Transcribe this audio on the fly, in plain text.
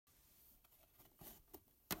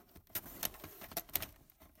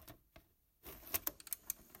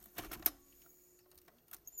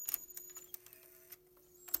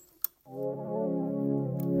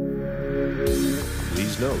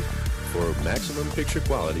note, for maximum picture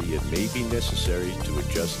quality, it may be necessary to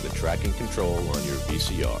adjust the tracking control on your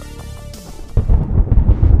VCR.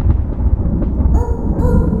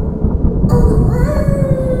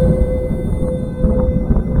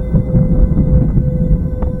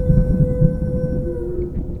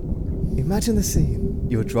 Imagine the scene.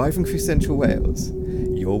 You're driving through central Wales,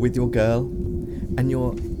 you're with your girl, and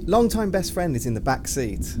your longtime best friend is in the back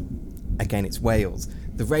seat. Again, it's Wales.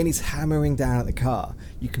 The rain is hammering down at the car.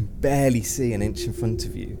 You can barely see an inch in front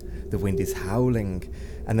of you. The wind is howling,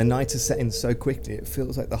 and the night is setting so quickly it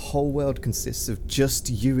feels like the whole world consists of just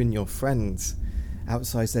you and your friends.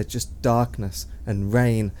 Outside there's just darkness and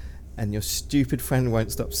rain, and your stupid friend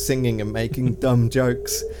won't stop singing and making dumb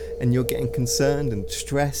jokes, and you're getting concerned and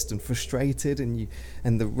stressed and frustrated, and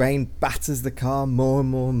the rain batters the car more and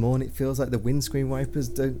more and more, and it feels like the windscreen wipers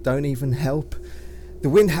don't even help. The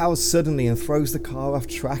wind howls suddenly and throws the car off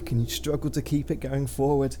track, and you struggle to keep it going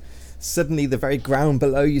forward. Suddenly the very ground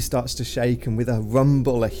below you starts to shake, and with a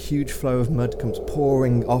rumble a huge flow of mud comes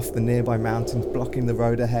pouring off the nearby mountains, blocking the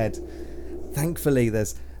road ahead. Thankfully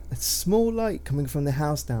there's a small light coming from the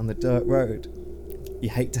house down the dirt road. You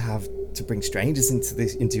hate to have to bring strangers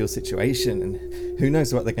into your situation, and who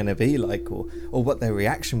knows what they're going to be like, or what their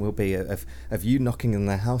reaction will be of you knocking on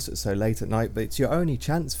their house at so late at night, but it's your only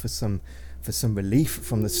chance for some relief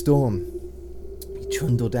from the storm. You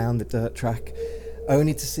trundle down the dirt track,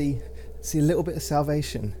 only to see a little bit of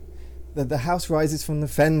salvation. The house rises from the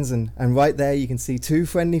fens, and right there you can see two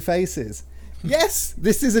friendly faces. Yes,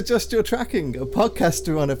 this is Adjust Your Tracking, a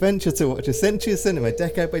podcaster on a venture to watch a century of cinema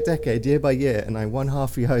decade by decade, year by year, and I'm one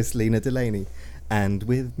half of your host, Lena Delaney, and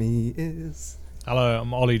with me is... Hello,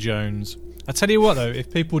 I'm Ollie Jones. I tell you what though,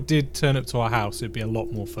 if people did turn up to our house, it'd be a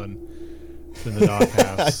lot more fun than the Dark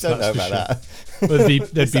House. I don't know about that.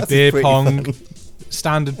 There'd be beer pong, fun.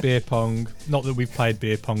 Standard beer pong, not that we've played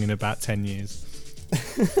beer pong in about 10 years,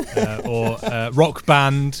 or rock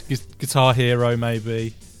band, Guitar Hero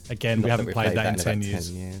maybe. Again, we haven't played that in 10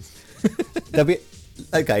 years. There'll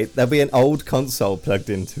be an old console plugged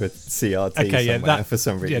into a CRT somewhere for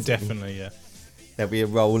some reason. Yeah, definitely, yeah. There'll be a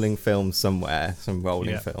rolling film somewhere, some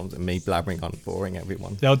rolling films, and me blabbering on, boring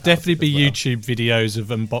everyone. There'll definitely be YouTube videos of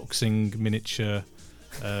unboxing miniature...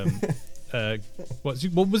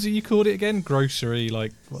 what was it you called it again? Grocery,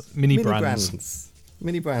 mini brands.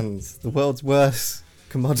 Mini brands. The world's worst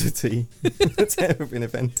commodity that's ever been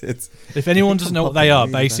invented. If anyone doesn't know what they are,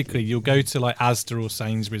 basically you'll go to Asda or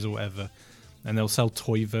Sainsbury's or whatever, and they'll sell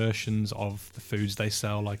toy versions of the foods they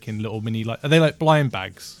sell, like in little mini, are they like blind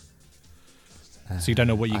bags? So you don't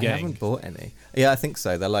know what you're getting. I haven't bought any. Yeah, I think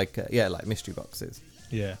so. They're like mystery boxes.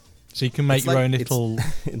 Yeah. So you can make your own little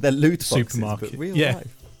they're loot supermarket. Boxes, but real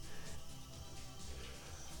life.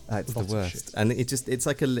 It's the worst. And it's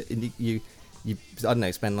like you I don't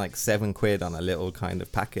know, spend like £7 on a little kind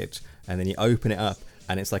of package, and then you open it up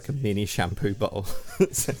and it's like a mini shampoo bottle.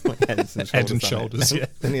 So like Head and Shoulders, yeah.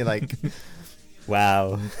 Then you're like,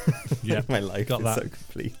 wow, yeah, my life is that. so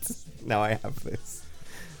complete. Now I have this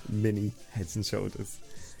mini Heads and Shoulders.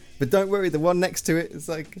 But don't worry, the one next to it is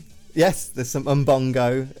like, yes, there's some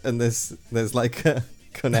Umbongo, and there's like a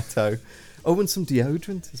Cornetto. Oh, and some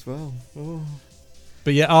deodorant as well. Oh.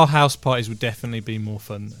 But yeah, our house parties would definitely be more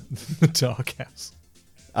fun than the Dark House.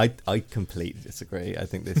 I completely disagree. I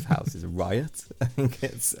think this house is a riot. I think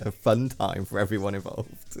it's a fun time for everyone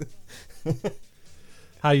involved.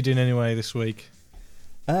 How are you doing anyway this week?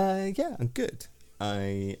 Yeah, I'm good.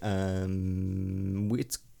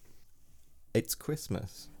 It's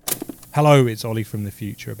Christmas. Hello, it's Ollie from the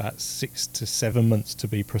future, about 6 to 7 months to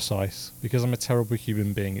be precise. Because I'm a terrible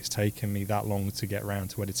human being, it's taken me that long to get around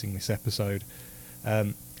to editing this episode.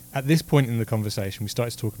 At this point in the conversation, we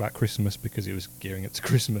started to talk about Christmas because it was gearing up to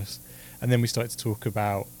Christmas, and then we started to talk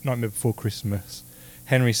about Nightmare Before Christmas,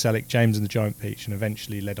 Henry Selick, James and the Giant Peach, and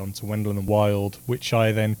eventually led on to Wendell and the Wild, which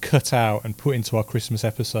I then cut out and put into our Christmas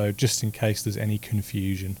episode just in case there's any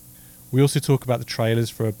confusion. We also talk about the trailers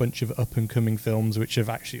for a bunch of up-and-coming films which have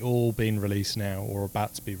actually all been released now or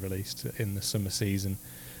about to be released in the summer season.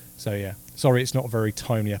 So yeah, sorry it's not a very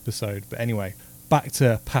timely episode, but anyway, back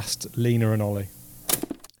to past Lena and Ollie.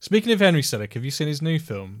 Speaking of Henry Selick, have you seen his new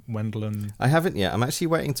film, Wendell and... I haven't yet. I'm actually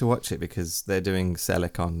waiting to watch it because they're doing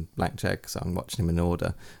Selick on Blank Check, so I'm watching him in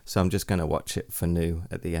order. So I'm just going to watch it for new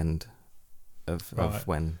at the end of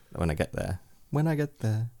when I get there. When I get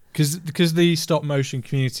there. Because the stop motion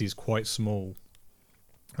community is quite small.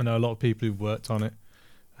 I know a lot of people who've worked on it.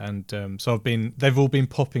 And so they've all been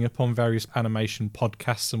popping up on various animation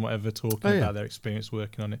podcasts and whatever, talking about their experience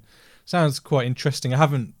working on it. Sounds quite interesting. I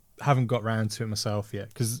haven't got round to it myself yet.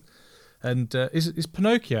 Is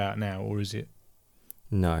Pinocchio out now, or is it?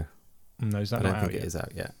 No, No, is that I not don't out think yet? it is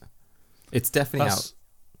out yet. It's definitely That's- out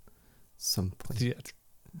some point.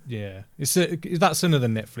 Yeah. That's another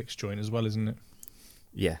Netflix joint as well, isn't it?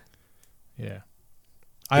 Yeah. Yeah.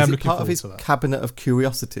 I Is am it looking part forward of his to that. Cabinet of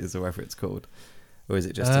Curiosities or whatever it's called, or is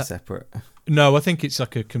it just a separate? No, I think it's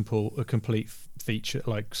like a complete feature,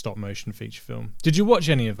 like stop motion feature film. Did you watch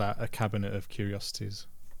any of that? A Cabinet of Curiosities.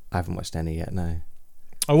 I haven't watched any yet. No.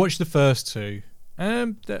 I watched the first two,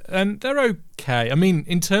 and they're okay. I mean,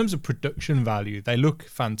 in terms of production value, they look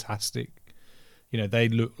fantastic. You know, they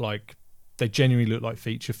genuinely look like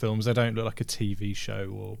feature films. They don't look like a TV show,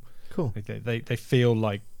 or Cool. they feel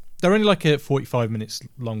like they're only like 45 minutes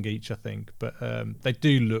long each, I think, but they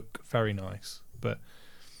do look very nice. But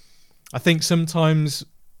I think sometimes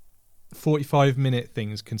 45-minute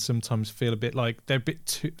things can sometimes feel a bit like they're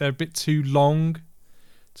a bit too long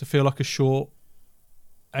to feel like a short,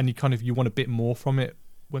 and you want a bit more from it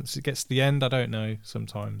once it gets to the end. I don't know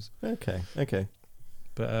sometimes, Okay.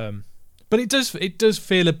 but it does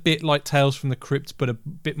feel a bit like Tales from the Crypt, but a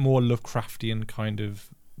bit more Lovecraftian kind of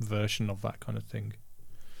version of that kind of thing.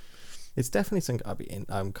 It's definitely something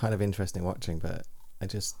I'm kind of interested in watching, but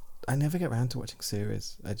I never get around to watching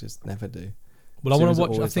series. I just never do. Well, I want to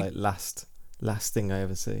watch. Always, I think like last thing I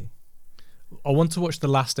ever see. I want to watch the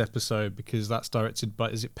last episode because that's directed by,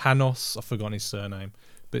 is it Panos? I've forgotten his surname,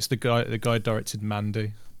 but it's the guy directed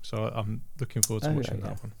Mandy. So I'm looking forward to watching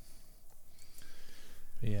that one.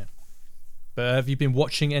 But yeah. But have you been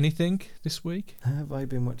watching anything this week? Have I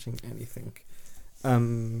been watching anything?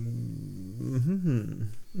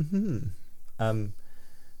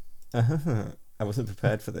 I wasn't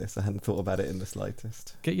prepared for this. I hadn't thought about it in the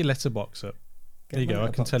slightest. Get your letterbox up. Get There you my go. I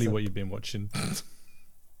can tell you letterbox what up. you've been watching.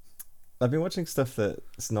 I've been watching stuff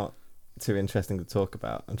that's not too interesting to talk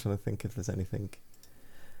about. I'm trying to think if there's anything.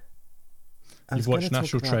 You've watched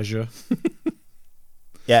National Treasure.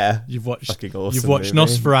 Yeah, You've watched. fucking awesome. You've watched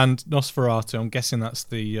movie. Nosferatu. I'm guessing that's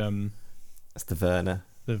the That's the Werner.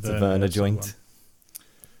 the It's a Werner Werner joint. one.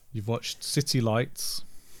 You've watched City Lights,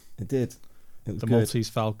 It did. It was The good. Maltese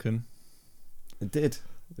Falcon, It did.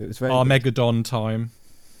 It was very good. Armageddon Time.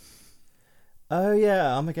 Oh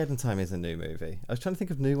yeah, Armageddon Time is a new movie. I was trying to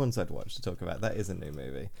think of new ones I'd watch to talk about. That is a new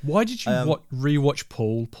movie. Why did you rewatch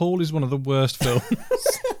Paul? Paul is one of the worst films.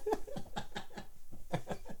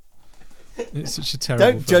 It's such a terrible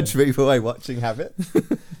Don't film. judge me for my watching habit.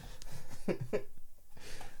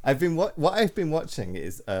 What I've been watching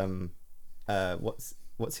is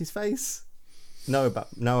what's his face? Noah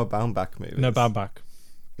Baumbach movie. No, Baumbach.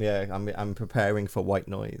 Yeah, I'm preparing for White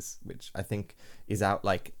Noise, which I think is out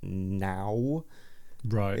like now.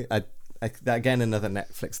 Right. Again, another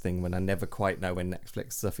Netflix thing when I never quite know when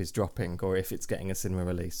Netflix stuff is dropping or if it's getting a cinema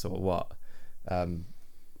release or what.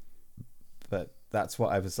 But that's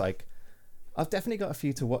what I was like. I've definitely got a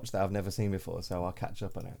few to watch that I've never seen before, so I'll catch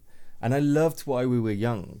up on it. And I loved Why We Were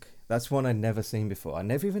Young. That's one I'd never seen before. I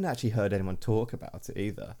never even actually heard anyone talk about it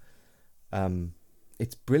either.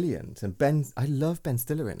 It's brilliant, and I love Ben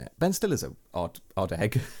Stiller in it. Ben Stiller's an odd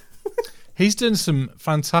egg. He's done some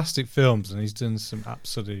fantastic films, and he's done some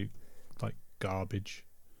absolute like garbage.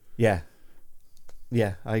 Yeah,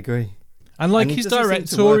 I agree. And like And he his doesn't seem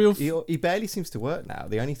to directorial, work. He barely seems to work now.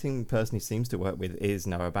 The only person he seems to work with is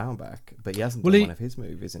Noah Baumbach, but he hasn't Well, done one of his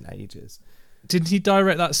movies in ages. didn't he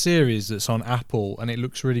direct that series that's on Apple, and it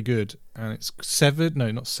looks really good? And it's Severed. No,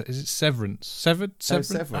 not is it Severance? Severed. Severance.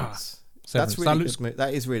 Severance. That's really looks good.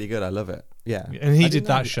 That is really good. I love it. Yeah, And he I did didn't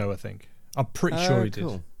know that show, I think. I'm pretty sure he did.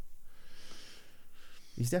 Cool.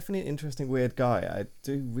 He's definitely an interesting, weird guy. I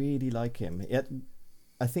do really like him. Yet,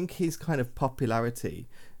 I think his kind of popularity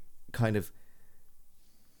kind of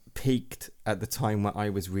peaked at the time when I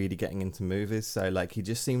was really getting into movies. So like he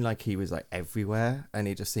just seemed like he was like everywhere, and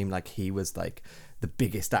he just seemed like he was like the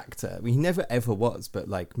biggest actor. I mean, he never ever was, but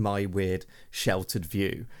like my weird sheltered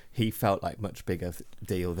view, he felt like much bigger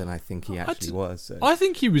deal than I think he actually was. So. I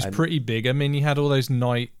think he was pretty big. I mean, he had all those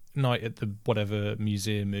night at the whatever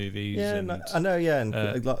museum movies. Yeah, and, I know. Yeah, and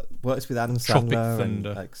works with Adam Tropic Sandler and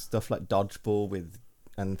Thunder. like stuff like Dodgeball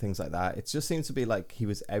and things like that. It just seems to be like he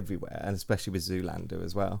was everywhere, and especially with Zoolander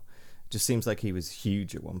as well. It just seems like he was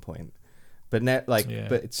huge at one point, but but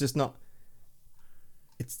it's just not.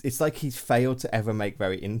 It's like he's failed to ever make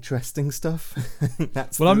very interesting stuff.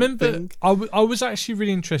 That's I remember I was actually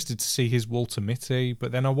really interested to see his Walter Mitty,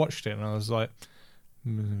 but then I watched it and I was like,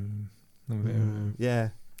 yeah.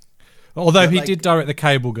 Although But he like- did direct The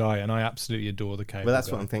Cable Guy, and I absolutely adore The Cable Guy. But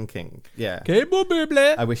that's what I'm thinking. Yeah, Cable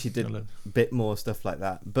Buble. I wish he did a bit more stuff like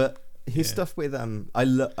that. But his stuff with I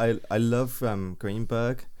love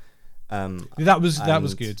Greenberg. That was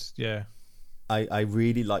and good. Yeah. I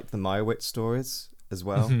really liked the Meyerowitz stories. as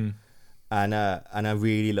well. And I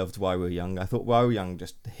really loved While We Were Young. I thought While We Were Young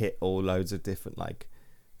just hit all loads of different like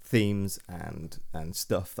themes and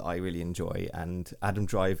stuff that I really enjoy. And Adam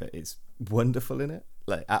Driver is wonderful in it,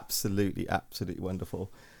 like absolutely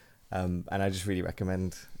wonderful. And I just really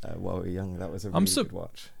recommend While We Were Young. That was a really good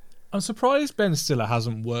watch. I'm surprised Ben Stiller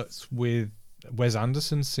hasn't worked with Wes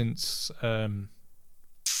Anderson since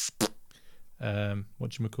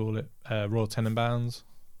whatchamacallit, Royal Tenenbaums.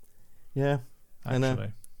 Yeah, actually. I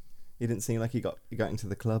know. He didn't seem like he got into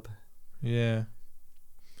the club. Yeah,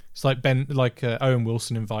 it's like Owen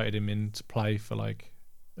Wilson invited him in to play for like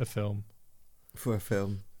a film. For a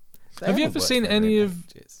film. Have you ever seen any of?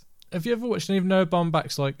 Have you ever watched any of Noah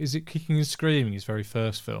Baumbach's, like, is it Kicking and Screaming, his very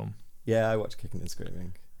first film? Yeah, I watched Kicking and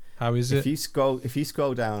Screaming. How is it? If you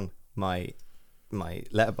scroll down my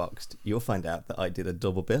Letterboxd, you'll find out that I did a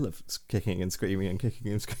double bill of Kicking and Screaming and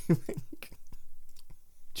Kicking and Screaming.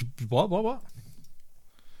 What?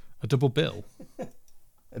 A double bill?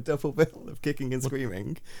 A double bill of Kicking and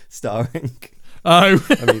Screaming, starring... Oh.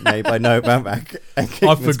 I mean, made by Noah Baumbach.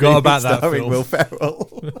 I forgot about that film. Will Ferrell.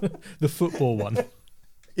 The football one.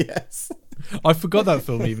 Yes. I forgot that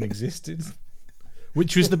film even existed.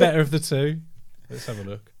 Which was the better of the two? Let's have a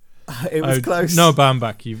look. It was close. Noah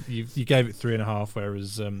Baumbach, you gave it 3.5,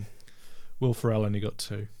 whereas Will Ferrell only got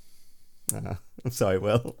 2. I'm sorry,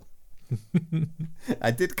 Will.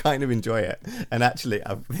 I did kind of enjoy it, and actually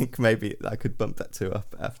I think maybe I could bump that 2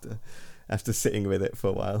 up after sitting with it for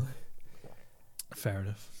a while. Fair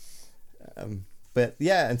enough. But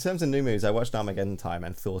yeah, in terms of new movies, I watched Armageddon Time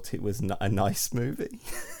and thought it was a nice movie,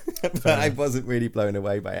 but I wasn't really blown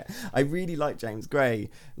away by it. I really like James Gray.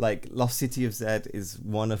 Like Lost City of Z is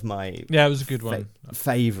one of my it was a good one.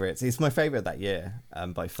 Favorites. It's my favorite that year,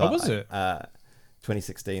 by far. Oh, was it?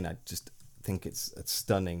 2016. I just think it's a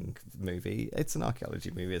stunning movie. It's an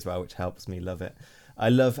archaeology movie as well, which helps me love it. I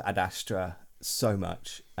love Ad Astra so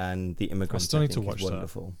much, and The Immigrant. I still need to is watch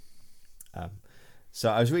wonderful. So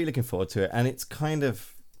I was really looking forward to it, and it's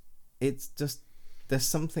just there's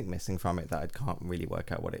something missing from it that I can't really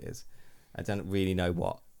work out what it is. I don't really know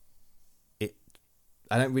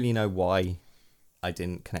I don't really know why I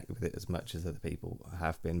didn't connect with it as much as other people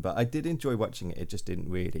have been, but I did enjoy watching it. It just didn't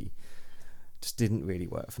really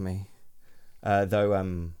work for me.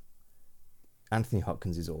 Though Anthony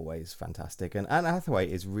Hopkins is always fantastic, and Anne Hathaway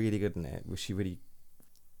is really good in it. She really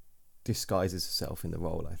disguises herself in the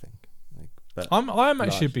role, I think. But I'm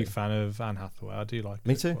actually a big fan of Anne Hathaway. I do like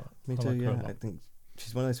me it. Too. Me too. Like Yeah, I think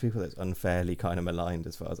she's one of those people that's unfairly kind of maligned,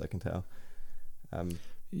 as far as I can tell.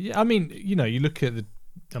 Yeah, I mean, you look at the.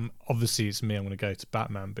 Obviously, it's me. I'm going to go to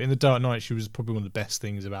Batman, but in The Dark Knight, she was probably one of the best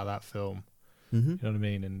things about that film. Mm-hmm. You know what I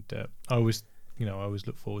mean? And I always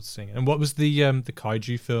look forward to seeing it. And what was the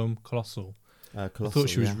kaiju film, Colossal? Colossal.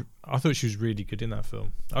 I thought she was really good in that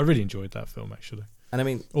film. I really enjoyed that film, actually. And I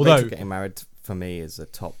mean, although Rachel Getting Married for me is a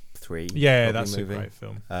top 3. Yeah, that's movie. a great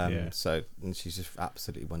film. So, and she's just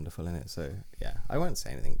absolutely wonderful in it. So yeah, I won't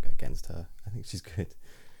say anything against her. I think she's good.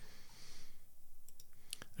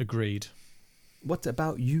 Agreed. What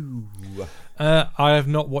about you? I have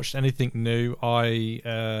not watched anything new.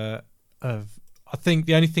 I think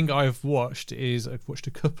the only thing I've watched is I've watched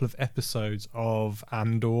a couple of episodes of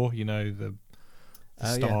Andor, the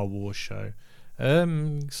Star Wars show.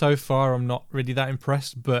 So far I'm not really that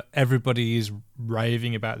impressed, but everybody is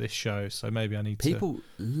raving about this show, so maybe I need People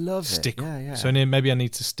love stick. It. Yeah. So maybe I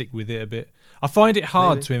need to stick with it a bit. I find it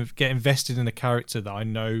hard to get invested in a character that I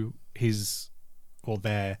know his or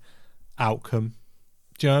their outcome.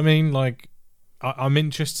 Do you know what I mean? Like, I'm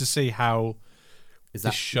interested to see how is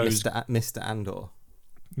that shows Mr. Andor.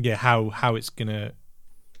 Yeah, how it's gonna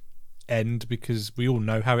end, because we all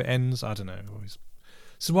know how it ends. I don't know.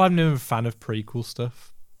 So I'm never a fan of prequel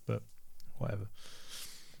stuff, but whatever.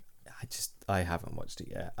 I haven't watched it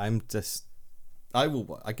yet. I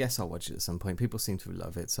guess I'll watch it at some point. People seem to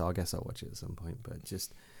love it, so I guess I'll watch it at some point. But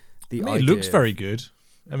just it looks very good.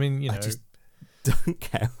 I mean, I just don't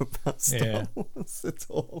care about Star Wars at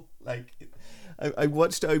all. Like, I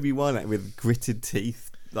watched Obi-Wan with gritted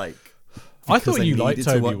teeth. Like, I thought you liked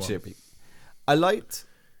Obi-Wan.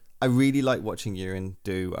 I really like watching Ewan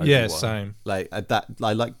do Obi-Wan. Yeah, same. Like that.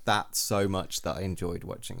 I like that so much that I enjoyed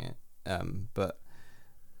watching it. But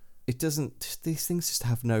it doesn't. These things just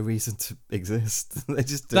have no reason to exist. They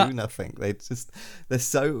just do nothing. They're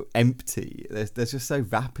so empty. They're just so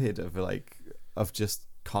vapid of just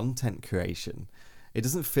content creation. It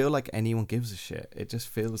doesn't feel like anyone gives a shit. It just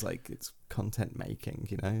feels like it's content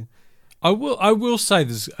making. I will say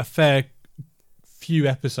there's a fair few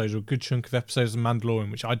episodes, or a good chunk of episodes of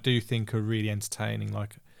Mandalorian, which I do think are really entertaining.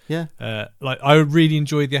 Like, Yeah. Like I really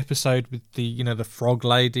enjoyed the episode with the the frog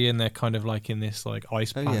lady, and they're kind of like in this like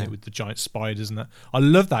ice planet with the giant spiders and that. I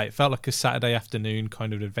love that. It felt like a Saturday afternoon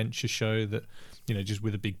kind of adventure show that just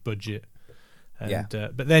with a big budget. And,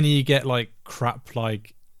 but then you get like crap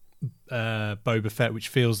like Boba Fett, which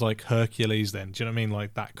feels like Hercules. Then do you know what I mean?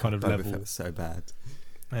 Like that kind of Boba level. Fett was so bad.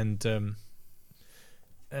 And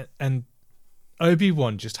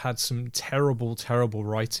Obi-Wan just had some terrible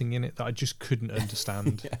writing in it that I just couldn't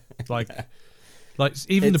understand. Like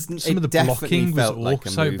even some of the blocking was like a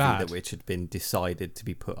so movie bad. Which had been decided to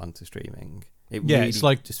be put onto streaming. It Yeah, really it's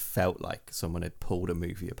like just felt like someone had pulled a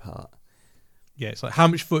movie apart. Yeah, it's like, how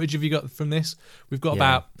much footage have you got from this? We've got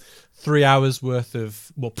about 3 hours worth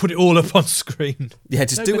of. Well, put it all up on screen. Yeah,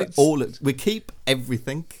 just do it all. We keep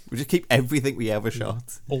everything. We just keep everything we ever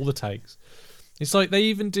shot. All the takes. It's like they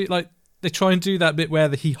even do like. They try and do that bit where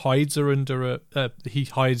he hides her under he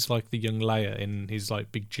hides like the young Leia in his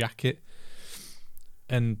like big jacket,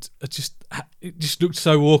 and it just looked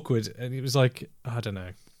so awkward, and it was like, I don't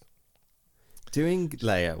know. Doing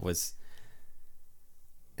Leia was,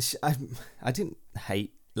 I didn't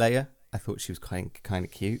hate Leia. I thought she was kind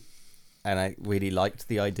of cute, and I really liked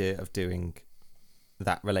the idea of doing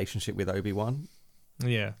that relationship with Obi-Wan.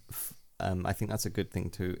 Yeah, I think that's a good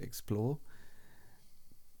thing to explore.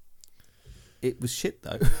 It was shit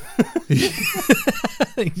though.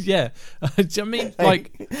 Yeah, I mean,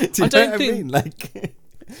 like, I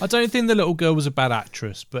don't think the little girl was a bad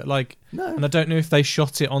actress, but like, no. And I don't know if they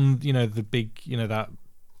shot it on, the big, that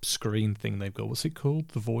screen thing they've got. What's it called?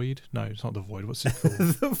 The Void? No, it's not the Void. What's it called?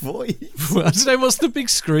 The Void. I don't know. What's the big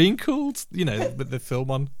screen called? With the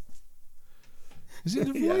film on. Is it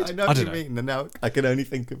the Void? Yeah, I know what you mean. And now I can only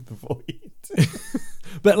think of the Void.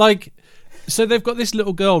 But like. So they've got this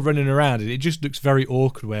little girl running around, and it just looks very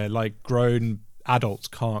awkward where like grown adults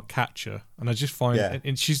can't catch her. And I just find,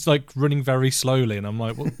 and she's like running very slowly, and I'm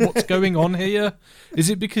like, what's going on here? Is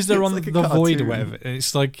it because they're on like the Void or whatever? And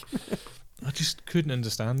it's like, I just couldn't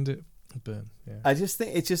understand it. But yeah, I just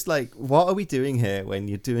think it's just like, what are we doing here when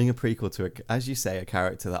you're doing a prequel to, as you say, a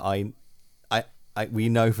character that we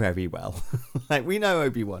know very well. Like, we know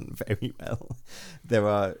Obi-Wan very well. There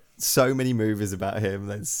are so many movies about him.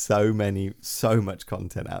 There's so much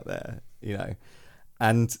content out there,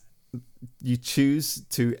 and you choose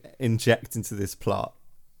to inject into this plot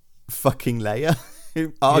fucking Leia, who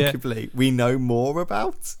arguably we know more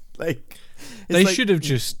about. Like, they should have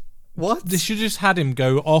just. What? They should have just had him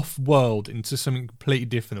go off-world into something completely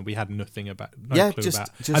different that we had nothing about, clue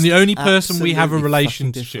about. And the only person we have a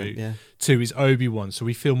relationship to is Obi-Wan, so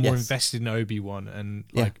we feel more invested in Obi-Wan and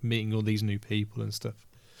like meeting all these new people and stuff.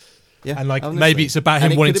 Yeah, and like honestly, maybe it's about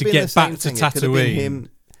him wanting to get back to Tatooine.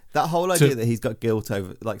 That whole idea that he's got guilt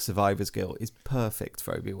over, like survivor's guilt, is perfect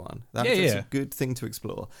for Obi-Wan. That's a good thing to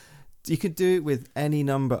explore. You could do it with any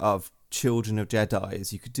number of children of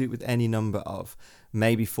Jedis. You could do it with any number of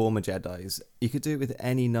maybe former Jedis. You could do it with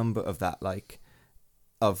any number of that, like,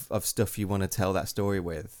 of stuff you want to tell that story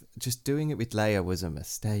with. Just doing it with Leia was a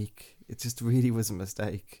mistake. It just really was a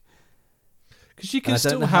mistake. Because you can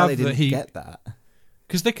still have that he get that.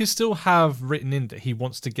 Because they can still have written in that he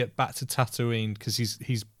wants to get back to Tatooine because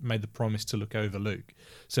he's made the promise to look over Luke.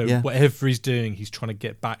 So whatever he's doing, he's trying to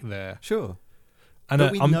get back there. Sure. And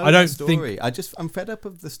I don't think I'm fed up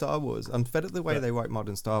of the Star Wars. I'm fed up the way they write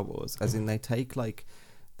modern Star Wars, as in they take like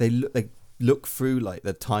they look through like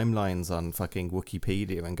the timelines on fucking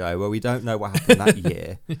Wikipedia and go, well, we don't know what happened that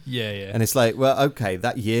year. Yeah. And it's like, well, okay,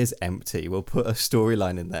 that year's empty. We'll put a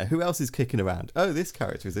storyline in there. Who else is kicking around? Oh, this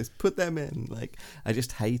character is this. Put them in. Like, I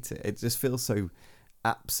just hate it. It just feels so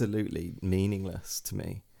absolutely meaningless to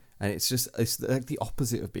me. And it's like the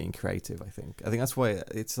opposite of being creative, I think. I think that's why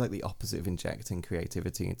it's like the opposite of injecting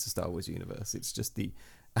creativity into Star Wars universe. It's just the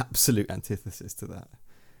absolute antithesis to that.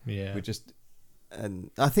 Yeah.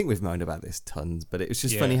 And I think we've moaned about this tons, but it's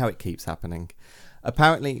just funny how it keeps happening.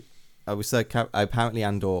 Apparently, apparently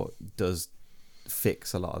Andor does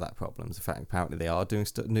fix a lot of that problems. In fact, apparently they are doing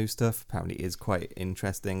new stuff. Apparently it is quite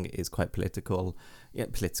interesting. It is quite political. Yeah,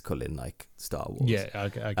 political in like Star Wars. Yeah, I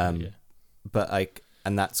get it. But like,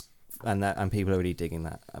 and people are really digging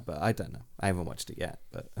that. But I don't know. I haven't watched it yet.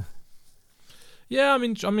 But yeah,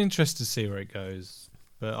 I'm interested to see where it goes.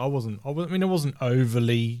 But I wasn't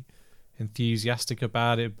overly enthusiastic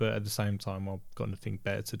about it, but at the same time I've got nothing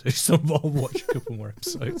better to do, so I'll watch a couple more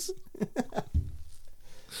episodes. I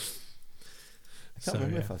can't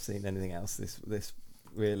remember if I've seen anything else this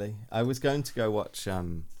really. I was going to go watch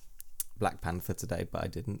Black Panther today, but I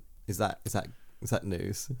didn't. Is that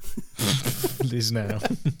news? It is now.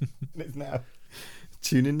 It's now.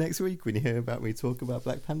 Tune in next week when you hear about me talk about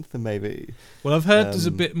Black Panther, maybe. Well, I've heard there's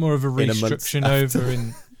a bit more of a in a month restructuring after. over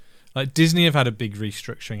in... Like, Disney have had a big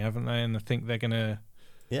restructuring, haven't they? And I think they're going to...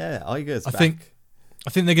 Yeah, Iger's I back. think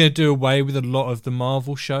they're going to do away with a lot of the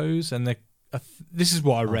Marvel shows, and this is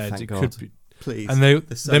what I read. thank It God. could be, Please. and They're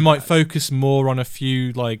so they might bad. focus more on a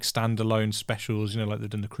few like standalone specials. You know, like they've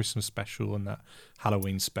done the Christmas special and that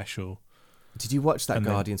Halloween special. Did you watch that and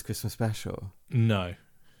then- Guardians Christmas special? No.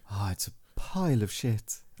 Oh, it's a pile of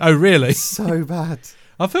shit. Oh, really? It's so bad.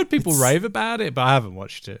 I've heard people It's- rave about it, but I haven't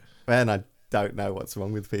watched it. Man, I don't know what's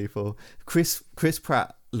wrong with people. Chris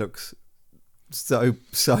Pratt looks so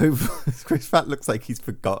Chris Pratt looks like he's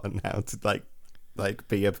forgotten how to like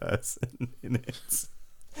be a person in it.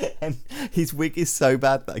 And his wig is so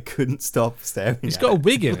bad that I couldn't stop staring. He's at got a it.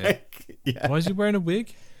 wig in it. Like, yeah. Why is he wearing a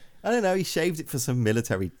wig? I don't know. He shaved it for some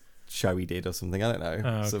military show he did or something. I don't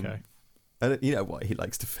know. Oh, Some- okay. you know what he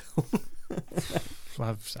likes to film. I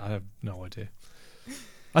have no idea.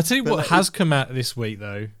 I'll tell you But what like, has come out this week,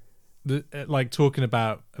 though. Like talking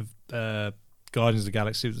about Guardians of the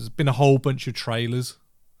Galaxy, there's been a whole bunch of trailers.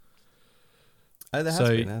 Oh, there has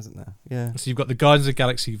So- been, hasn't there? Yeah. So you've got the Guardians of the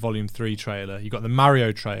Galaxy Volume 3 trailer. You've got the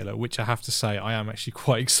Mario trailer, which I have to say I am actually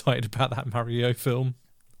quite excited about that Mario film.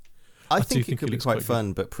 I do think it think could it be looks quite quite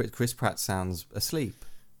fun, but Chris Pratt sounds asleep.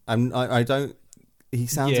 I don't. He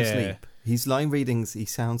sounds Yeah. asleep. His line readings, he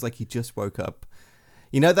sounds like he just woke up.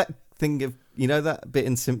 You know that thing of that bit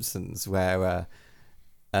in Simpsons where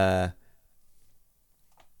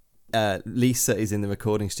Lisa is in the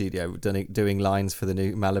recording studio doing lines for the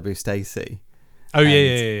new Malibu Stacy. Oh,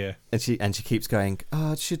 yeah. And she keeps going,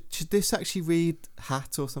 should this actually read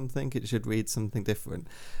hat or something? It should read something different.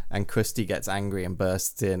 And Krusty gets angry and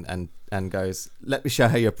bursts in and goes, let me show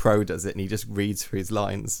how your pro does it. And he just reads through his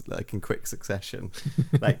lines like in quick succession.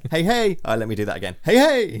 Like, hey, let me do that again.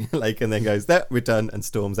 Hey, like, and then goes, there, we're done, and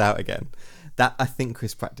storms out again. That, I think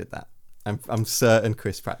Chris Pratt did that. I'm certain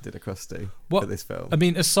Chris Pratt did a Krusty for this film. I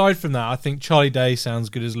mean, aside from that, I think Charlie Day sounds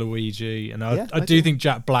good as Luigi, and I I do do. think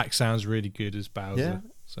Jack Black sounds really good as Bowser. Yeah.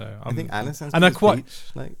 So I think Anna sounds and good I as quite Peach,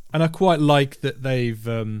 like, and I quite like that they're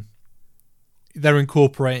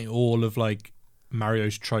incorporating all of like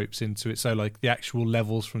Mario's tropes into it. So like the actual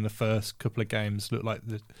levels from the first couple of games look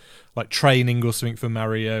like training or something for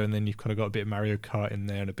Mario, and then you've kind of got a bit of Mario Kart in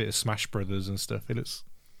there and a bit of Smash Brothers and stuff. It's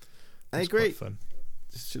I agree. quite fun.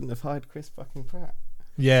 Just shouldn't have hired Chris fucking Pratt.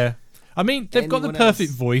 Yeah, I mean they've got the Anyone perfect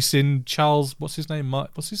else? voice in Charles. What's his name?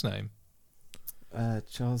 What's his name?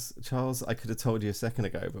 Charles, I could have told you a second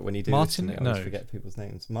ago, but when you do Martin- this to me, I always no. forget people's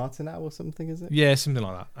names. Martineau or something, is it? Yeah, something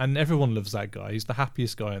like that. And everyone loves that guy. He's the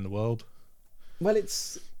happiest guy in the world. Well,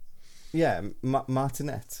 it's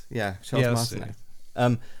Martinet. Yeah, Charles Yeah, that's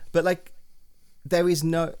Martinet. But like, there is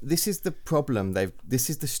no. This is the problem. This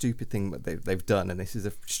is the stupid thing that they've done, and this is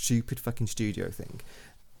a stupid fucking studio thing.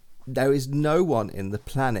 There is no one in the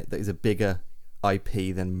planet that is a bigger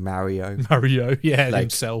IP than Mario. Mario, yeah, Like,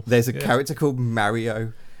 himself. There's a Yeah. character called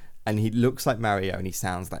Mario, and he looks like Mario and he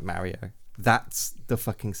sounds like Mario. That's the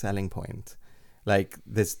fucking selling point. Like,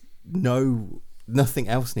 there's nothing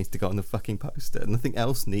else needs to go on the fucking poster. Nothing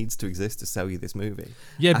else needs to exist to sell you this movie.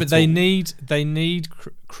 Yeah, but at they all. need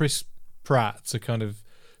Chris Pratt to kind of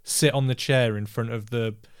sit on the chair in front of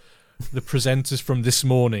the presenters from this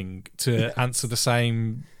morning to answer the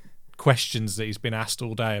same questions that he's been asked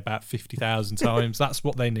all day about 50,000 times. That's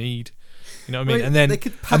what they need. You know what I mean? Right, And then they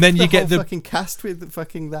could pack and then the you get whole the fucking cast with the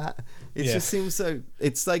fucking that. It Yeah. just seems so.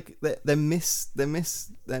 It's like they're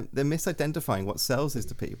misidentifying what sells this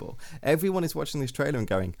to people. Everyone is watching this trailer and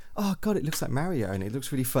going, "Oh God, it looks like Mario, and it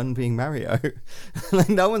looks really fun being Mario." Like,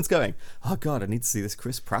 no one's going, "Oh God, I need to see this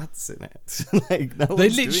Chris Pratt's in it." Like, no they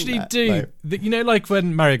one's doing literally that. do. Like, You know, like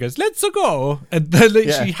when Mario goes, "Let's go," and they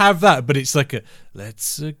literally Yeah. have that, but it's like a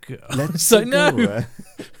 "Let's go." Let's so go. no,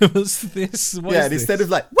 what's this? What yeah, is and this? instead of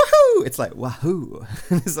like woohoo, it's like wahoo.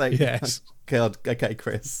 It's like, Yes. God, okay,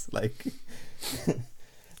 Chris. Like,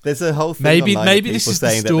 there's a whole thing Maybe- online maybe of this people is the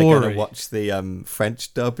saying that they're going story. to watch the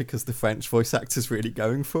French dub because the French voice actor's really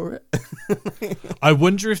going for it. I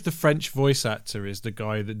wonder if the French voice actor is the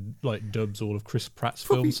guy that like dubs all of Chris Pratt's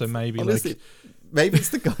films. So maybe honestly, like maybe it's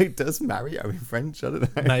the guy who does Mario in French. I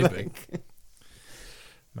don't know. Maybe. Like,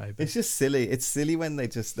 maybe it's just silly. It's silly when they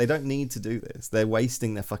don't need to do this. They're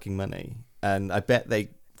wasting their fucking money, and I bet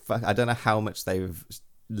I don't know how much they've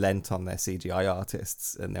lent on their CGI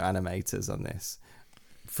artists and their animators on this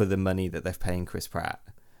for the money that they're paying Chris Pratt.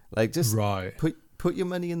 Like, just right. put your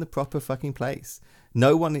money in the proper fucking place.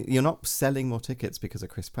 You're not selling more tickets because of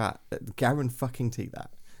Chris Pratt. Guarantee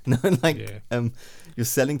that. No, like Yeah. you're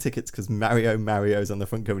selling tickets because Mario's on the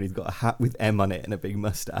front cover and he's got a hat with M on it and a big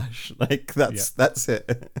mustache. Like that's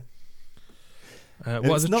it. What are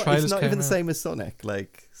the trailers? It's not came even the out? same as Sonic.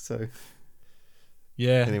 Like so.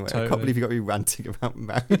 Yeah. Anyway, totally. I can't believe you got me ranting about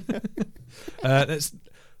Mario. That's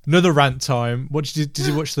another rant time. What did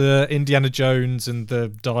you watch the Indiana Jones and the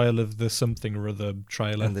Dial of the something or other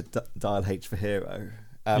trailer? And the Dial H for Hero.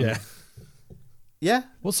 Yeah. Yeah.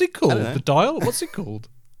 What's it called? know. The Dial? What's it called?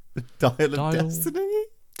 The Dial of Dial- Destiny.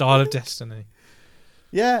 Dial of Destiny.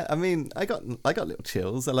 Yeah, I mean, I got little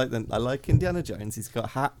chills. I like Indiana Jones. He's got a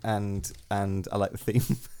hat and I like the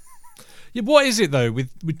theme. Yeah, what is it though with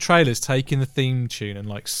trailers taking the theme tune and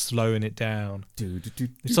like slowing it down?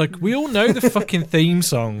 It's like we all know the fucking theme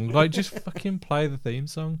song. Like just fucking play the theme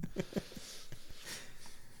song.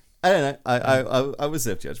 I don't know. I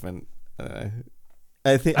reserve judgment. I don't know.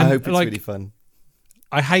 I hope it's like, really fun.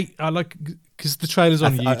 I like because the trailer's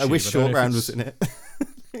on YouTube. I wish don't know Short if Round it's- was in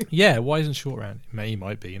it. Yeah, why isn't Short Round? He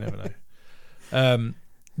might be. You never know.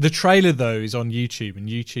 The trailer though is on YouTube, and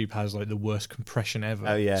YouTube has like the worst compression ever.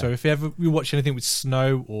 Oh, yeah. So if you watch anything with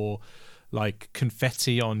snow or like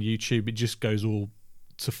confetti on YouTube, it just goes all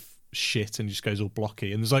to shit and just goes all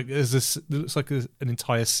blocky. And there's this it looks like an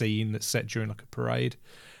entire scene that's set during like a parade,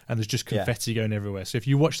 and there's just confetti going everywhere. So if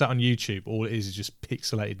you watch that on YouTube, all it is just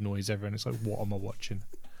pixelated noise everywhere. And it's like, what am I watching?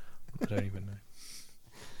 I don't even know.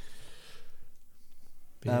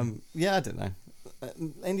 But Yeah, I don't know.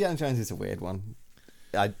 Indiana Jones is a weird one.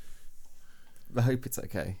 I hope it's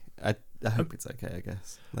okay. I hope it's okay, I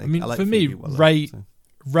guess. Like, I mean, like for me, Phoebe Waller, so.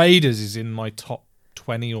 Raiders is in my top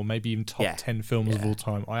 20 or maybe even top 10 films of Yeah. all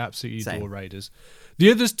time. I absolutely Same. adore Raiders.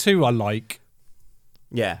 The others two I like.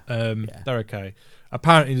 Yeah. They're okay.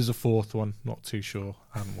 Apparently there's a fourth one. Not too sure.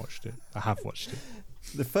 I haven't watched it. I have watched it.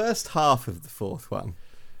 The first half of the fourth one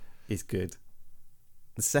is good.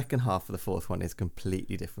 The second half of the fourth one is a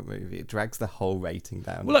completely different movie. It drags the whole rating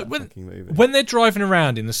down. Well, of like, that fucking movie. When they're driving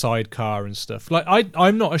around in the sidecar and stuff, like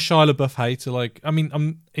I'm not a Shia LaBeouf hater. Like, I mean,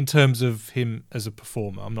 I'm in terms of him as a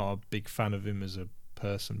performer, I'm not a big fan of him as a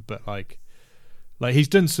person. But like he's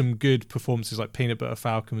done some good performances. Like Peanut Butter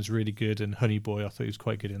Falcon was really good, and Honey Boy I thought he was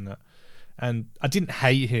quite good in that. And I didn't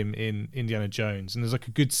hate him in Indiana Jones. And there's like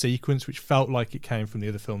a good sequence which felt like it came from the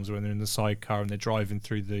other films when they're in the sidecar and they're driving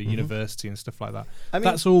through the university and stuff like that. I mean,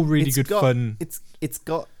 that's all really good fun. It's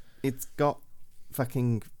got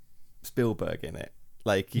fucking Spielberg in it.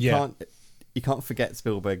 Like you can't forget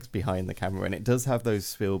Spielberg's behind the camera, and it does have those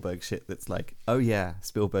Spielberg shit that's like, oh yeah,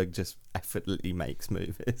 Spielberg just effortlessly makes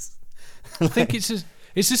movies. I think it's as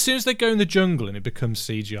soon as they go in the jungle and it becomes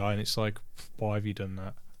CGI, and it's like, why have you done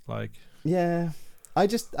that? Like, yeah, I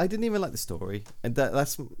didn't even like the story, and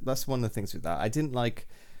that's one of the things with that. I didn't like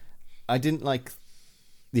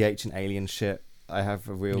the ancient alien shit. I have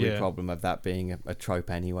a real big problem of that being a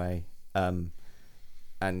trope anyway, and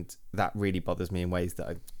that really bothers me in ways that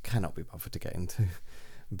I cannot be bothered to get into.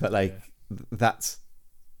 But like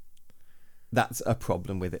that's a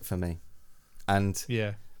problem with it for me, and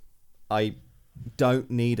I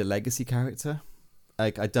don't need a legacy character.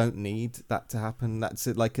 Like, I don't need that to happen. That's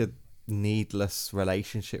like a needless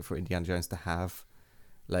relationship for Indiana Jones to have.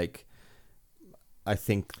 Like, I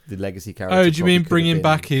think the legacy character. oh, do you mean probably could have bringing been-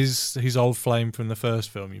 back his old flame from the first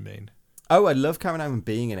film? You mean? Oh, I love Karen Owen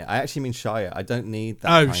being in it. I actually mean Shia. I don't need that.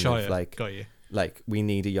 Oh, kind Shia, of like, got you. like we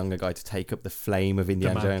need a younger guy to take up the flame of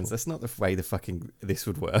Indiana mantle. Jones. That's not the way the fucking this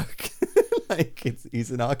would work. Like,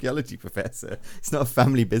 he's an archaeology professor. It's not a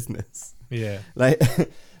family business. Yeah. Like,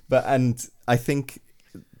 and I think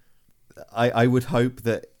I would hope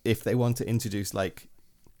that if they want to introduce like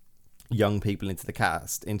young people into the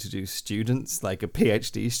cast, introduce students, like a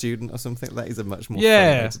PhD student or something. That is a much more fun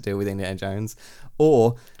way to deal with Indiana Jones,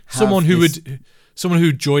 or someone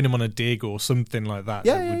who'd join him on a dig or something like that.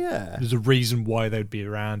 Yeah. There's a reason why they'd be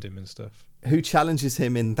around him and stuff. Who challenges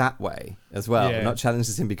him in that way as well? Yeah. Not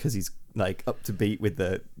challenges him because he's like up to beat with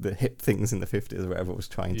the hip things in the 50s or whatever was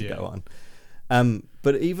trying to go on.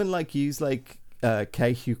 But even like use like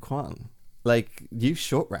Ke Huy Quan. Like, use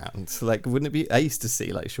Short Round. Like, wouldn't it be ace to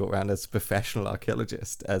see like Short Round as a professional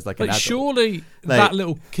archaeologist, as like an adult? Surely that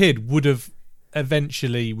little kid would have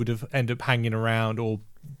ended up hanging around, or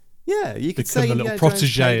you could become say a little Jones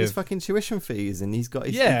protege paid his of- fucking tuition fees, and he's got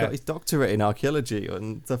his doctorate in archaeology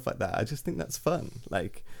and stuff like that. I just think that's fun.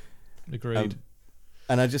 Like, agreed.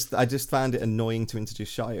 And I just found it annoying to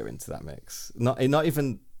introduce Shia into that mix. Not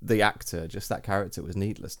even the actor, just that character was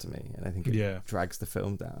needless to me, and I think it drags the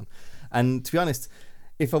film down. And to be honest,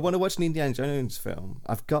 if I want to watch an Indiana Jones film,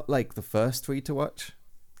 I've got like the first three to watch,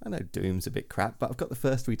 I know Doom's a bit crap, but I've got the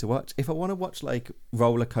first three to watch. If I want to watch like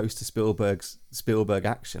roller coaster Spielberg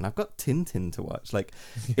action, I've got Tintin to watch. Like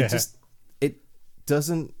it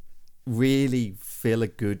doesn't really fill a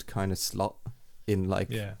good kind of slot in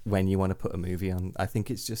like when you want to put a movie on. I think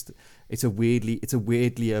it's a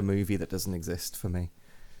weirdly a movie that doesn't exist for me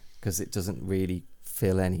because it doesn't really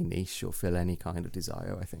fill any niche or fill any kind of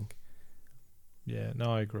desire, I think. Yeah,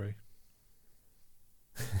 no, I agree.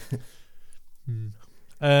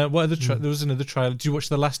 What other there was another trailer. Did you watch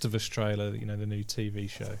the Last of Us trailer? The new TV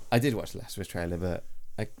show. I did watch the Last of Us trailer, but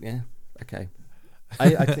okay.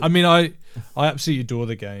 I mean, I absolutely adore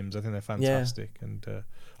the games. I think they're fantastic, and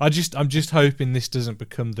I'm just hoping this doesn't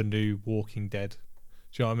become the new Walking Dead.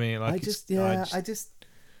 Do you know what I mean? Like,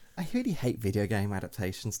 I really hate video game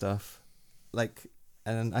adaptation stuff. Like,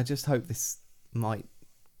 and I just hope this might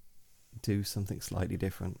do something slightly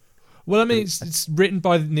different. Well, I mean, it's written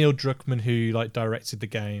by Neil Druckmann, who like directed the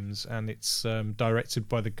games, and it's directed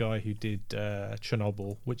by the guy who did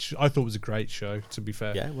Chernobyl, which I thought was a great show. To be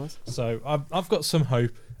fair, yeah, it was. So I've got some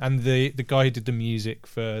hope, and the guy who did the music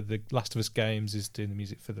for the Last of Us games is doing the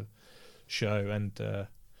music for the show, and I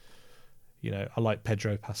like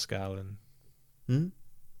Pedro Pascal, and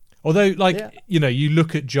although you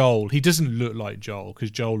look at Joel, he doesn't look like Joel because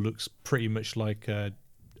Joel looks pretty much like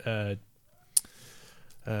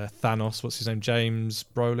Thanos. What's his name? James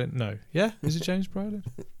Brolin? No, is it James Brolin?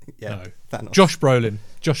 No, Thanos. Josh Brolin.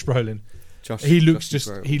 He looks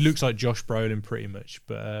like Josh Brolin pretty much,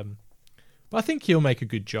 but I think he'll make a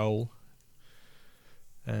good Joel.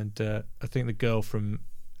 And I think the girl from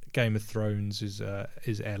Game of Thrones is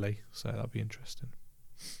Ellie, so that'll be interesting.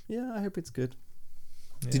 Yeah, I hope it's good.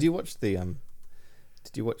 Yeah. Did you watch the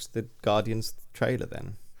Guardians trailer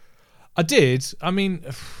then? I did. I mean,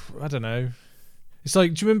 I don't know. It's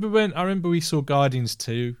like, do you remember we saw Guardians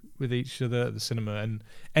 2 with each other at the cinema, and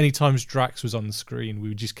anytime Drax was on the screen,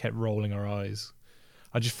 we just kept rolling our eyes.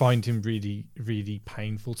 I just find him really, really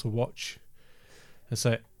painful to watch. And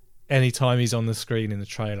so anytime he's on the screen in the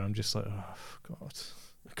trailer, I'm just like, oh, God,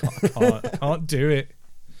 I can't do it.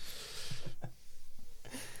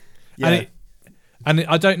 Yeah. And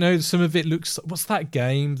I don't know, some of it looks... What's that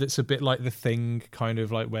game that's a bit like The Thing, kind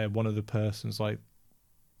of like where one of the person's like...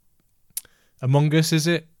 Among Us, is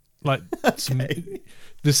it? Like,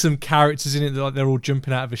 there's some characters in it that they're all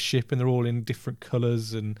jumping out of a ship and they're all in different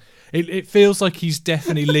colours, and it feels like he's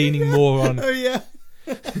definitely leaning more on... Oh, yeah.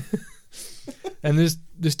 And there's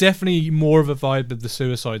definitely more of a vibe of the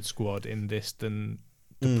Suicide Squad in this than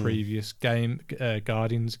the previous game,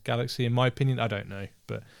 Guardians Galaxy, in my opinion. I don't know,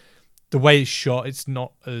 but the way it's shot, it's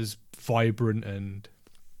not as vibrant, and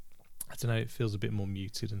I don't know, it feels a bit more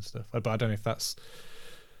muted and stuff. But I don't know if that's...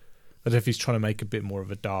 I don't know if he's trying to make a bit more of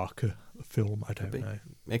a darker film. I don't know.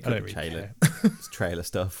 It could be trailer. It's trailer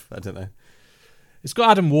stuff. I don't know. It's got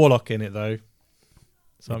Adam Warlock in it though,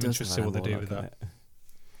 so I'm interested to see what they do with that.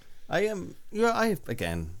 I hope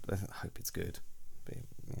it's good. But,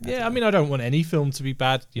 I mean, I don't want any film to be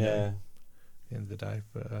bad. You know, at the end of the day,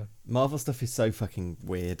 but Marvel stuff is so fucking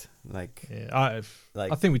weird. Like, I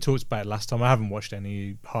think we talked about it last time. I haven't watched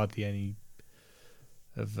hardly any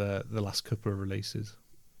of the last couple of releases.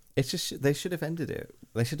 It's just they should have ended it.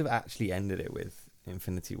 They should have actually ended it with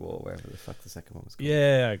Infinity War, wherever the fuck the second one was called.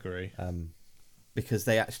 Yeah, I agree. Because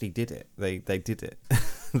they actually did it. They did it.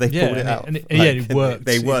 They pulled it out. It worked.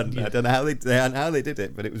 They won. Yeah. I don't know how they did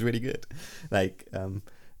it, but it was really good. Like,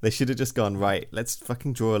 they should have just gone, right, let's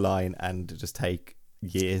fucking draw a line and just take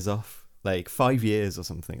years off. Like 5 years or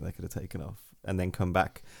something they could have taken off, and then come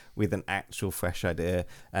back with an actual fresh idea,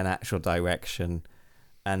 an actual direction.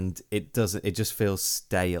 And it just feels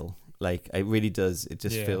stale. Like, it really does. It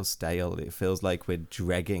just feels stale. It feels like we're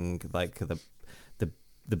dragging like the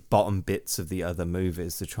bottom bits of the other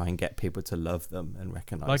movies to try and get people to love them and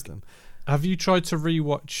recognize them. Have you tried to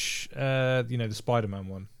rewatch the Spider-Man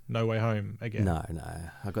one, No Way Home, again? No,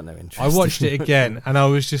 I've got no interest. I watched it again and I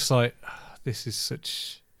was just like, this is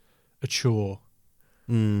such a chore.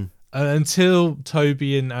 Until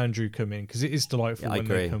Toby and Andrew come in, because it is delightful when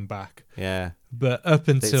they come back. Yeah. But up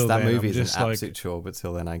until that then, movie I'm is just an like, absolute chore. But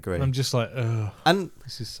till then, I agree. I'm just like, ugh. And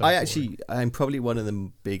this is so I'm probably one of the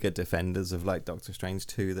bigger defenders of like Doctor Strange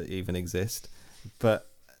 2 that even exist. But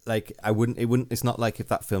like, it's not like if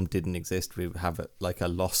that film didn't exist, we would have like a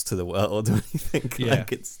loss to the world or anything. Yeah.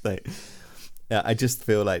 Like, it's like, I just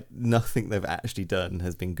feel like nothing they've actually done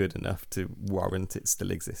has been good enough to warrant it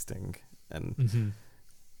still existing. And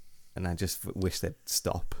I just wish they'd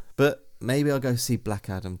stop. But maybe I'll go see Maybe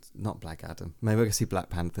I'll go see Black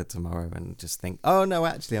Panther tomorrow and just think, oh no,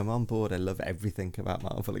 actually I'm on board. I love everything about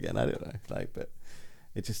Marvel again. I don't know. Like, but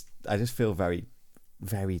I just feel very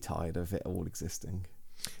very tired of it all existing.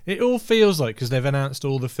 It all feels like, because they've announced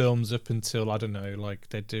all the films up until, I don't know, like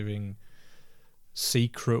they're doing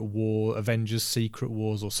Secret War, Avengers Secret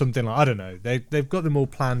Wars or something like, I don't know. They've got them all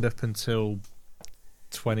planned up until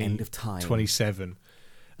End of time. 27.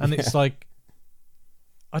 And it's like,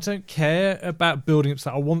 I don't care about building up to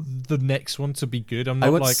that. I want the next one to be good. I'm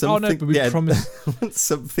not like, oh no, but we promised. I want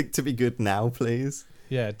something to be good now, please.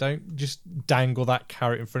 Yeah, don't just dangle that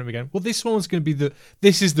carrot in front of me again. Well, this one's going to be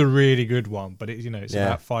this is the really good one, but it's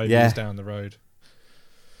about 5 years down the road.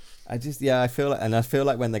 I feel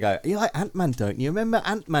like when they go, you like Ant-Man, don't you? Remember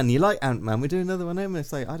Ant-Man? You like Ant-Man? We do another one. And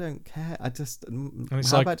it's like, I don't care.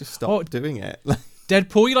 How about just stop doing it?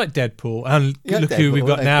 Deadpool, you like Deadpool, and look who we've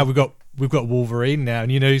got now. We've got Wolverine now,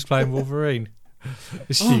 and you know who's playing Wolverine.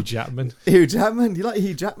 It's Hugh Jackman. Hugh Jackman, you like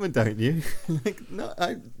Hugh Jackman, don't you? Like, no,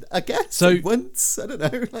 I guess. So once, I don't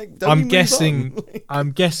know. Like, I'm guessing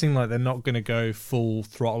like they're not going to go full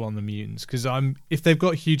throttle on the mutants, because if they've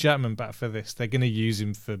got Hugh Jackman back for this, they're going to use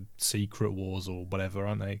him for Secret Wars or whatever,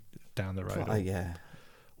 aren't they? Down the road,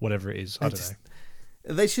 whatever it is. I don't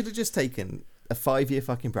know. They should have just taken a 5-year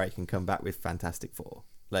fucking break and come back with Fantastic Four.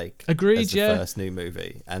 Like, agreed, as the first new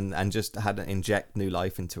movie, and just had to inject new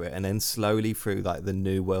life into it, and then slowly through like the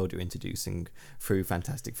new world you're introducing through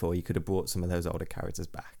Fantastic Four, you could have brought some of those older characters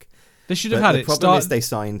back. They should have had it. The problem is they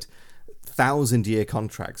signed 1,000-year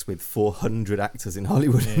contracts with 400 actors in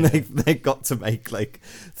Hollywood, and they got to make like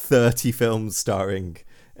 30 films starring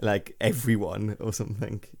like everyone or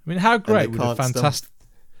something. I mean, how great would a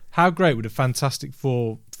Fantastic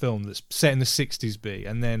Four film that's set in the 60s be,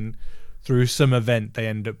 and then through some event they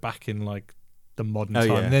end up back in like the modern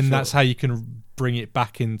time. And then that's how you can bring it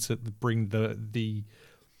back into the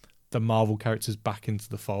Marvel characters back into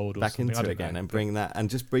the fold, or back something. into it again, and bring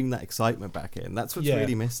that excitement back in. That's what's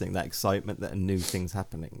really missing, that excitement that a new thing's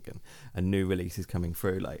happening and a new release is coming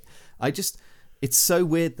through. Like, it's so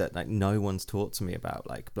weird that like no one's talked to me about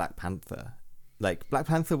like Black Panther. Like, Black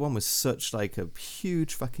Panther 1 was such like a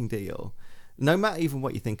huge fucking deal. No matter even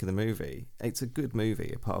what you think of the movie, it's a good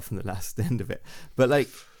movie apart from the last end of it. But like,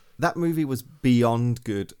 that movie was beyond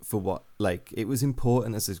good for what, like, it was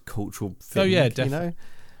important as a cultural thing. Oh yeah, definitely. You know?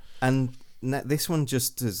 And this one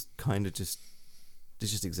just is kind of it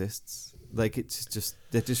just exists. Like, it's just,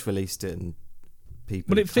 they just released it and people.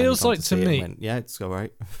 But it feels like to me, went, yeah, it's all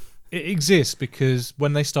right. It exists because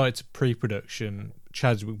when they started pre-production,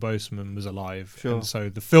 Chadwick Boseman was alive, and so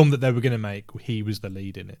the film that they were going to make, he was the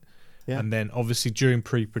lead in it. Yeah. And then obviously during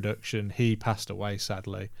pre-production, he passed away,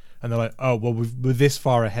 sadly. And they're like, oh, well, we're this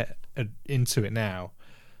far ahead into it now.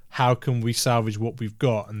 How can we salvage what we've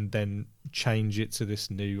got and then change it to this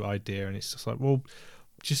new idea? And it's just like, well,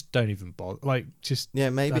 just don't even bother. Like, just... Yeah,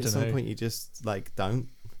 maybe at some point you just, like, don't.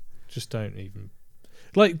 Just don't even...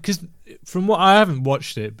 Like, because from what... I haven't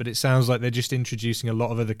watched it, but it sounds like they're just introducing a lot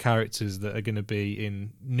of other characters that are going to be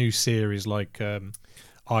in new series, like...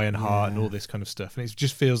 Ironheart and all this kind of stuff, and it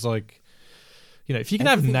just feels like, you know, if you can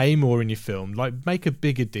have Namor in your film, like, make a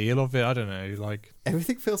bigger deal of it. I don't know, like,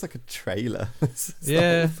 everything feels like a trailer. It's the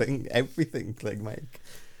whole thing, everything, like, make.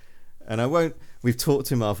 And we've talked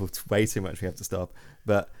to Marvel way too much, we have to stop,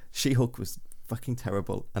 but She-Hulk was fucking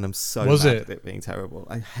terrible, and I'm so mad at it being terrible.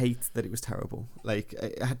 I hate that it was terrible. Like,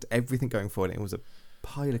 it had everything going for it. It was a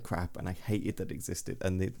pile of crap, and I hated that it existed,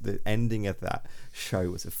 and the ending of that show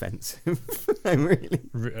was offensive. I really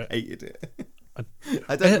hated it.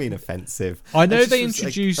 I don't mean offensive. I know they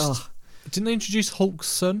introduced didn't they introduce Hulk's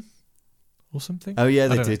son or something? Oh yeah,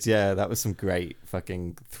 they did. Yeah, that was some great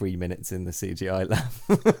fucking 3 minutes in the CGI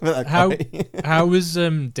lab. How was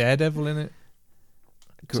Daredevil in it?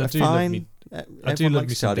 Fine. I do love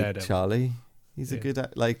me some Daredevil. Charlie, he's a good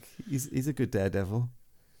he's a good Daredevil.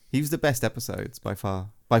 He was the best episodes by far.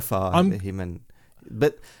 Him and,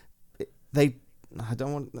 but they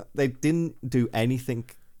didn't do anything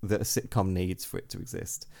that a sitcom needs for it to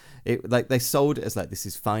exist. It, like, they sold it as like, this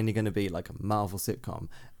is finally going to be like a Marvel sitcom,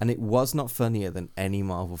 and it was not funnier than any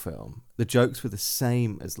Marvel film. The jokes were the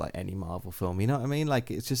same as like any Marvel film. You know what I mean?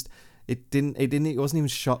 Like, it's just, it wasn't even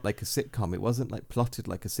shot like a sitcom. It wasn't like plotted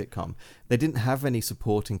like a sitcom. They didn't have any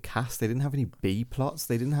supporting cast. They didn't have any B plots.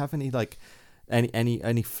 They didn't have any like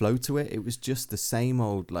any flow to it. It was just the same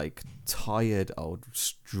old, like, tired old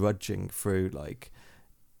drudging through like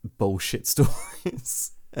bullshit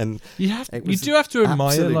stories. And you do have to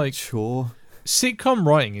admire, like, chore. Sitcom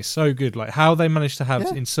writing is so good. Like, how they managed to have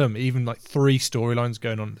in some even like 3 storylines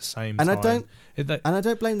going on at the same time. And I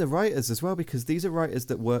don't blame the writers as well, because these are writers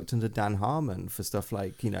that worked under Dan Harmon for stuff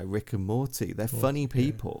like, you know, Rick and Morty. They're funny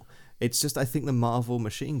people. It's just, I think the Marvel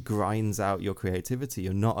machine grinds out your creativity.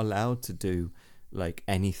 You're not allowed to do like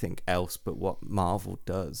anything else but what Marvel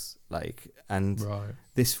does. Like, and Right.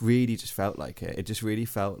 this really just felt like it. It just really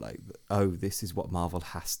felt like, oh, this is what Marvel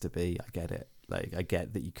has to be. I get it. Like, I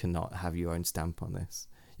get that you cannot have your own stamp on this.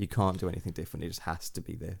 You can't do anything different. It just has to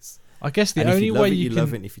be this. I guess the And if only you love way it, you you can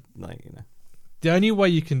love it. And if you like, you know, the only way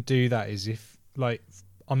you can do that is if, like,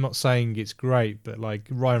 I'm not saying it's great, but like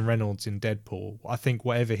Ryan Reynolds in Deadpool, I think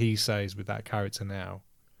whatever he says with that character now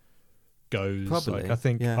goes. Probably, Like, I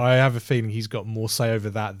think yeah. I have a feeling he's got more say over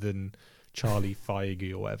that than Charlie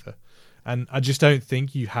Feige or whatever. And I just don't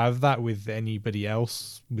think you have that with anybody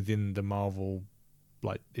else within the Marvel,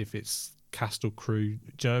 like if it's cast or crew.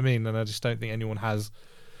 Do you know what I mean? And I just don't think anyone has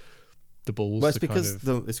the balls. well, it's to because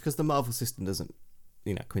kind of, it's because the Marvel system doesn't.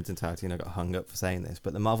 You know, Quentin Tarantino got hung up for saying this,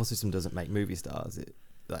 but the Marvel system doesn't make movie stars. It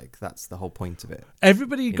like that's the whole point of it.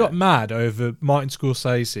 everybody you got know. mad over Martin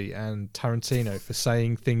Scorsese and Tarantino for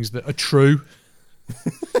saying things that are true.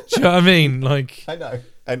 Do you know what I mean? Like, I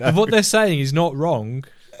know. what they're saying is not wrong.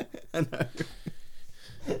 I know.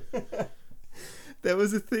 There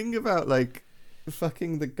was a thing about like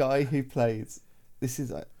fucking the guy who plays. This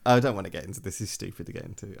is. I don't want to get into this. Is stupid to get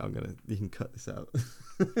into. You can cut this out.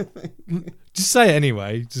 Just say it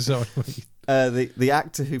anyway. Just so The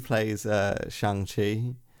actor who plays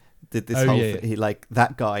Shang-Chi did this Oh, whole yeah. thing. He like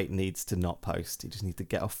that guy needs to not post. He just needs to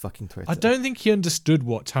get off fucking Twitter. I don't think he understood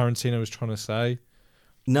what Tarantino was trying to say.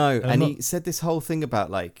 No, I'm and not- he said this whole thing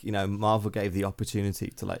about like, you know, Marvel gave the opportunity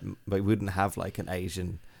to like, but we wouldn't have like an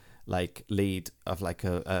Asian like lead of like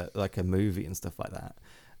a movie and stuff like that.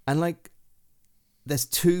 And like, there's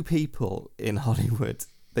two people in Hollywood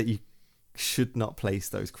that you should not place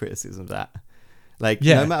those criticisms at. Like,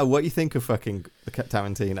 Yeah. no matter what you think of fucking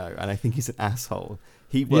Tarantino, and I think he's an asshole,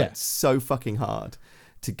 he worked Yeah. so fucking hard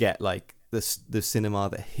to get like the cinema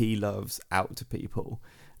that he loves out to people.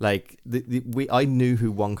 Like I knew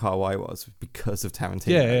who Wong Kar-wai was because of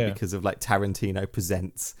Tarantino, Yeah. because of like Tarantino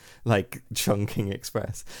Presents, like Chungking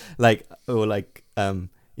Express, like or like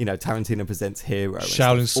you know, Tarantino Presents Hero, and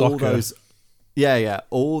Shaolin stuff. All Soccer. those,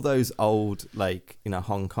 all those old like, you know,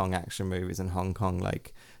 Hong Kong action movies and Hong Kong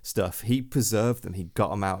like stuff. He preserved them. He got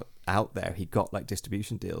them out there. He got like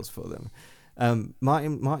distribution deals for them.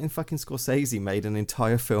 Martin fucking Scorsese made an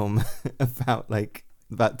entire film about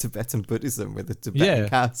Tibetan Buddhism with a Tibetan Yeah.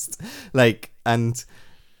 cast, like, and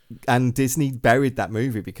Disney buried that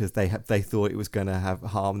movie because they thought it was going to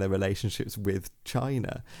harm their relationships with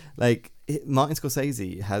China. Like, Martin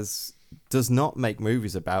Scorsese does not make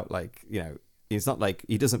movies about, like, you know, it's not like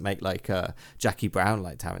he doesn't make like Jackie Brown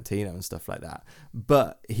like Tarantino and stuff like that,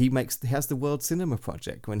 but he has the World Cinema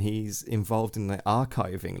Project when he's involved in the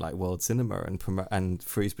archiving like World Cinema and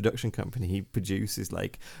for his production company he produces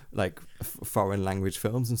like foreign language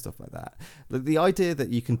films and stuff like that. The idea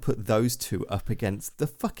that you can put those two up against the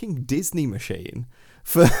fucking Disney machine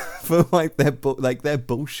for like their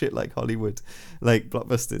bullshit like Hollywood like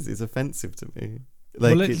blockbusters is offensive to me.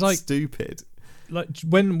 Like, Well, it's it's like- stupid. Like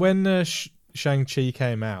when Shang-Chi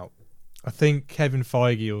came out, I think Kevin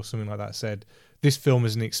Feige or something like that said this film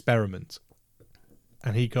is an experiment,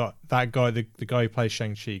 and he got that guy, the guy who plays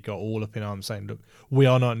Shang-Chi, got all up in arms saying, "Look, we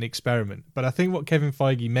are not an experiment." But I think what Kevin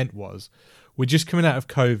Feige meant was, we're just coming out of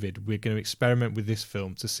COVID. We're going to experiment with this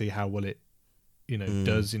film to see how well it, you know,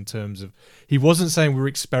 does in terms of. He wasn't saying we're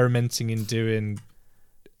experimenting in doing,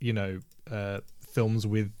 you know, films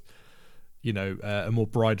with, you know, a more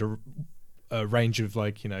broader range of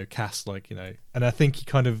like, you know, cast, like, you know, and I think he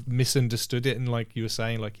kind of misunderstood it, and like you were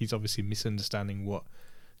saying, like he's obviously misunderstanding what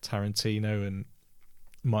Tarantino and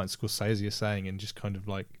Martin Scorsese are saying and just kind of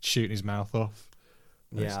like shooting his mouth off.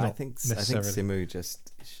 And it's Yeah, I not think necessarily- Simu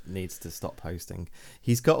just needs to stop posting.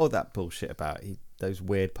 He's got all that bullshit about those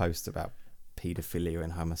weird posts about paedophilia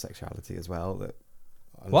and homosexuality as well.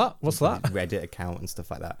 What? What's that? Reddit account and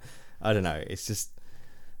stuff like that. I don't know. It's just,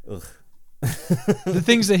 ugh. the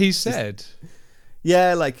things that he said.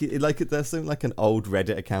 Yeah, like there's something like an old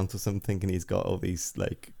Reddit account or something, and he's got all these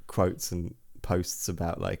like quotes and posts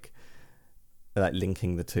about like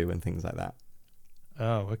linking the two and things like that.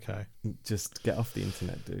 Oh, okay. Just get off the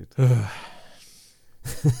internet, dude.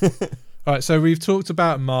 All right, so we've talked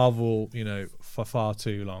about Marvel, you know, for far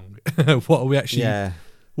too long. What are we actually? Yeah.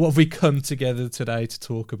 What have we come together today to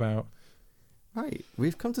talk about? Right,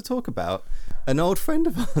 we've come to talk about an old friend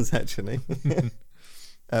of ours, actually.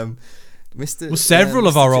 Mr. Well, several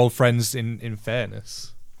of Mr. our old friends, in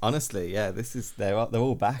fairness. Honestly, yeah, they're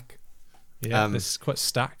all back. Yeah, this is quite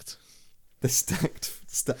stacked. They're stacked.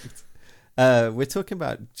 We're talking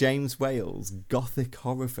about James Whale's gothic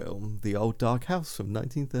horror film, The Old Dark House from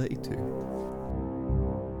 1932.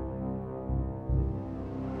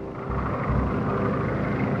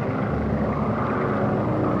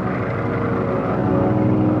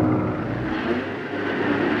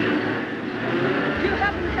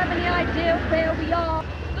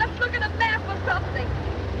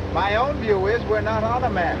 My own view is we're not on a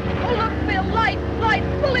map. Oh, look, Phil, light,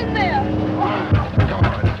 pull in there.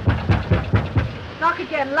 Knock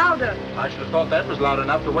again, louder. I should have thought that was loud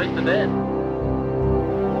enough to wake the dead.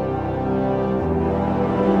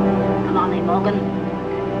 Come on then,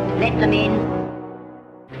 Morgan. Let them in.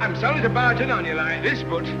 I'm sorry to barge in on you like this,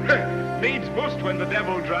 but needs must when the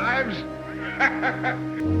devil drives.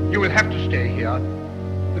 You will have to stay here.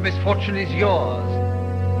 The misfortune is yours.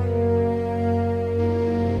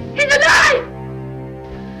 He's alive!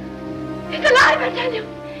 He's alive, I tell you.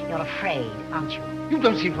 You're afraid, aren't you? You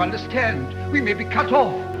don't seem to understand. We may be cut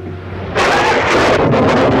off.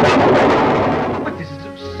 But this is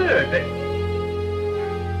absurd.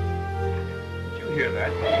 Did you hear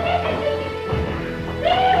that?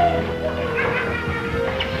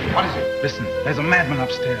 What is it? Listen, there's a madman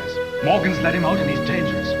upstairs. Morgan's let him out and he's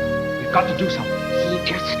dangerous. We've got to do something. He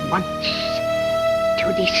just wants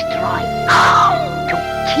to destroy, to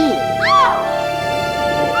kill.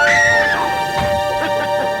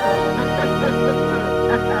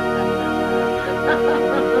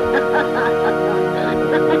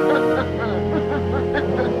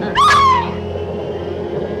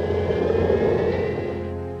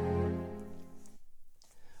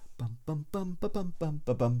 Bum, bum, bum, ba, bum, bum,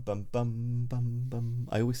 ba, bum, bum, bum, bum, bum.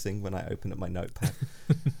 I always sing when I open up my notepad.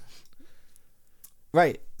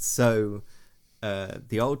 Right, so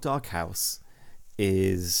The Old Dark House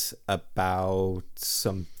is about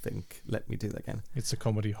something. Let me do that again. It's a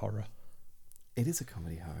comedy horror. It is a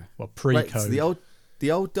comedy horror. Well, pre-code. Right, so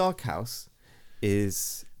the old Dark House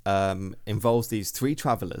is involves these three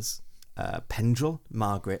travellers, Pendrell,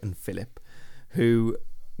 Margaret, and Philip, who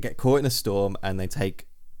get caught in a storm and they take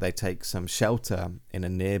some shelter in a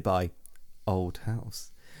nearby old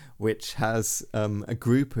house, which has a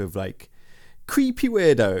group of like creepy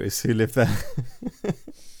weirdos who live there.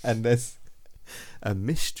 And there's a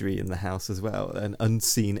mystery in the house as well, an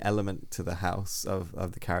unseen element to the house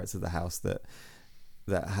of the characters of the house that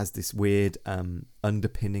has this weird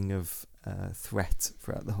underpinning of threat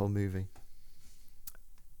throughout the whole movie.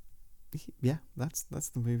 Yeah, that's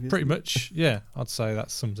the movie. Pretty much, yeah. I'd say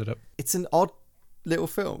that sums it up. It's an odd little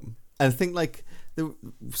film, and I think like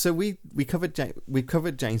we covered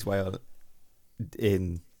James Whale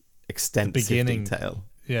in extensive detail.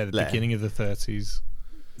 Yeah, the beginning of the 30s.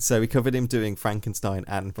 So we covered him doing Frankenstein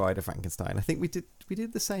and Bride of Frankenstein. I think we did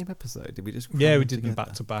the same episode. Did we just? Yeah, we did them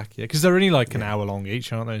back to back. Yeah, because they're only like an hour long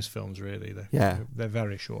each, aren't those films? Really, they're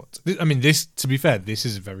very short. I mean, to be fair, this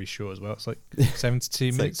is very short as well. It's like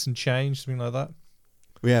 72 minutes and change, something like that.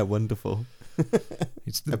 Yeah, wonderful.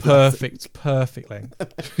 It's the perfect length.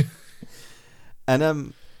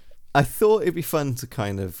 And I thought it'd be fun to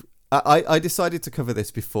kind of. I decided to cover this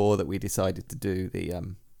before that we decided to do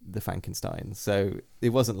the Frankenstein, so it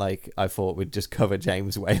wasn't like I thought we'd just cover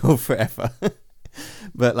James Whale forever.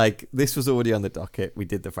 But like this was already on the docket. We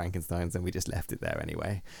did the Frankensteins and we just left it there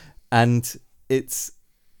anyway. And it's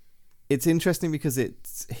interesting because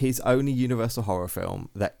it's his only Universal horror film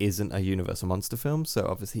that isn't a Universal monster film. So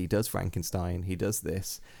obviously he does Frankenstein, he does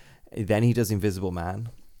this, then he does Invisible Man,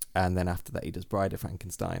 and then after that he does Bride of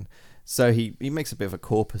Frankenstein. So he makes a bit of a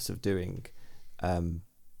corpus of doing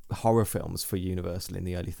horror films for Universal in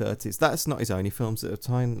the early 30s. That's not his only films at the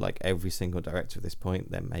time. Like every single director at this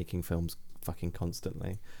point, they're making films fucking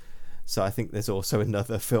constantly. So I think there's also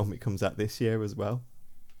another film that comes out this year as well,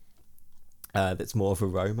 that's more of a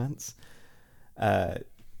romance. The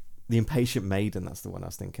Impatient Maiden, that's the one I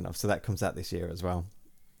was thinking of. So that comes out this year as well.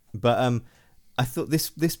 But I thought this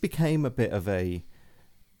became a bit of a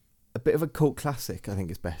cult classic, I think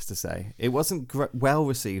it's best to say. It wasn't well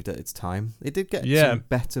received at its time. It did get some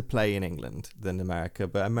better play in England than America,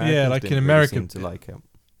 but America didn't really seem to like it.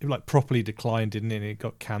 It like properly declined, didn't it? And it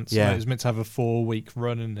got cancelled. Yeah. It was meant to have a 4-week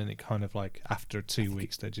run, and then it kind of like after 2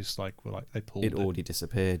 weeks they just like they pulled it. It already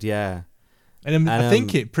disappeared. Yeah. And I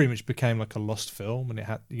think it pretty much became like a lost film, and it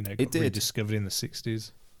had got rediscovered in the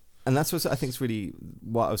 60s. And that's what I think is really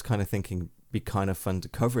what I was kind of thinking. Be kind of fun to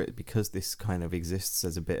cover it because this kind of exists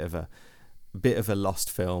as a bit of a lost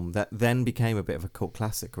film that then became a bit of a cult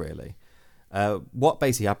classic. Really, what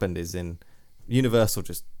basically happened is in Universal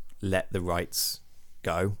just let the rights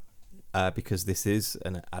go because this is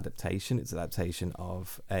an adaptation. It's an adaptation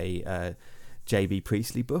of a J.B.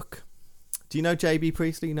 Priestley book. Do you know J.B.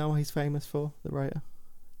 Priestley? You know what he's famous for, the writer?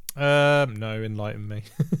 No, enlighten me.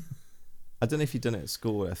 I don't know if you've done it at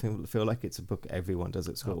school. I feel like it's a book everyone does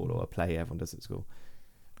at school, or a play everyone does at school.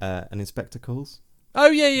 An Inspector Calls. Oh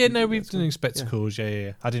yeah. No, we've done Inspector Calls.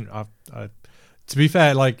 Yeah. I didn't. To be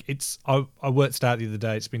fair, like I worked it out the other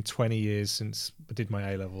day. It's been 20 years since I did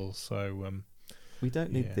my A levels, so we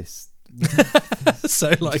don't need this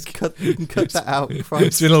So like, You can cut that out. it's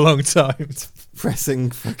Christ. been a long time.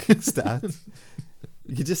 Pressing fucking start.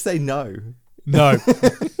 You could just say no. No.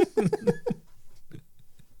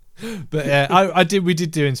 But yeah, we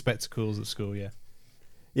did do Inspector Calls at school, yeah.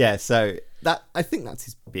 Yeah, so I think that's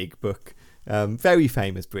his big book. Very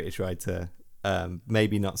famous British writer.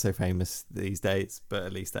 Maybe not so famous these days, but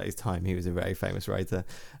at least at his time he was a very famous writer.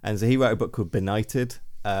 And so he wrote a book called Benighted,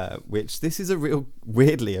 which this is a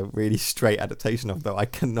really straight adaptation of, though I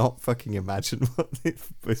cannot fucking imagine what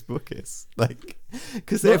this book is. Like,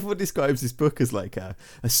 because everyone describes this book as like a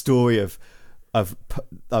story of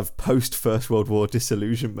post First World War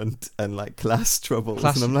disillusionment and like class troubles,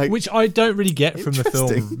 and I'm like, which I don't really get from the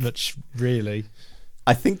interesting. film much, really.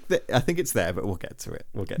 I think it's there, but we'll get to it.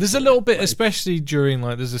 There's a little bit, like, especially during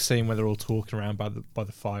like there's a scene where they're all talking around by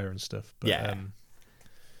the fire and stuff. But, yeah,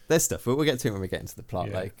 there's stuff, but we'll get to it when we get into the plot.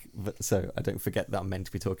 Yeah. So I don't forget that I'm meant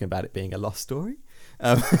to be talking about it being a lost story.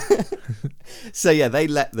 So yeah, they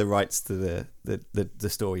let the rights to the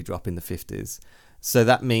story drop in the 50s. So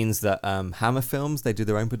that means that Hammer Films, they do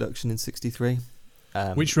their own production in 63.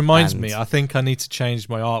 Which reminds me, I think I need to change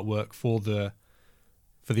my artwork for the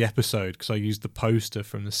episode, because I used the poster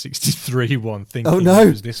from the 63 one thinking it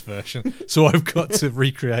was this version. So I've got to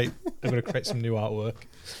create some new artwork.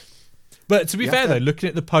 But to be fair though, looking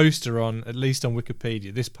at the poster at least on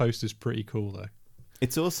Wikipedia, this poster's pretty cool though.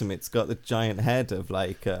 It's awesome. It's got the giant head of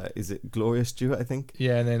like, is it Gloria Stewart, I think?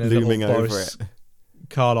 Yeah, and then a looming little over Boris it.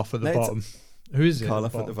 Karloff at the bottom. Who is it?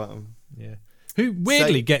 Karloff at the bottom. Yeah. Who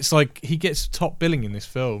weirdly gets top billing in this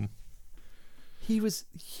film. He was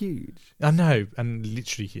huge. I know, and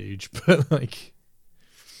literally huge, but like...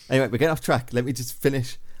 Anyway, we're getting off track. Let me just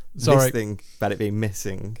finish this thing about it being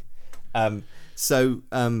missing. The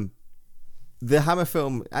Hammer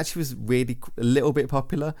film actually was really a little bit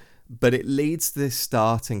popular, but it leads to this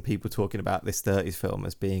starting people talking about this 30s film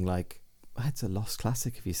as being like, it's a lost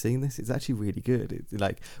classic. Have you seen this? It's actually really good. It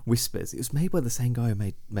like whispers. It was made by the same guy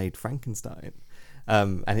who made Frankenstein,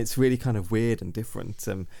 and it's really kind of weird and different.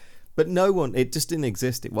 But it just didn't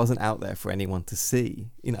exist. It wasn't out there for anyone to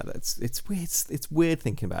see. You know, it's weird. It's weird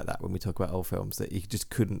thinking about that when we talk about old films, that you just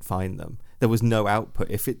couldn't find them. There was no output.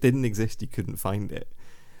 If it didn't exist, you couldn't find it.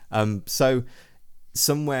 So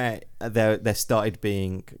somewhere there started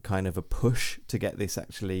being kind of a push to get this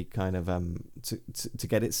actually kind of to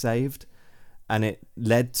get it saved. And it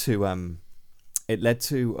led to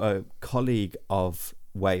a colleague of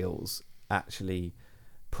Wales actually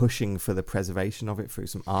pushing for the preservation of it through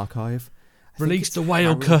some archive. Release the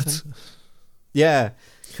whale cut. Yeah,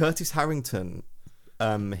 Curtis Harrington.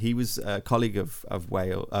 He was a colleague of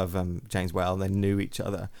James Whale. They knew each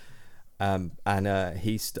other, and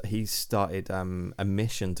he started a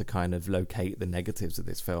mission to kind of locate the negatives of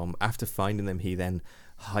this film. After finding them, he then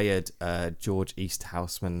hired George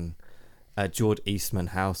Eastman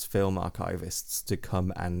House film archivists to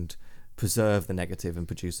come and preserve the negative and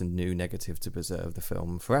produce a new negative to preserve the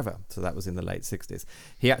film forever. So that was in the late 60s.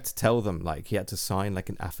 He had to tell them, like, he had to sign like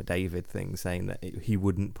an affidavit thing saying that he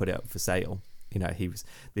wouldn't put it up for sale. You know,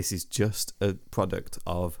 this is just a product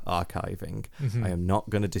of archiving. Mm-hmm. I am not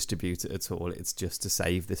going to distribute it at all. It's just to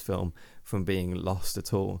save this film from being lost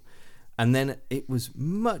at all. And then it was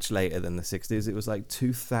much later than the 60s. It was like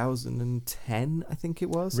 2010, I think it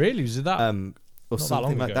was. Really? Was it that? Or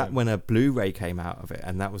something like that, when a Blu-ray came out of it,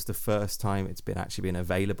 and that was the first time it's been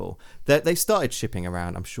available. They started shipping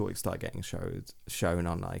around. I'm sure it started getting shown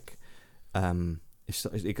on like, it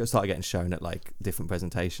started getting shown at like different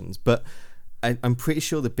presentations. But I'm pretty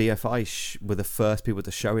sure the BFI were the first people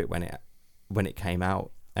to show it when it came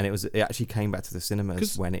out. And it actually came back to the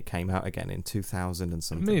cinemas when it came out again in 2000 and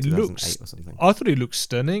something. I mean, 2008 or something. I thought it looked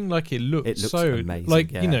stunning. Like it looks so amazing.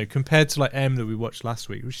 Like, you know, compared to like M that we watched last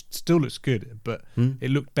week, which still looks good, but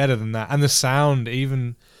it looked better than that. And the sound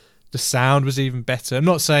was even better. I'm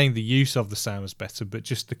not saying the use of the sound was better, but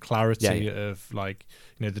just the clarity of like,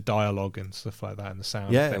 you know, the dialogue and stuff like that, and the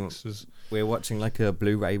sound effects was. We're watching like a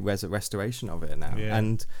Blu-ray restoration of it now,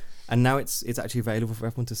 and now it's actually available for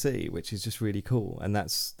everyone to see, which is just really cool. And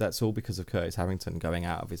that's all because of Curtis Harrington going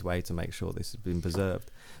out of his way to make sure this has been preserved.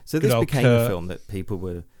 So this became a film that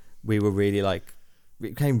we were really like,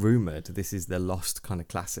 it became rumoured this is the lost kind of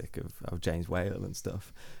classic of James Whale and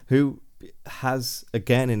stuff, who has,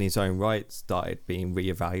 again, in his own right, started being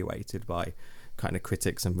reevaluated by kind of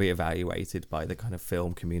critics and reevaluated by the kind of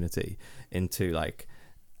film community into like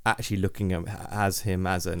actually looking at him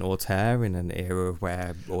as an auteur in an era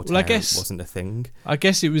where auteur wasn't a thing. I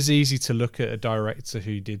guess it was easy to look at a director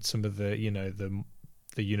who did some of the, you know,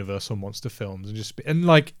 the Universal monster films and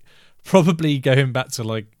like probably going back to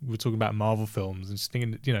like we're talking about Marvel films and just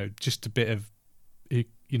thinking, you know, just a bit of,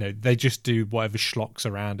 you know, they just do whatever schlocks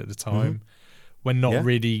around at the time when not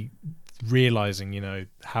really realizing, you know,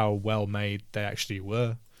 how well made they actually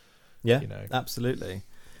were. Yeah, you know, absolutely.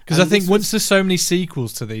 Because I think once there's so many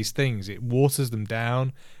sequels to these things, it waters them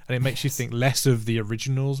down and it makes you think less of the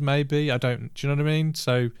originals. Maybe do you know what I mean?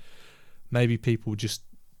 So maybe people just,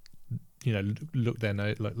 you know, look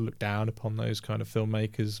down upon those kind of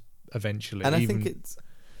filmmakers eventually. And I think it's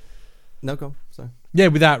no, go on. Sorry. Yeah,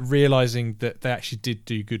 without realizing that they actually did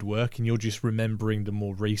do good work, and you're just remembering the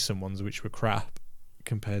more recent ones which were crap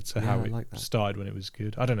compared to how it started when it was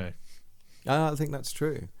good. I don't know. I think that's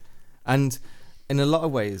true, and in a lot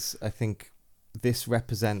of ways, I think this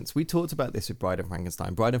represents. We talked about this with Bride of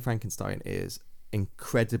Frankenstein. Bride of Frankenstein is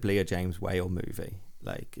incredibly a James Whale movie.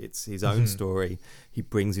 Like, it's his own story. He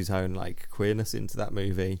brings his own like queerness into that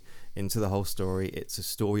movie, into the whole story. It's a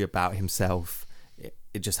story about himself.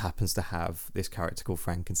 It just happens to have this character called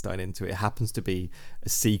Frankenstein into it. It happens to be a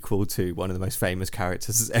sequel to one of the most famous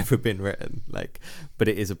characters that's ever been written. Like, but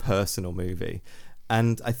it is a personal movie,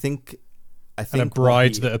 and I think and a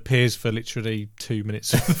bride that appears for literally 2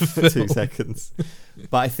 minutes for 2 seconds.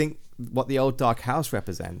 But I think what the Old Dark House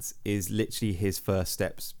represents is literally his first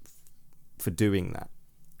steps for doing that.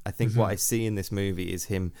 I think what I see in this movie is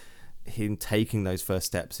him taking those first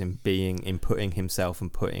steps in putting himself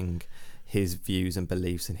and putting his views and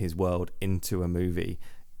beliefs in his world into a movie,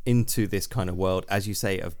 into this kind of world, as you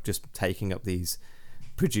say, of just taking up these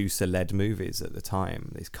producer-led movies at the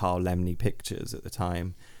time, these Carl Laemmle pictures at the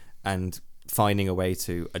time, and finding a way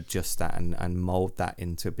to adjust that and mold that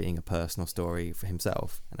into being a personal story for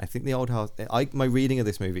himself. And I think the Old House, my reading of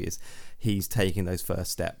this movie is he's taking those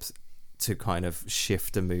first steps to kind of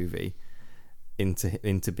shift a movie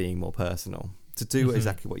into being more personal, to do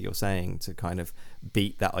exactly what you're saying, to kind of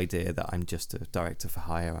beat that idea that I'm just a director for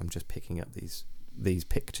hire, I'm just picking up these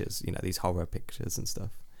pictures, you know, these horror pictures and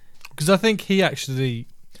stuff. Because I think he actually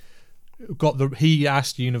he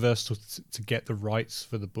asked Universal to get the rights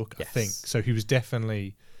for the book. Yes. I think so. He was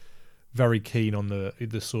definitely very keen on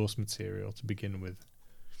the source material to begin with.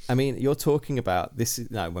 I mean, you're talking about this.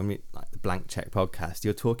 When we like the Blank Check podcast,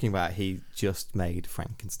 you're talking about he just made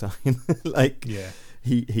Frankenstein.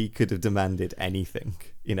 He could have demanded anything,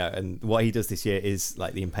 you know. And what he does this year is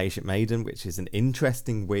like The Impatient Maiden, which is an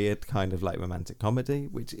interesting, weird kind of like romantic comedy,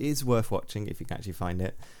 which is worth watching if you can actually find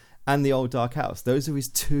it. And The Old Dark House. Those are his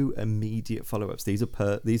 2 immediate follow-ups.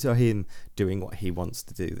 These are him doing what he wants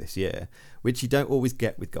to do this year, which you don't always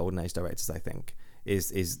get with Golden Age directors, I think,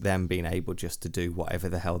 is them being able just to do whatever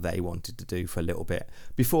the hell they wanted to do for a little bit.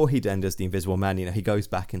 Before he then does The Invisible Man, you know, he goes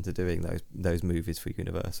back into doing those movies for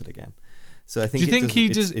Universal again. So I think do you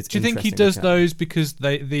think he does those because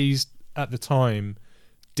these at the time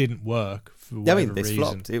didn't work for whatever reason?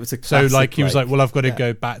 Flopped. It was a classic, so like he was like, well, I've got to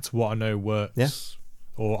go back to what I know works. Yeah.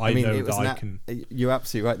 Or I know that I can. You're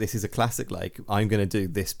absolutely right. This is a classic. Like, I'm going to do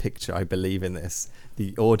this picture. I believe in this.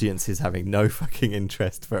 The audience is having no fucking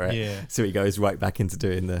interest for it. Yeah. So he goes right back into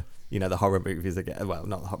doing the horror movies again. Well,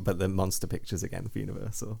 not but the monster pictures again for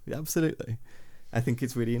Universal. Yeah, absolutely. I think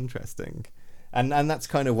it's really interesting. And that's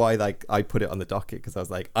kind of why like I put it on the docket, because I was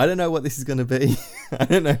like, I don't know what this is going to be. I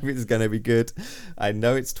don't know if it's going to be good. I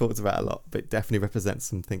know it's talked about a lot, but it definitely represents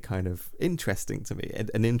something kind of interesting to me,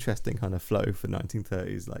 an interesting kind of flow for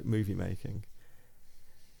 1930s like movie making.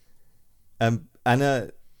 And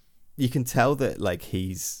you can tell that like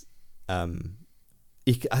he's, I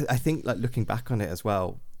think like looking back on it as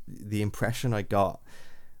well, the impression I got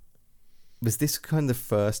was this kind of the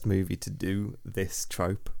first movie to do this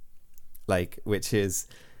trope. Like, which is,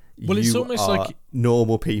 it's almost like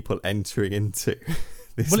normal people entering into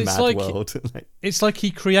this mad world. It's like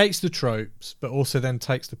he creates the tropes, but also then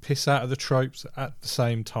takes the piss out of the tropes at the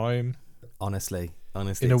same time. Honestly,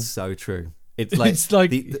 it's so true. It's like,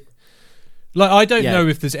 I don't know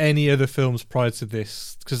if there's any other films prior to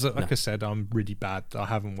this, because like I said, I'm really bad. I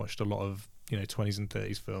haven't watched a lot of 20s and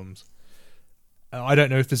 30s films. I don't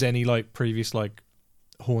know if there's any like previous like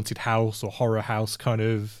haunted house or horror house kind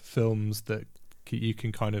of films that you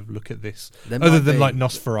can kind of look at this other than like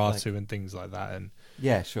Nosferatu and things like that. And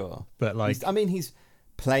yeah, sure, but like he's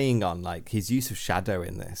playing on like his use of shadow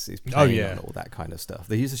in this is playing on all that kind of stuff.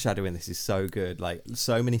 The use of shadow in this is so good. Like,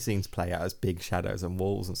 so many scenes play out as big shadows and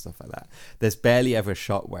walls and stuff like that. There's barely ever a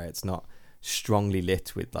shot where it's not strongly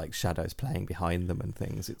lit with like shadows playing behind them and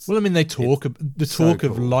things. They talk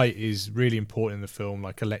of light is really important in the film,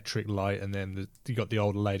 like electric light, and then you got the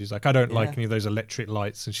older ladies like, I don't like any of those electric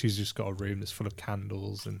lights, and she's just got a room that's full of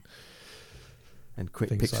candles and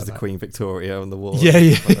pictures like of Queen Victoria on the wall.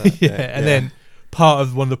 And then part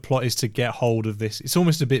of one of the plot is to get hold of this. It's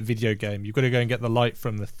almost a bit video game. You've got to go and get the light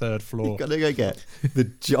from the 3rd floor. You gotta go get the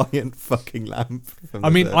giant fucking lamp. I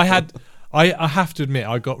mean, I have to admit,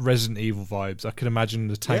 I got Resident Evil vibes. I can imagine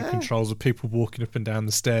the tank controls of people walking up and down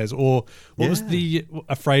the stairs. Or what was the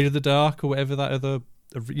Afraid of the Dark or whatever that other,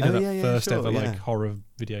 first ever like horror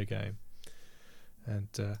video game. And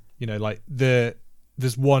like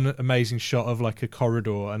there's one amazing shot of like a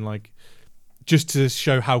corridor, and like just to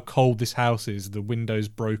show how cold this house is, the window's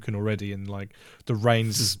broken already, and like the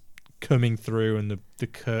rain's coming through, and the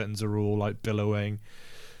curtains are all like billowing.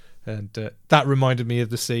 And that reminded me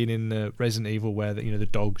of the scene in Resident Evil where the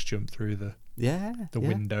dogs jump through the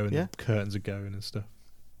window and the curtains are going and stuff.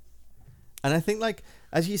 And I think, like,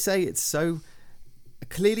 as you say, it's so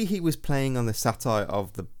clearly he was playing on the satire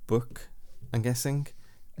of the book. I'm guessing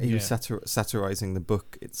he was satirizing the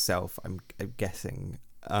book itself. I'm guessing,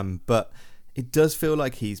 but it does feel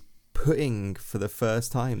like he's putting for the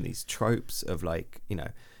first time these tropes of like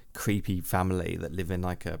creepy family that live in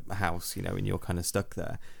like a house, and you're kind of stuck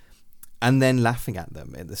there. And then laughing at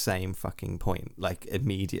them at the same fucking point. Like,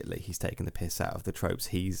 immediately he's taking the piss out of the tropes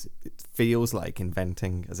it feels like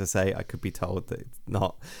inventing. As I say, I could be told that it's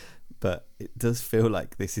not, but it does feel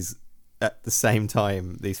like this is at the same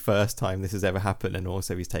time, the first time this has ever happened, and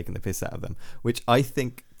also he's taking the piss out of them, which I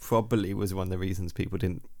think probably was one of the reasons people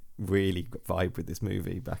didn't really vibe with this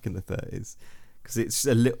movie back in the 30s. Because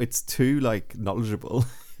it's too like knowledgeable.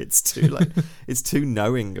 It's too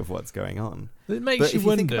knowing of what's going on. It makes you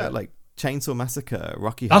wonder. Think about like Chainsaw Massacre,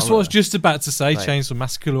 Rocky That's Horror. what I was just about to say. Like, Chainsaw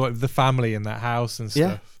Massacre, like, the family in that house and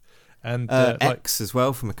stuff. And X as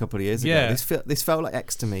well from a couple of years ago. This felt like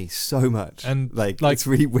X to me so much, and like it's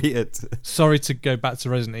really weird. Sorry to go back to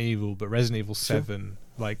Resident Evil, but Resident Evil 7,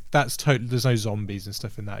 like that's totally. There's no zombies and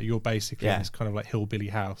stuff in that. You're basically in this kind of like hillbilly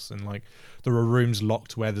house, and like there are rooms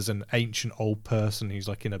locked where there's an ancient old person who's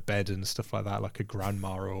like in a bed and stuff like that, like a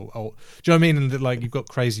grandma or do you know what I mean? And like you've got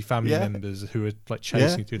crazy family members who are like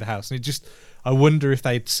chasing you through the house, and it just. I wonder if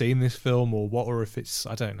they'd seen this film or what, or if it's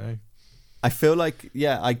I don't know. I feel like,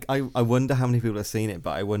 I wonder how many people have seen it,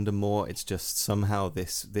 but I wonder more it's just somehow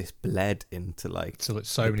this bled into like...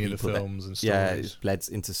 So many of the films and stories. Yeah, it bled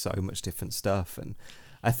into so much different stuff. And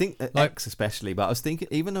I think X especially, but I was thinking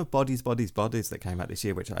even of Bodies that came out this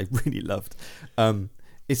year, which I really loved.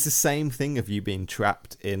 It's the same thing of you being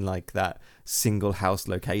trapped in like that single house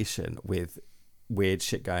location with weird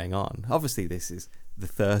shit going on. Obviously this is the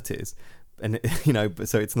 30s. And but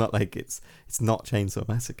so it's not like it's not Chainsaw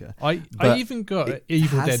Massacre. I even got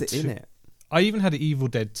Evil Dead 2 in it. I even had an Evil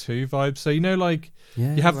Dead 2 vibe. So you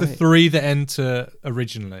have the 3 that enter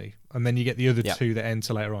originally, and then you get the other 2 that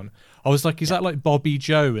enter later on. I was like, is that like Bobby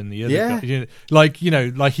Joe and the other guy? Like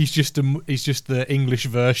he's just the English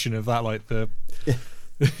version of that, like the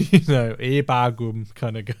Earbagum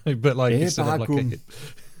kind of guy, but like instead of like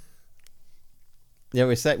Yeah,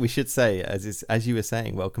 we should say, as you were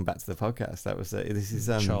saying, welcome back to the podcast. That was this is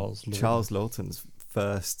Charles Lawton's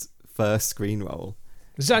first screen role.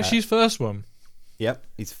 Is that actually his first one? Yep,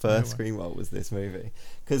 his first screen role was this movie.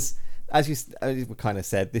 Because as you kind of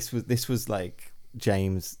said, this was like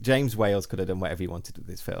James Wales could have done whatever he wanted with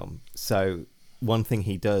this film. So one thing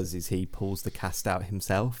he does is he pulls the cast out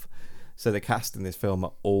himself. So the cast in this film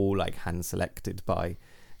are all like hand selected by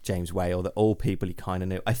James Whale, that all people he kind of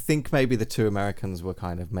knew. I think maybe the 2 Americans were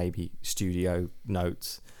kind of maybe studio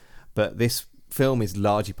notes, but this film is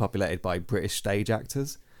largely populated by British stage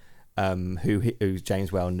actors who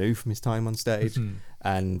James Whale knew from his time on stage.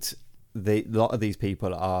 And a lot of these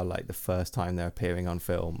people are like the first time they're appearing on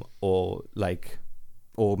film, or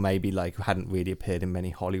maybe like hadn't really appeared in many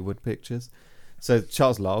Hollywood pictures. So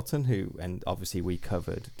Charles Lawton, and obviously we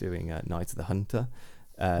covered doing Night of the Hunter.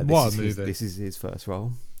 This is his first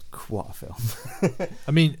role. What a film!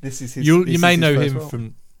 I mean, you may know him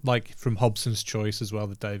from Hobson's Choice as well,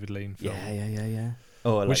 the David Lean film. Yeah.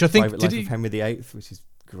 Oh, which I think Private Life of Henry VIII, which is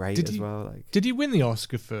great as well. Like, did he win the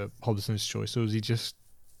Oscar for Hobson's Choice, or was he just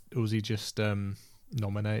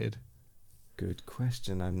nominated? Good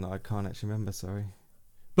question. I can't actually remember. Sorry.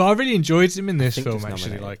 But I really enjoyed him in this film.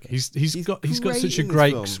 Actually, like he's got such a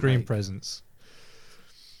great screen presence.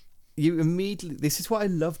 This is what I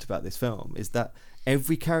loved about this film, is that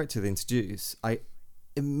every character they introduce, I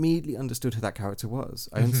immediately understood who that character was.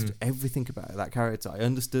 I understood everything about that character. I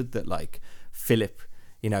understood that like Philip,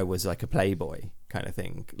 was like a playboy kind of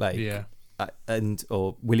thing, like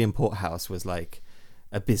or William Porthouse was like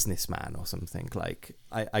a businessman or something. Like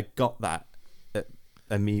I got that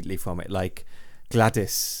immediately from it. Like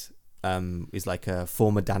Gladys is like a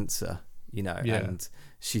former dancer, you know, Yeah. and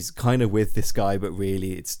she's kind of with this guy, but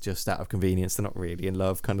really it's just out of convenience. They're not really in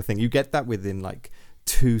love, kind of thing. You get that within like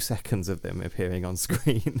 2 seconds of them appearing on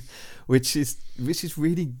screen, which is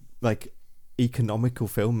really like economical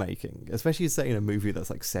filmmaking, especially say in a movie that's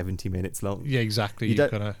like 70 minutes long. Yeah, exactly.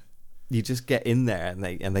 You just get in there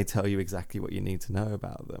and they tell you exactly what you need to know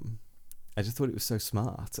about them. I just thought it was so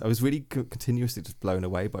smart. I was really continuously just blown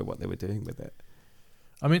away by what they were doing with it.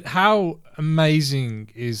 I mean, how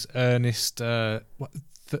amazing is Ernest? I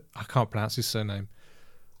can't pronounce his surname.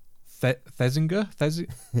 Thesiger.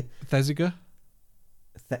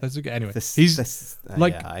 Anyway, he's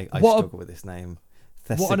like, I struggle with this name.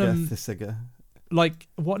 Thesiger. Like,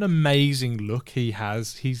 what an amazing look he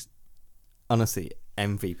has. He's honestly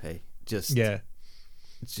MVP. Just yeah.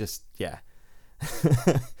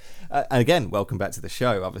 And again, welcome back to the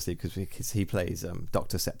show, obviously, because he plays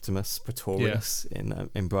Dr. Septimus Pretorius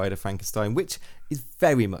in Bride of Frankenstein, which is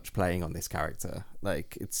very much playing on this character.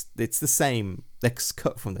 Like it's the same. They're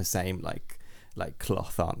cut from the same like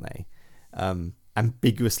cloth, aren't they?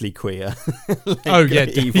 Ambiguously queer.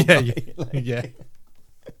 Yeah.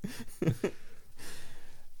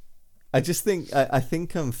 I think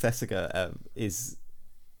Thesiger is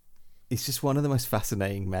just one of the most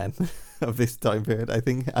fascinating men of this time period. I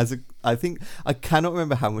think I cannot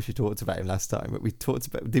remember how much we talked about him last time, but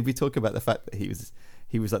did we talk about the fact that he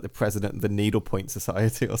was like the president of the Needlepoint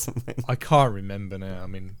Society or something? I can't remember now. I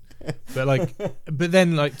mean, but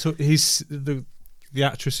then the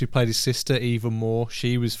actress who played his sister, Eva Moore,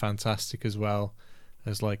 she was fantastic as well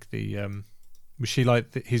as like was she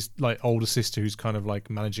like his like older sister who's kind of like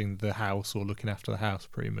managing the house or looking after the house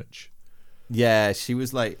pretty much. Yeah, she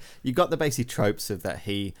was like, you got the basic tropes of that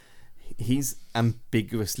he's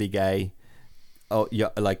ambiguously gay, or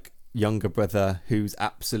like younger brother who's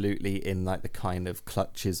absolutely in like the kind of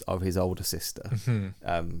clutches of his older sister,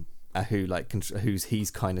 who's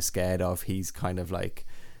he's kind of scared of. He's kind of like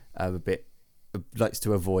a bit likes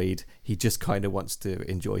to avoid. He just kind of wants to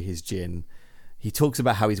enjoy his gin. He talks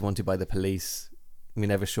about how he's wanted by the police. We're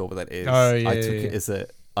never sure what that is. Oh, yeah,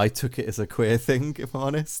 I took it as a queer thing, if I'm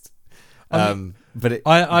honest. But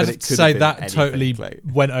I have to say that totally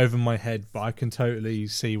went over my head, but I can totally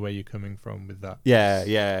see where you're coming from with that.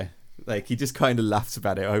 Yeah. Like he just kind of laughs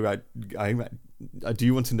about it. Do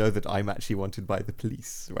you want to know that I'm actually wanted by the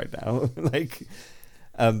police right now? Like,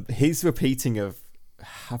 his repeating of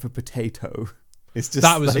 "have a potato" is just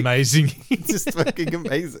that was amazing. It's just fucking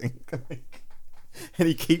amazing. And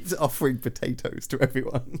he keeps offering potatoes to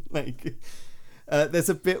everyone. Like, there's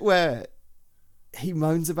a bit where he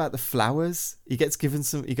moans about the flowers. He gets given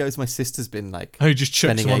some. He goes, "My sister's been like." Oh, he just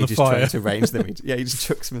chucks them on the fire. Trying to arrange them. He just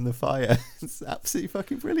chucks them in the fire. It's absolutely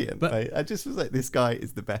fucking brilliant. But I just was like, this guy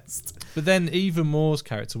is the best. But then Eva Moore's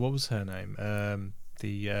character, what was her name?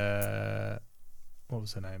 What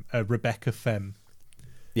was her name? Rebecca Femme.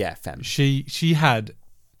 Yeah, Femme. She had.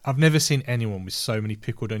 I've never seen anyone with so many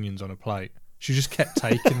pickled onions on a plate. She just kept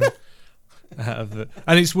taking them. Out of it.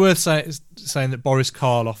 And it's worth saying that Boris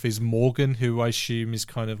Karloff is Morgan, who I assume is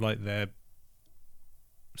kind of like their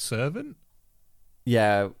servant.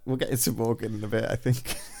 Yeah, we'll get into Morgan in a bit, I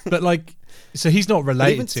think. But like, so he's not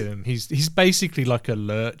related to him. He's basically like a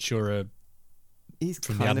Lurch or a. He's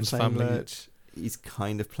from kind the of Addams playing Family. Lurch. He's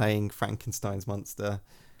kind of playing Frankenstein's monster.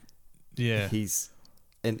 Yeah, he's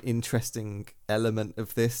an interesting element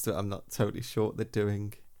of this that I'm not totally sure what they're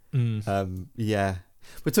doing. Yeah.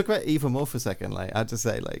 We'll talk about Eva Moore for a second. Like, I had to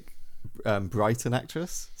say, like, Brighton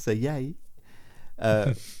actress. So, yay.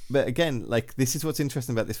 But again, like, this is what's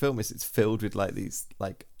interesting about this film is it's filled with, like, these,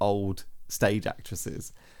 like, old stage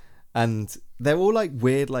actresses. And they're all, like,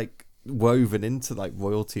 weird, like, woven into, like,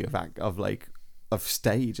 royalty of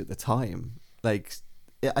stage at the time. Like,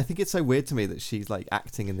 I think it's so weird to me that she's, like,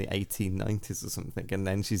 acting in the 1890s or something, and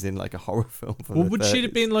then she's in, like, a horror film from the would 30s. she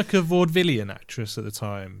have been, like, a vaudevillian actress at the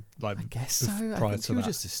time? Like, I guess so. I think she was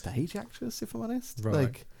just a stage actress, if I'm honest. Right.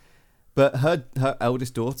 Like, but her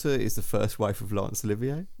eldest daughter is the first wife of Laurence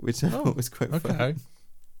Olivier, which I thought was quite fun.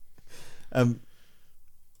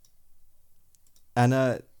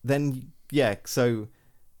 And then, yeah, so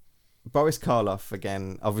Boris Karloff,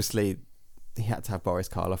 again, obviously he had to have Boris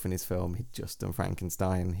Karloff in his film. He'd just done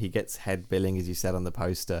Frankenstein. He gets head billing, as you said on the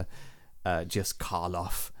poster, just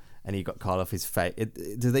Karloff. And you got Karloff's face.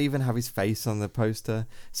 Do they even have his face on the poster?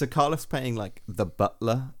 So Karloff's playing like the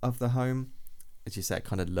butler of the home. As you said,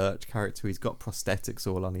 kind of Lurch character. He's got prosthetics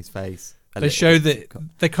all on his face. They show that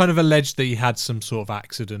they kind of alleged that he had some sort of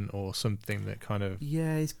accident or something that kind of.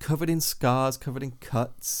 Yeah, he's covered in scars, covered in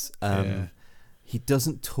cuts. Yeah. He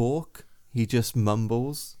doesn't talk. He just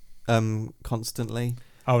mumbles constantly.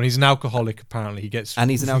 Oh, and he's an alcoholic. Apparently, he's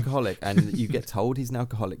an alcoholic, and you get told he's an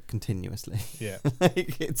alcoholic continuously. Yeah,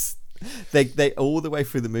 like it's they all the way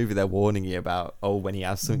through the movie they're warning you about when he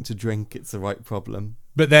has something to drink, it's the right problem.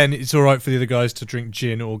 but then it's all right for the other guys to drink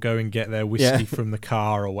gin or go and get their whiskey from the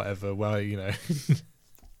car or whatever. Well, you know,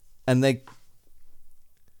 and they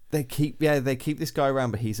keep this guy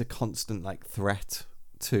around, but he's a constant like threat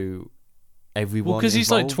to everyone. Well, because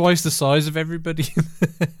he's like twice the size of everybody.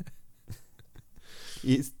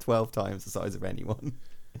 He's 12 times the size of anyone.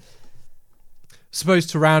 Suppose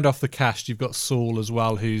to round off the cast, you've got Saul as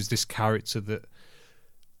well, who's this character that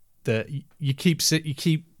you keep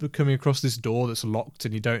coming across this door that's locked,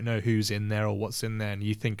 and you don't know who's in there or what's in there, and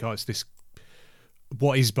you think, it's this.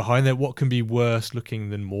 What is behind there? What can be worse looking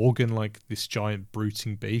than Morgan, like this giant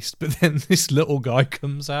brooding beast? But then this little guy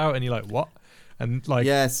comes out, and you're like, what? And like,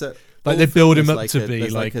 so like they build him up to be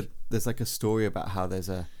like there's like a story about how there's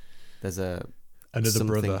another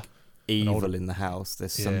brother evil in the house.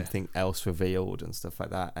 There's something else revealed and stuff like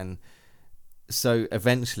that. And so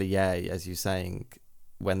eventually, as you're saying,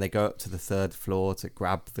 when they go up to the third floor to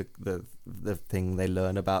grab the thing, they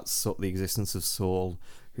learn about the existence of Saul,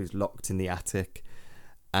 who's locked in the attic.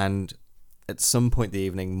 And at some point in the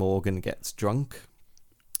evening, Morgan gets drunk,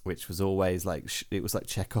 which was always like it was like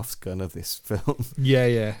Chekhov's gun of this film.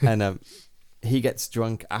 Yeah. And he gets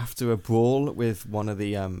drunk after a brawl with one of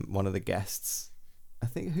the guests. I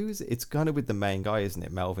think who is it? It's kind of with the main guy, isn't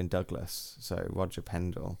it? Melvin Douglas. So Roger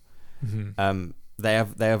Pendle. Mm-hmm. They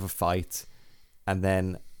have a fight, and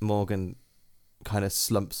then Morgan kind of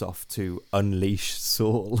slumps off to unleash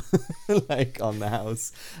Saul like on the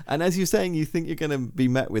house. And as you're saying, you think you're going to be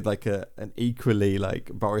met with like an equally like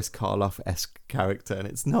Boris Karloff-esque character, and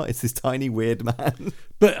it's not. It's this tiny weird man.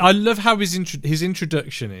 But I love how his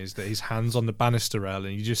introduction is that his hand's on the banister rail,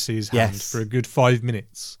 and you just see his hand for a good 5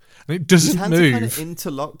 minutes, and it doesn't his hands move. Are kind of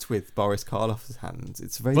interlocked with Boris Karloff's hands.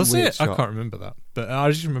 It's a very Was weird it? shot. I can't remember that, but I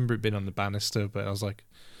just remember it being on the banister. But I was like,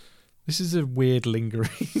 this is a weird lingering.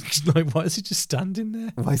 Like, why is he just standing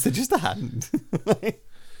there? Why is there just a hand?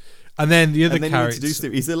 And then the other character,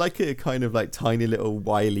 he's like a kind of like tiny little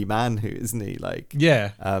wily man, who isn't he? Like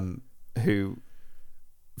who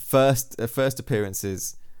first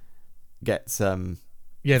appearances gets they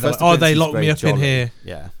locked me up jolly. in here.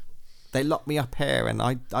 Yeah, they locked me up here, and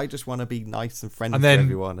I just want to be nice and friendly and then to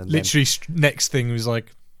everyone. And literally next thing was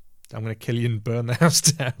like, I'm going to kill you and burn the house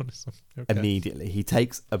down. Okay. Immediately he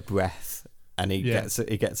takes a breath, and he gets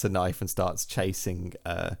a knife and starts chasing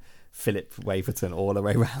Philip Waverton all the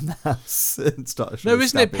way around the house and starts. No,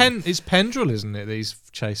 isn't it it's Pendrell, isn't it, that he's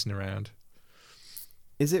chasing around?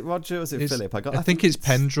 Is it Roger or is it Philip? I think it's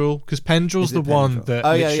Pendrell, because Pendrell's the one that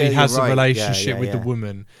literally has a relationship with the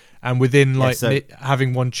woman, and within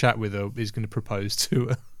having one chat with her, is going to propose to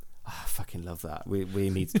her. Oh, I fucking love that. We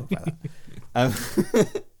need to talk about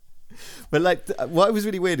that. But like, what was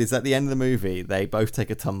really weird is at the end of the movie, they both take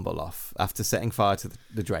a tumble off after setting fire to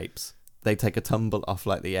the drapes. They take a tumble off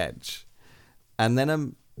like the edge, and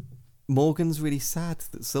then Morgan's really sad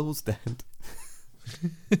that Saul's dead.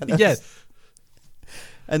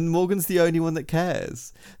 And Morgan's the only one that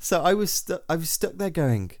cares. So I was stuck there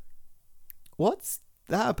going, "What's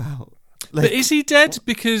that about?" Like, but is he dead?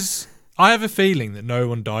 Because I have a feeling that no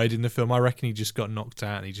one died in the film. I reckon he just got knocked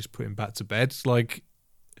out and he just put him back to bed.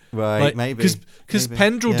 Maybe because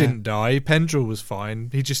Pendrell didn't die. Pendrell was fine.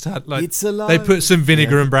 He just had it's alive. They put some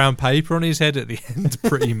vinegar and brown paper on his head at the end,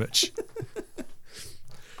 pretty much.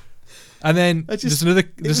 And then there's another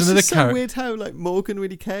character. So weird how like Morgan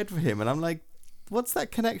really cared for him, and I'm like, what's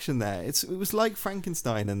that connection there? It was like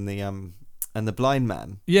Frankenstein and the blind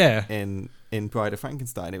man. Yeah. In Bride of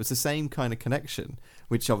Frankenstein, it was the same kind of connection,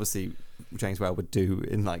 which obviously James Whale would do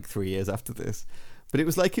in like 3 years after this. But it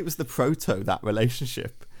was like it was the proto that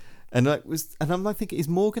relationship. And I'm like thinking, is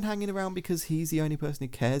Morgan hanging around because he's the only person who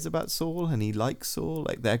cares about Saul and he likes Saul,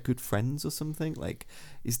 like they're good friends or something? Like,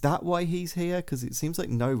 is that why he's here? Because it seems like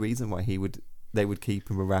no reason why they would keep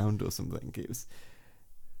him around or something. It was,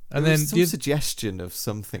 and then some suggestion of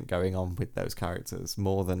something going on with those characters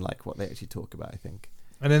more than like what they actually talk about, I think.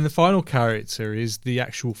 And then the final character is the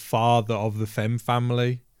actual father of the Femme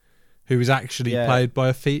family, who is actually played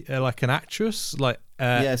by an actress, so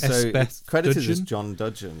it's credited Dudgeon. as John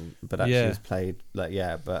Dudgeon, but actually it was played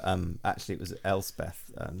actually it was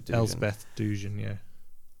Elspeth Dudgeon. Elspeth Dudgeon, yeah.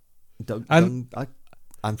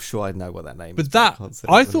 I'm sure I know what that name is. But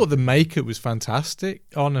I thought the makeup was fantastic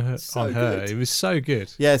on her. Good. It was so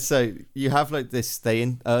good. Yeah, so you have like this.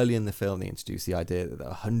 Early in the film, they introduce the idea that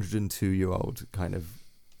a 102-year-old kind of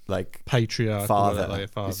like patriarch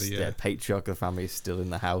patriarch of the family is still in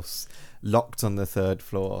the house, locked on the third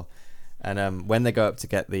floor, And when they go up to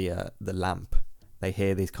get the lamp, they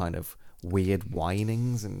hear these kind of weird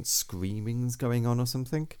whinings and screamings going on or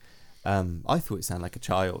something. I thought it sounded like a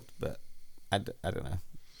child, but I don't know.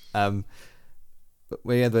 But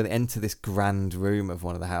when they enter this grand room of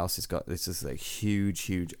one of the houses, got this is a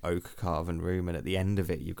huge oak carven room, and at the end of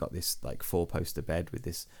it, you've got this like 4-poster bed with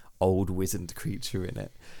this old wizened creature in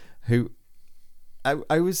it. Who I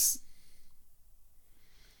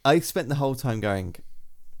spent the whole time going,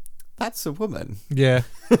 that's a woman. Yeah.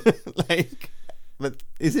 But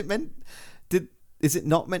is it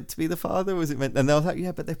not meant to be the father? Or was it meant? And I was like,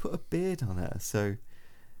 yeah, but they put a beard on her, so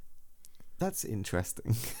that's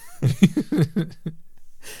interesting.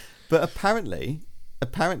 But apparently,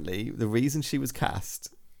 the reason she was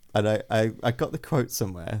cast, and I got the quote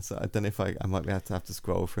somewhere, so I don't know if I might have to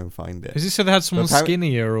scroll through and find it. Is it so they had someone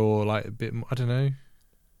skinnier or like a bit? I don't know.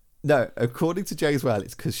 No, according to James Whale,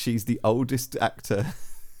 it's because she's the oldest actor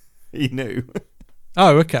he knew.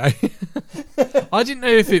 Oh, okay. I didn't know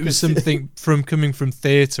if it was something from coming from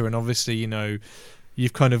theatre, and obviously,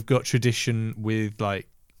 you've kind of got tradition with like,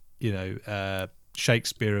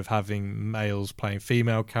 Shakespeare of having males playing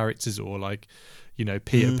female characters, or like,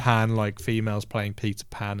 Peter Pan, like females playing Peter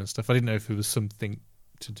Pan and stuff. I didn't know if it was something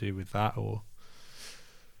to do with that, or.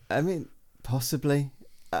 I mean, possibly.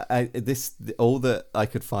 All that I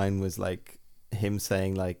could find was like him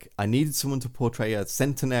saying like, I needed someone to portray a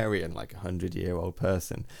centenarian, like 100-year-old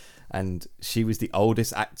person, and she was the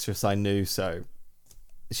oldest actress I knew, so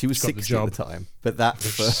she was 60 at the time. But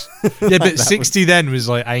that yeah, but 60 then was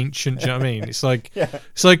like ancient. Do you know what I mean? It's like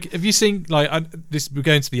it's like, have you seen like we're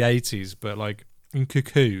going to the 80s, but like in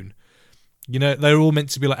Cocoon, they're all meant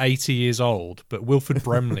to be like 80 years old, but Wilfred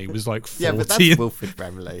Brimley was like 40. Yeah, but that's Wilfred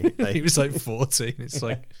Brimley. He was like 40. It's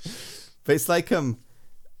like, but it's like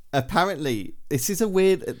apparently this is the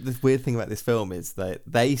weird thing about this film is that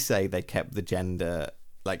they say they kept the gender,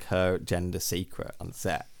 like her gender, secret on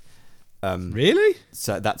set. Really?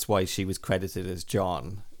 So that's why she was credited as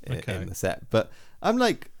John in the set. But I'm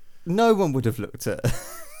like, no one would have looked at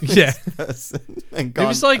this person and gone, it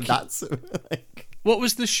was like, that's like. What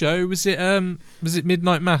was the show? Was it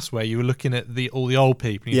Midnight Mass, where you were looking at all the old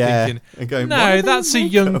people and you're thinking, and going, no, that's a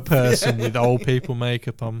young person with old people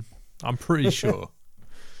makeup on. I'm pretty sure.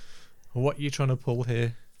 What are you trying to pull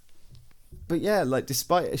here? But yeah, like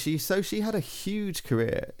despite she had a huge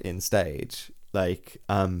career in stage. Like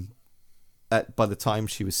by the time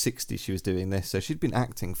she was 60, she was doing this. So she'd been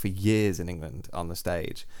acting for years in England on the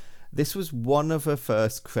stage. This was one of her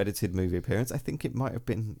first credited movie appearances. I think it might have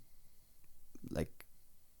been. Like,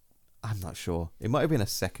 I'm not sure. It might have been a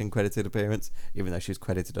second credited appearance, even though she was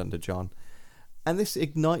credited under John. And this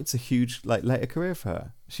ignites a huge like later career for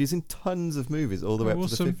her. She's in tons of movies all the way up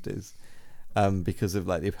to the 50s, because of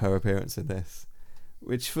like her appearance in this,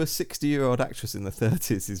 which for a 60-year-old actress in the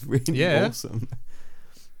 30s is really awesome.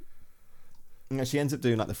 And she ends up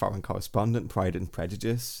doing like The Foreign Correspondent, Pride and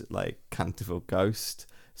Prejudice, like Canterville Ghost,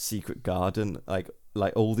 Secret Garden, like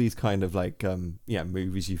all these kind of like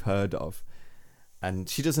movies you've heard of. And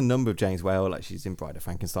she does a number of James Whale, like she's in Bride of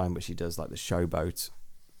Frankenstein, but she does like the Showboat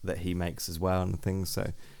that he makes as well and things.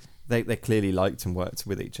 So they clearly liked and worked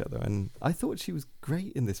with each other. And I thought she was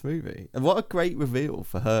great in this movie. And what a great reveal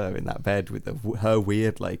for her in that bed with her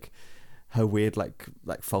weird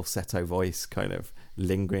falsetto voice kind of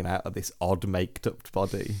lingering out of this odd maked up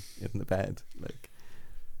body in the bed. Like,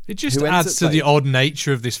 it just adds to the odd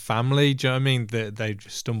nature of this family. Do you know what I mean? That they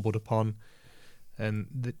just stumbled upon,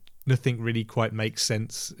 and nothing really quite makes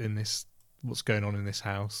sense in this. What's going on in this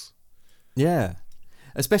house? Yeah,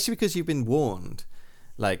 especially because you've been warned.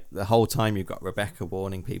 Like the whole time you've got Rebecca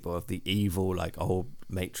warning people of the evil, like old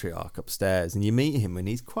matriarch upstairs, and you meet him and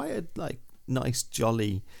he's quite a like nice,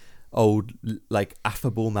 jolly, old, like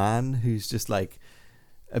affable man who's just like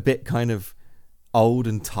a bit kind of old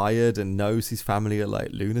and tired and knows his family are like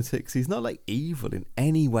lunatics. He's not like evil in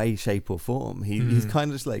any way, shape or form. He's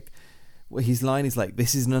kind of just like, well, his line is like,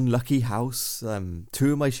 this is an unlucky house.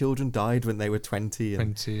 2 of my children died when they were 20.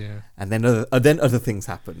 And then other things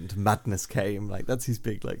happened. Madness came. Like that's his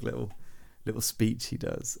big like little speech he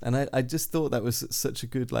does. And I just thought that was such a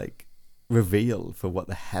good like reveal for what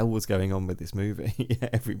the hell was going on with this movie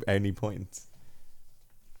at any point.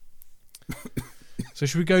 So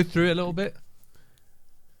should we go through it a little bit?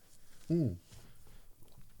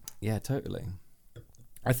 Yeah, totally.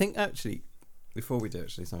 I think actually, before we do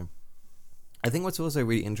I think what's also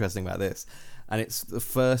really interesting about this, and it's the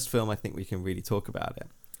first film I think we can really talk about it,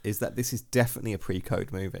 is that this is definitely a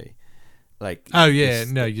pre-code movie. Like, oh yeah,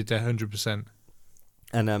 no, you're 100%.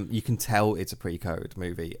 And you can tell it's a pre-code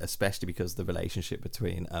movie, especially because the relationship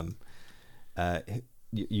between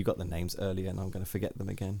you got the names earlier, and I'm going to forget them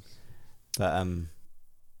again. But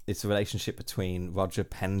it's a relationship between Roger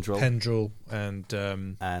Pendrell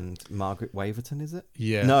and Margaret Waverton, is it?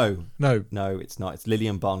 Yeah. No, No. it's not. It's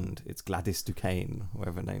Lillian Bond. It's Gladys Duquesne,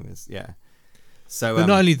 whatever her name is. Yeah. So, But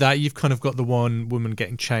not only that, you've kind of got the one woman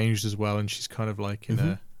getting changed as well, and she's kind of like in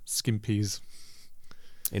her skimpies.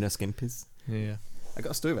 In her skimpies. Yeah. I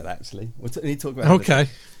got a story about that, actually. We need to talk about it. Okay.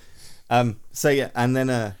 So yeah, and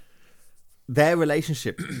then their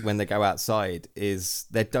relationship when they go outside is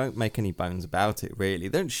they don't make any bones about it. Really,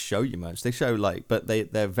 they don't show you much. They show but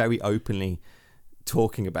they're very openly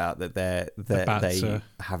talking about that they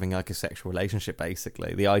having like a sexual relationship.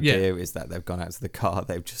 Basically, the idea is that they've gone out to the car,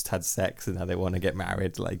 they've just had sex, and now they want to get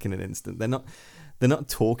married like in an instant. They're not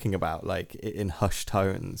talking about like in hushed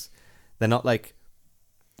tones. They're not like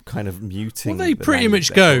kind of muting. Well, they pretty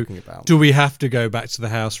much go, do we have to go back to the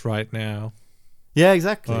house right now? Yeah,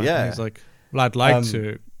 exactly. Like, yeah. He's like, well, I'd like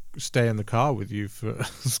to stay in the car with you for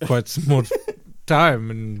quite some more time.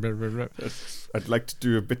 And blah, blah, blah. I'd like to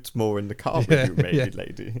do a bit more in the car with you, maybe,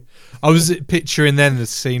 lady. I was picturing then the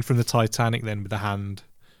scene from the Titanic then with the hand.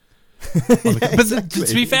 But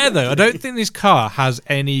to be fair, though, I don't think this car has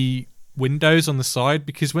any windows on the side,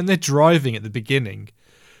 because when they're driving at the beginning,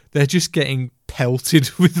 they're just getting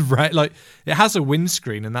pelted with rain. Like, it has a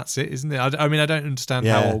windscreen and that's it, isn't it? I mean, I don't understand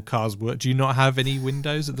how old cars work. Do you not have any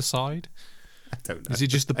windows at the side? I don't know. Is it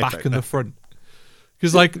just the back and the front?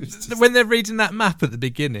 Because like when they're reading that map at the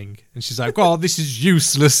beginning, and she's like, "Oh, this is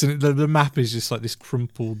useless," and the map is just like this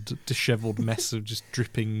crumpled, dishevelled mess of just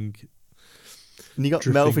dripping. And you got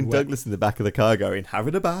Melvin Douglas in the back of the car going,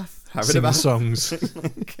 "Having a bath, having a bath." Songs.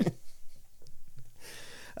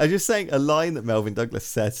 I was just saying, a line that Melvin Douglas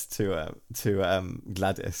says to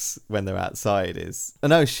Gladys when they're outside is, oh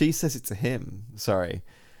no, she says it to him. Sorry,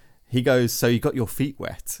 he goes, "So you got your feet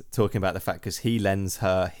wet?" Talking about the fact because he lends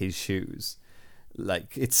her his shoes.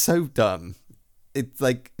 Like, it's so dumb. It's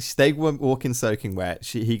like they were walking soaking wet.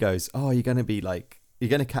 He goes, "Oh, you're gonna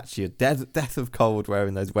catch your death of cold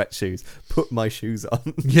wearing those wet shoes. Put my shoes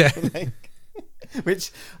on." Yeah.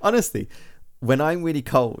 Which, honestly, when I'm really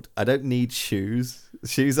cold, I don't need shoes.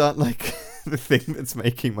 Shoes aren't like the thing that's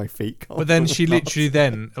making my feet cold. But then she literally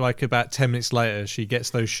then, like about 10 minutes later, she gets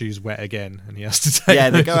those shoes wet again, and he has to take. Yeah,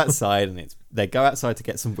 they go outside, and they go outside to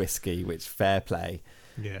get some whiskey, which fair play.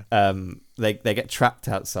 Yeah. They get trapped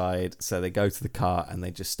outside, so they go to the car and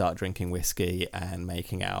they just start drinking whiskey and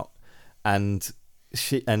making out. And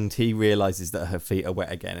he realizes that her feet are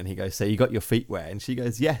wet again, and he goes, "So you got your feet wet?" And she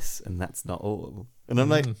goes, "Yes," and that's not all. And I'm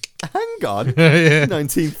like, hang on,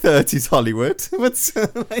 1930s Hollywood. What's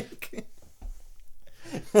like?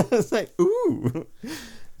 I was like, ooh.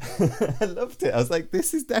 I loved it. I was like,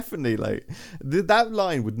 this is definitely like that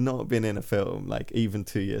line would not have been in a film like even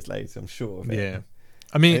 2 years later. I'm sure of it. Yeah,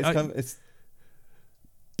 I mean,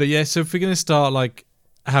 but yeah. So if we're gonna start like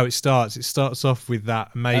how it starts off with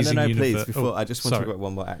that amazing. No, universe. Please. Before I just want to talk about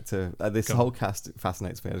one more actor. This whole cast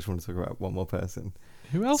fascinates me. I just want to talk about one more person.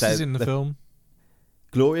 Who else is in the film?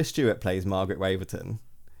 Gloria Stewart plays Margaret Waverton.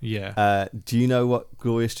 Yeah. Do you know what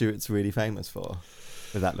Gloria Stewart's really famous for?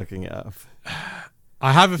 Without looking it up.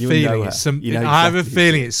 I have a feeling it's something. I have a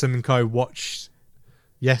feeling it's something I watched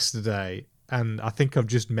yesterday, and I think I've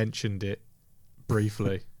just mentioned it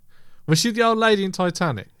briefly. Was she the old lady in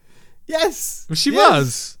Titanic? Yes. She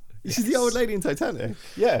was. She's the old lady in Titanic.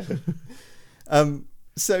 Yeah.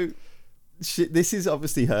 So this is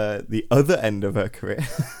obviously the other end of her career.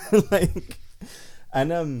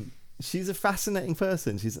 She's a fascinating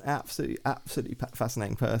person. She's an absolutely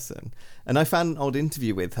fascinating person. And I found an old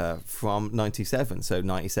interview with her from 97. So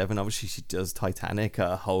 97, obviously she does Titanic.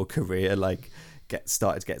 Her whole career gets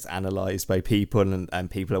analysed by people, and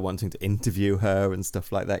people are wanting to interview her and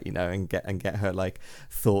stuff like that, and get her like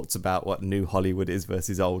thoughts about what new Hollywood is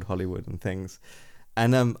versus old Hollywood and things.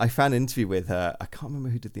 And I found an interview with her. I can't remember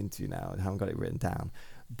who did the interview now. I haven't got it written down.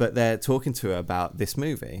 But they're talking to her about this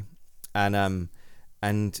movie.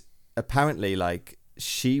 And apparently, like,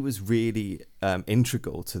 she was really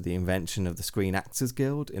integral to the invention of the Screen Actors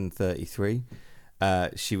Guild in 1933.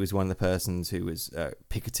 She was one of the persons who was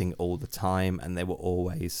picketing all the time, and they were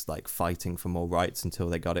always like fighting for more rights until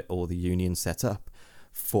they got all the unions set up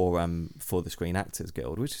for the Screen Actors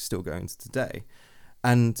Guild, which is still going to today.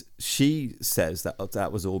 And she says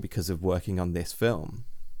that was all because of working on this film,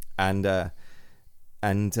 and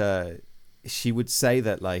she would say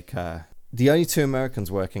that like. The only two Americans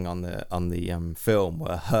working on the film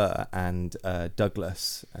were her and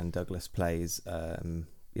Douglas, and Douglas plays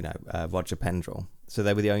Roger Pendrell. So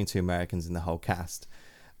they were the only two Americans in the whole cast,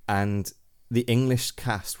 and the English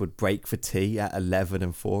cast would break for tea at 11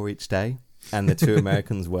 and 4 each day. and the two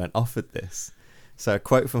Americans weren't offered this. So a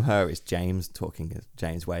quote from her is James, talking as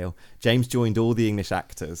James Whale. James joined all the English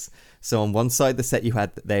actors. So on one side of the set you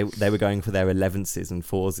had, they were going for their 11s and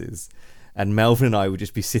 4s. And Melvin and I would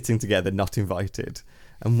just be sitting together, not invited.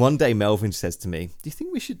 And one day Melvin says to me, do you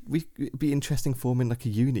think it'd be interesting forming like a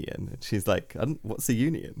union? And she's like, what's a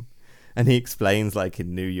union? And he explains like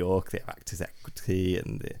in New York, they have actors equity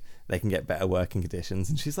and they can get better working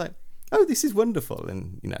conditions. And she's like, oh, this is wonderful.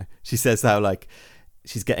 And, you know, she says how like,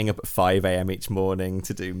 she's getting up at 5 a.m. each morning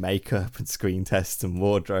to do makeup and screen tests and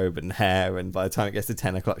wardrobe and hair. And by the time it gets to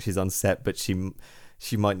 10 o'clock, she's on set, but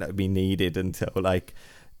she might not be needed until like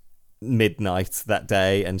midnight that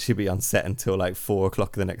day. And she'll be on set until like 4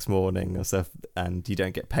 o'clock the next morning or stuff. And you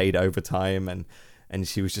don't get paid overtime. And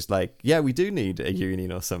she was just like, yeah, we do need a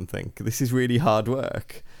union or something. This is really hard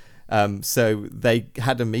work. So they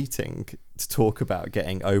had a meeting to talk about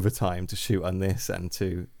getting overtime to shoot on this and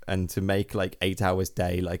to make like 8 hours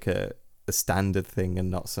day like a standard thing and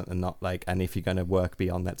not like, and if you're going to work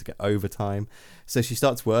beyond that to get overtime. So she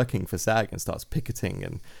starts working for SAG and starts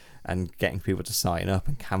picketing and getting people to sign up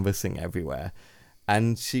and canvassing everywhere.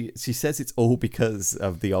 And she says it's all because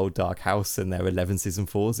of the old dark house and their 11s and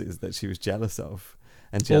 4s that she was jealous of.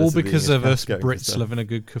 And all because of us Brits loving a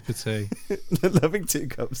good cup of tea. Loving 2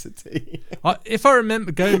 cups of tea. If I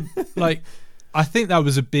remember going, like, I think that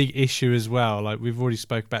was a big issue as well. Like, we've already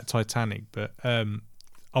spoke about Titanic, but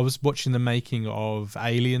I was watching the making of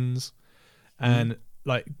Aliens, and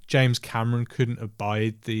like James Cameron couldn't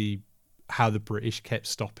abide how the British kept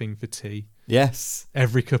stopping for tea. Yes.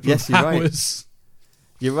 Every couple of hours.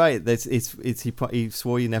 You're right. He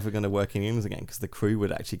swore you're never going to work in England again because the crew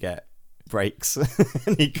would actually get breaks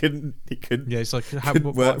and he couldn't yeah, it's like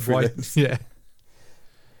why yeah.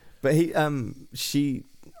 But she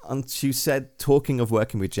said, talking of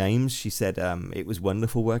working with James, she said it was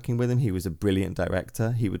wonderful working with him. He was a brilliant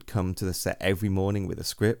director. He would come to the set every morning with a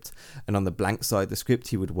script, and on the blank side of the script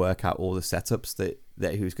he would work out all the setups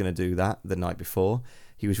that he was going to do that the night before.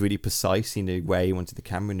 He was really precise. He knew where he wanted the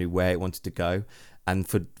camera, knew where it wanted to go. And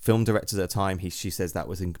for film directors at the time, she says that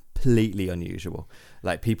was completely unusual.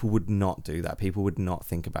 Like, people would not do that. People would not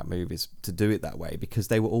think about movies to do it that way because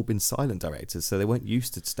they were all been silent directors. So they weren't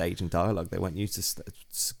used to staging dialogue. They weren't used to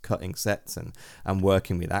cutting sets and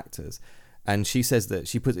working with actors. And she says that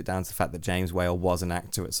she puts it down to the fact that James Whale was an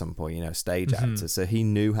actor at some point, a stage actor. So he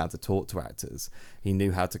knew how to talk to actors. He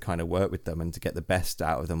knew how to kind of work with them and to get the best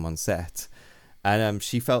out of them on set. And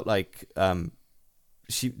she felt like...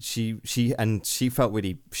 She felt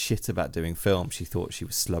really shit about doing film. She thought she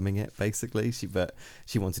was slumming it basically. But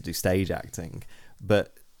she wanted to do stage acting.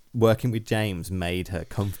 But working with James made her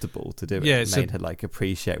comfortable to do it. It made her like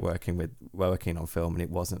appreciate working on film, and it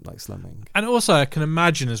wasn't like slumming. And also, I can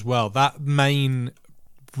imagine as well that main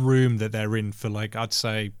room that they're in for like I'd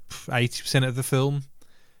say 80% of the film,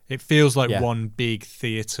 it feels like one big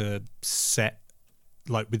theatre set,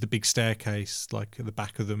 like with the big staircase like at the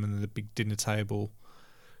back of them and the big dinner table.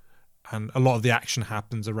 And a lot of the action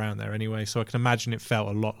happens around there anyway, so I can imagine it felt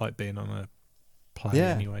a lot like being on a plane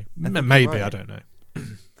anyway. Maybe, right. I don't know.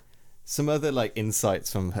 Some other like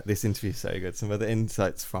insights from this interview is so good. Some other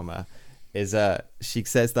insights from her is she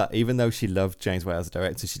says that even though she loved James Whale as a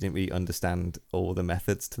director, she didn't really understand all the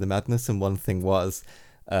methods to the madness. And one thing was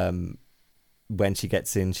when she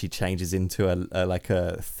gets in, she changes into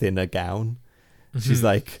a thinner gown. Mm-hmm.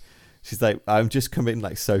 She's like, I'm just coming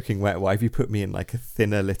like soaking wet. Why have you put me in like a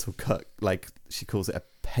thinner little cut? Like she calls it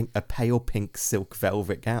a pale pink silk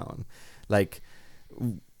velvet gown. Like,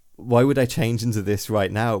 why would I change into this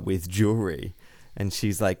right now with jewelry? And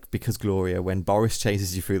she's like, because Gloria, when Boris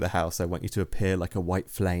chases you through the house, I want you to appear like a white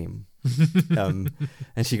flame. And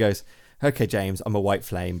she goes, okay, James, I'm a white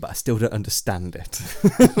flame, but I still don't understand it.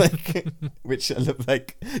 Which I love,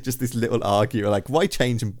 like, just this little argue, like, why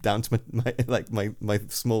change him down to my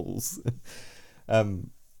smalls?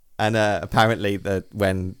 And apparently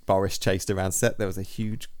when Boris chased around set, there was a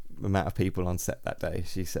huge amount of people on set that day,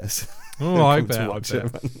 she says. Oh, I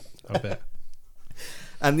bet.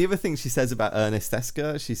 And the other thing she says about Ernest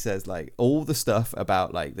Thesiger, she says like all the stuff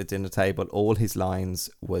about like the dinner table, all his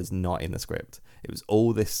lines was not in the script. It was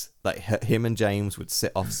all this, like him and James would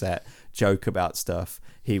sit off set, joke about stuff.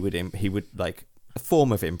 He would like a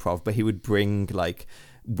form of improv, but he would bring like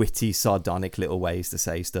witty, sardonic little ways to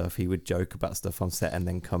say stuff. He would joke about stuff on set and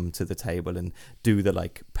then come to the table and do the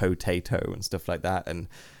like potato and stuff like that.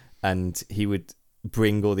 And he would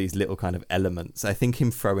bring all these little kind of elements. I think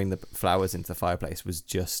him throwing the flowers into the fireplace was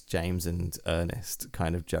just James and Ernest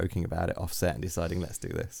kind of joking about it offset and deciding let's do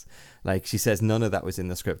this. Like she says, none of that was in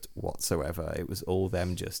the script whatsoever. It was all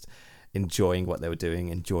them just enjoying what they were doing,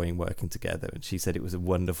 enjoying working together. And she said it was a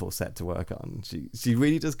wonderful set to work on. She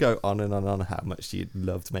really does go on and on how much she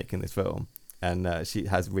loved making this film, and she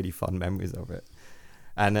has really fond memories of it.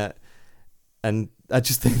 And I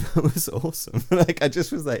just think that was awesome. Like, I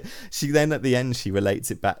just was like, she then at the end, she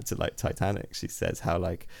relates it back to like Titanic. She says how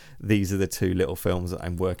like, these are the two little films that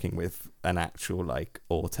I'm working with an actual like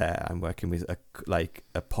auteur. I'm working with a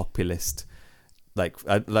populist, like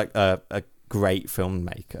a great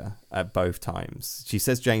filmmaker at both times. She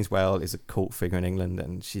says James Whale is a cult figure in England,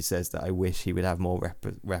 and she says that I wish he would have more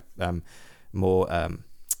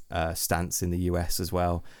stance in the US as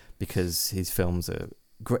well, because his films are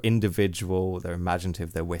individual, they're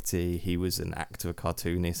imaginative, they're witty. He was an actor, a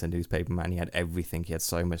cartoonist, a newspaperman. He had everything. He had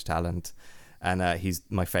so much talent, and he's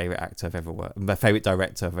my favorite my favorite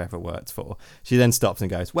director I've ever worked for. She then stops and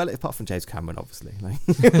goes, well, apart from James Cameron, obviously,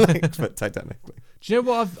 but Titanic. Do you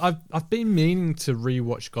know what? I've been meaning to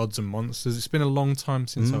rewatch Gods and Monsters. It's been a long time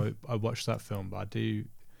since I watched that film, but I do.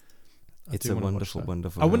 It's a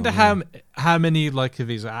wonderful. I wonder how many like of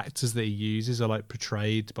his actors that he uses are like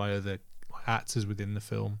portrayed by other actors within the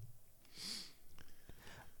film.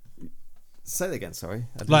 Say that again, sorry.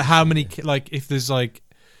 Like how many, like if there's like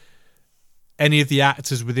any of the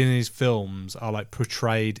actors within his films are like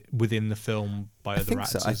portrayed within the film by other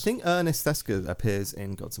actors. So. I think Ernest Thesker appears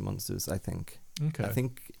in Gods and Monsters. I think. Okay. I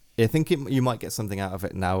think you might get something out of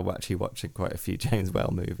it now. We're actually watching quite a few James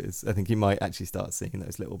Whale movies. I think you might actually start seeing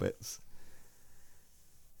those little bits.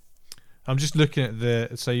 I'm just looking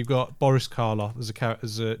at so you've got Boris Karloff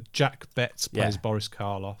as a Jack Betts plays Boris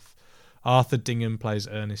Karloff. Arthur Dingham plays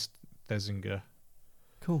Ernest Thesiger.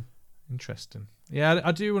 Cool. Interesting. Yeah,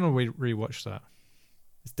 I do want to rewatch that.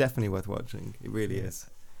 It's definitely worth watching. It really is.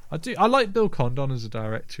 I like Bill Condon as a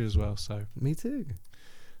director as well. So me too.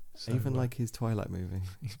 So, I even like his Twilight movie.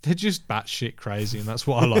 They're just batshit crazy, and that's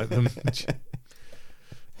what I like them.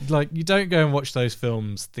 Like, you don't go and watch those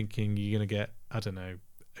films thinking you're gonna get, I don't know,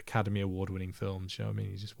 Academy Award winning films. You know what I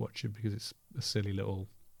mean? You just watch it because it's a silly little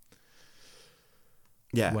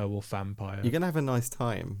werewolf vampire. You're gonna have a nice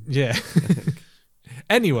time. Yeah.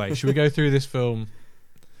 Anyway, should we go through this film?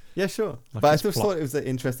 Yeah, sure. But I just thought it was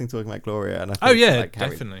interesting talking about Gloria, and I think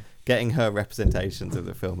definitely getting her representations of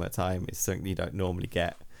the film at a time is something you don't normally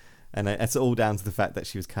get. And it's all down to the fact that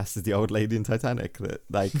she was cast as the old lady in Titanic, that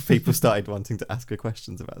like people started wanting to ask her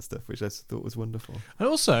questions about stuff, which I thought was wonderful. And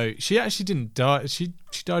also, she actually didn't die. She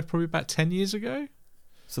died probably about 10 years ago.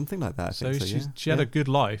 Something like that, I think so. She had a good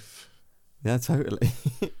life. Yeah, totally.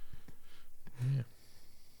 Yeah.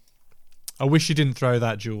 I wish she didn't throw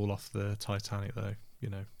that jewel off the Titanic, though.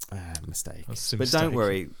 You know, mistake. But don't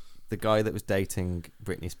worry, the guy that was dating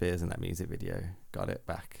Britney Spears in that music video got it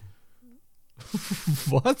back.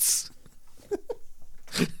 What?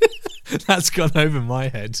 That's gone over my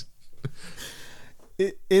head.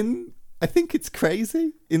 I think it's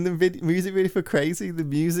Crazy. In the music video for Crazy, the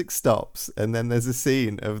music stops, and then there's a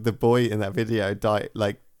scene of the boy in that video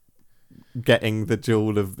getting the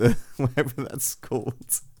jewel of the whatever that's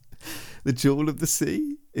called. The Jewel of the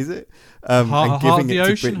Sea, is it? Heart of the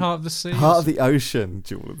Ocean, Heart of the Sea. Heart of the Ocean,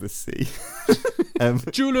 Jewel of the Sea.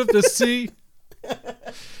 Jewel of the Sea.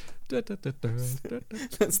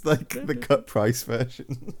 That's like the cut price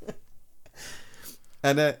version.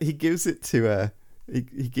 And he gives it to he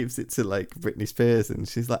gives it to like Britney Spears, and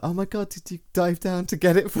she's like, "Oh my god, did you dive down to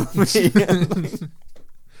get it for me?"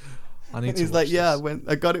 And he's like, "Yeah,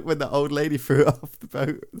 I got it when the old lady threw it off the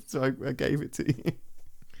boat, so I gave it to you."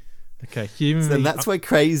 Okay, and that's why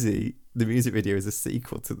Crazy, the music video, is a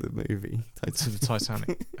sequel to the movie Titanic. To the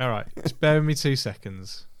Titanic. All right, just bear with me 2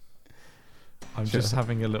 seconds. I'm just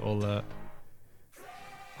having a little.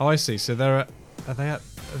 Oh, I see. So are they at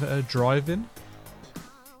a drive-in?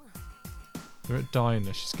 They're at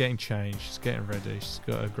diner. She's getting changed. She's getting ready. She's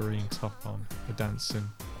got a green top on. They're dancing.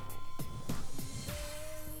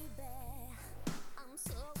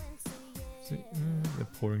 They're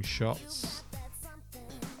pouring shots.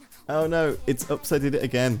 Oh no! It's Upside Did It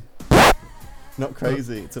Again. Not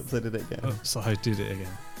Crazy. It's Upside Did It Again. Upside Did It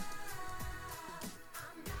Again.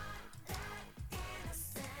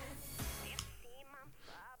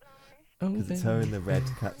 Because it's her in the red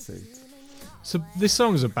catsuit. So this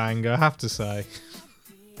song's a banger, I have to say.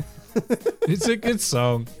 It's a good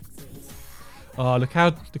song. Oh, look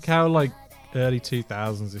how like early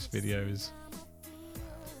 2000s this video is.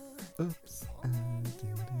 Oops.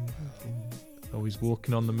 Oh, he's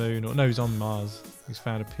walking on the moon. Or no, he's on Mars. He's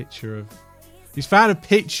found a picture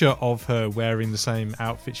of her wearing the same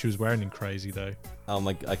outfit she was wearing in Crazy, though. Oh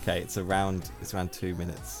my. Okay, it's around 2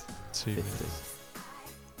 minutes. 2 minutes.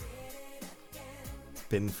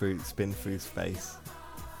 Spin through space.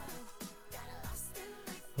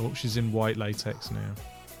 Oh, she's in white latex now.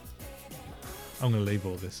 I'm going to leave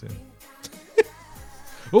all this in.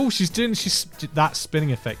 Oh, that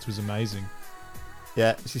spinning effect was amazing.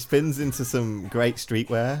 Yeah, she spins into some great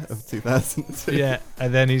streetwear of 2002. Yeah,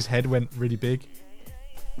 and then his head went really big.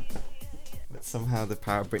 But somehow the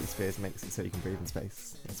power of Britney Spears makes it so you can breathe in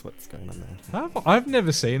space. That's what's going on there. I've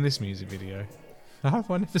never seen this music video. How have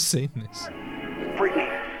I never seen this? Brittany,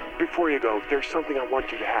 before you go, there's something I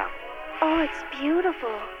want you to have. Oh, it's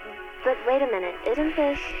beautiful. But wait a minute, isn't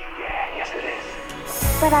this... Yeah, yes it is.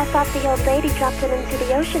 But I thought the old lady dropped it into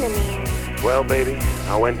the ocean in the end. Well, baby,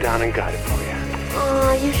 I went down and got it for you.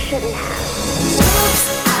 Oh, you shouldn't have.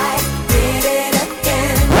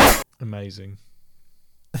 Amazing.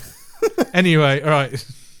 Anyway, all right.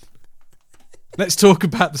 Let's talk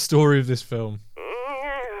about the story of this film.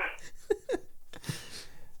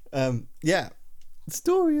 Yeah, the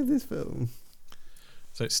story of this film.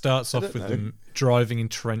 So it starts off with them driving in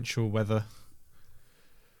torrential weather.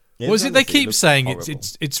 Yeah, what is it they keep looks saying? horrible.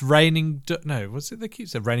 It's raining. No, what's it they keep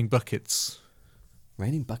saying? Raining buckets.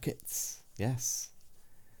 Raining buckets. Yes.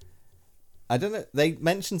 I don't know. They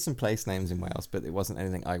mentioned some place names in Wales, but it wasn't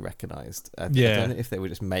anything I recognised. I don't know if they were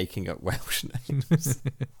just making up Welsh names.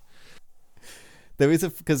 There is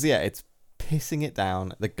because it's pissing it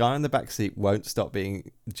down. The guy in the back seat won't stop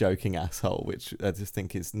being joking asshole, which I just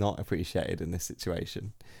think is not appreciated in this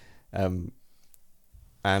situation. And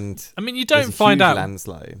I mean, you don't find out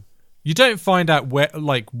landslide. You don't find out where,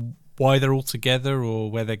 like, why they're all together or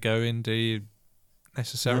where they're going, do you?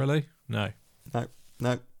 Necessarily, no.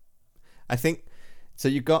 I think so.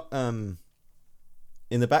 You've got in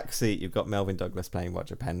the back seat, you've got Melvyn Douglas playing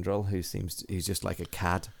Roger Pendrell, he's just like a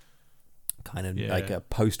cad. Kind of like a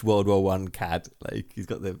post World War I cad, like he's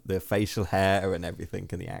got the facial hair and everything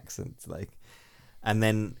and the accent, like. And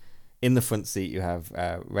then in the front seat you have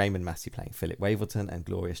Raymond Massey playing Philip Waverton and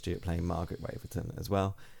Gloria Stewart playing Margaret Waverton as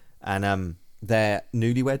well, and they're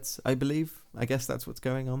newlyweds, I believe. I guess that's what's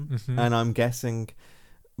going on, and I'm guessing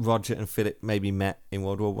Roger and Philip maybe met in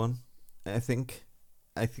World War One. I think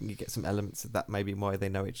you get some elements of that, maybe why they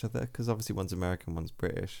know each other, because obviously one's American, one's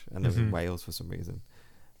British, and they're in Wales for some reason,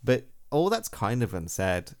 but. All that's kind of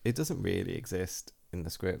unsaid. It doesn't really exist in the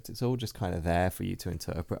script. It's all just kind of there for you to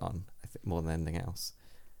interpret on, I think, more than anything else.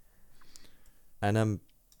 And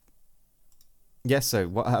so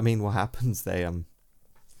what happens? They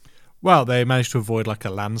well, they manage to avoid like a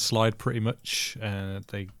landslide pretty much. They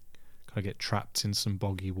kind of get trapped in some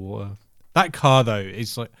boggy water. That car though,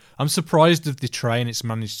 is like, I'm surprised of the train it's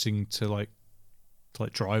managing to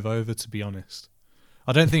drive over, to be honest.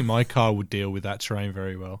 I don't think my car would deal with that terrain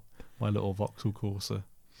very well. My little Vauxhall Corsa.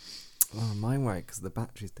 Oh, mine won't, because the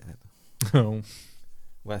battery's dead. Oh.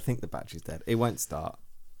 Well, I think the battery's dead. It won't start.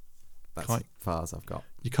 That's as far as I've got.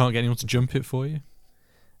 You can't get anyone to jump it for you?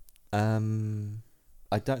 I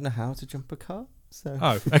don't know how to jump a car, so...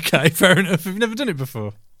 Oh, okay, fair enough. You've never done it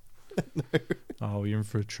before? No. Oh, you're in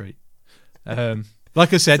for a treat.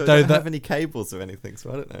 Like I said, so though... I don't have any cables or anything, so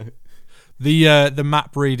I don't know. The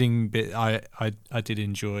map reading bit I did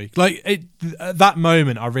enjoy. Like at that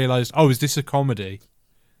moment I realised, is this a comedy?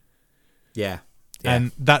 Yeah.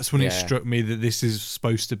 And that's when it struck me that this is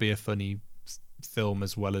supposed to be a funny film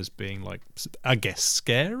as well as being, like, I guess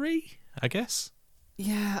scary, I guess.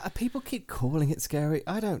 Yeah, people keep calling it scary.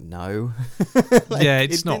 I don't know.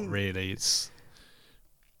 It's not really.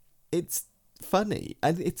 It's funny,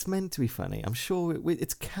 and it's meant to be funny. I'm sure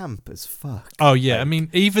it's camp as fuck. Oh yeah, I mean,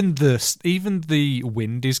 even the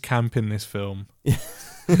wind is camp in this film.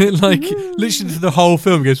 Like literally the whole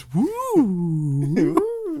film goes woo.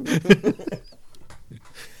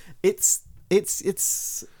 It's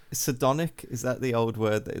sardonic. Is that the old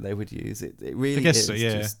word that they would use? It really I guess is. So,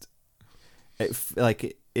 yeah.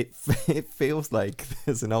 It feels like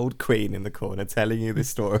there's an old queen in the corner telling you the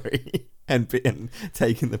story and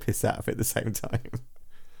taking the piss out of it at the same time.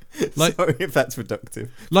 Like, sorry if that's reductive.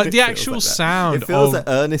 Like the actual like sound. It feels like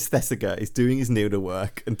Ernest Thesiger is doing his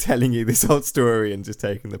needlework and telling you this old story and just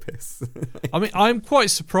taking the piss. I mean, I'm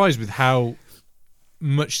quite surprised with how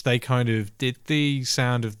much they kind of did the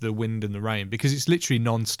sound of the wind and the rain, because it's literally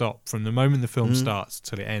non-stop from the moment the film starts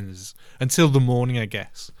till it ends, until the morning, I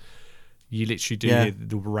guess. You literally do hear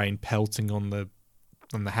the rain pelting on the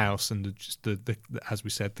house and just the as we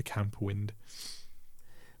said, the camp wind.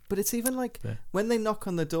 But it's even like when they knock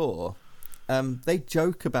on the door, they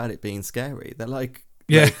joke about it being scary. They're like,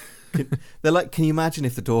 they're like, can you imagine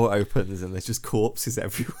if the door opens and there's just corpses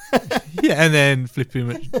everywhere? Yeah, and then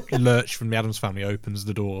flipping Lurch from the Addams Family opens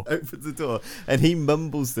the door, and he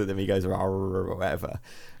mumbles to them. He goes, "Rah, rah, rah," or whatever.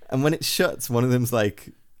 And when it shuts, one of them's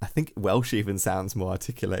like, I think Welsh even sounds more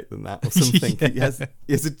articulate than that or something. Yeah.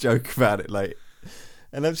 He has a joke about it, like,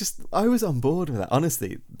 and I was on board with that.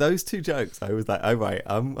 Honestly, those two jokes, I was like, oh right,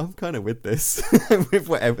 I'm kind of with this, with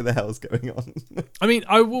whatever the hell's going on. I mean,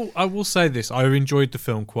 I will say this: I enjoyed the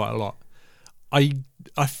film quite a lot. I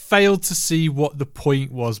failed to see what the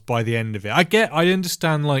point was by the end of it. I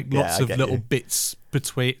understand like lots of little bits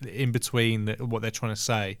in between what they're trying to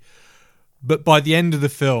say, but by the end of the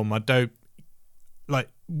film, I don't like.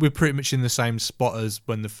 We're pretty much in the same spot as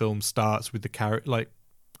when the film starts with the character, like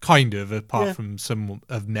kind of, apart from some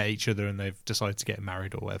have met each other and they've decided to get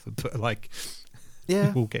married or whatever. But like,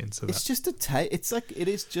 we'll get into that. It's just a tale. It's like it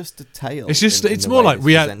is just a tale. It's just it's more like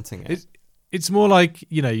we had. It's more like,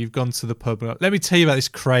 you know, you've gone to the pub. And, let me tell you about this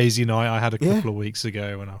crazy night I had a couple of weeks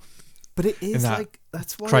ago. But it is like,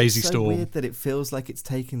 that's why crazy it's so storm. weird that it feels like it's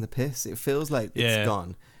taking the piss. It feels like it's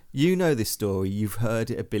gone. You know this story. You've heard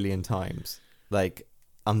it a billion times. Like,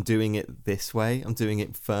 I'm doing it this way. I'm doing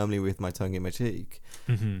it firmly with my tongue in my cheek.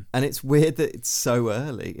 Mm-hmm. And it's weird that it's so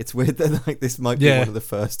early. It's weird that like this might be one of the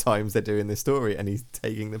first times they're doing this story and he's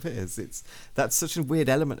taking the piss. That's such a weird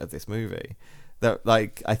element of this movie. That,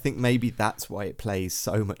 like, I think maybe that's why it plays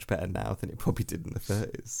so much better now than it probably did in the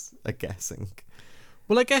 30s, I'm guessing.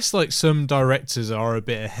 Well, I guess, like, some directors are a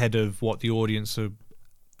bit ahead of what the audience are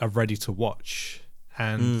ready to watch.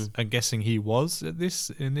 And I'm guessing he was in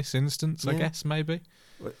this instance, I guess, maybe.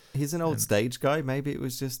 He's an old stage guy. Maybe it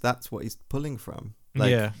was just that's what he's pulling from.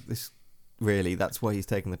 Like, that's why he's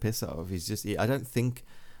taking the piss out of. He's just, I don't think,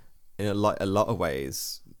 in a lot of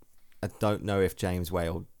ways, I don't know if James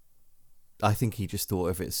Whale, I think he just thought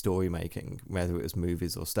of it as story making, whether it was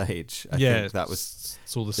movies or stage. I think that was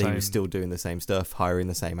it's all the same. He was still doing the same stuff, hiring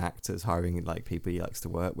the same actors, hiring like people he likes to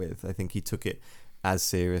work with. I think he took it as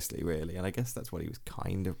seriously, really, and I guess that's what he was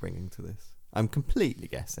kind of bringing to this. I'm completely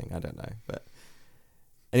guessing. I don't know, but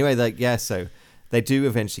anyway, so they do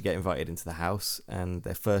eventually get invited into the house, and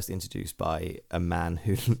they're first introduced by a man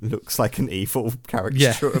who looks like an evil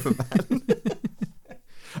caricature of a man.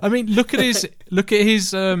 I mean, look at his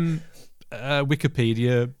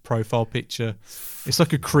Wikipedia profile picture. It's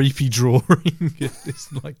like a creepy drawing.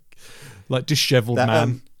 It's like disheveled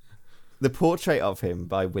man. The portrait of him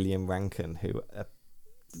by William Rankin, who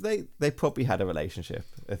they probably had a relationship,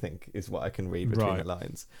 I think, is what I can read between the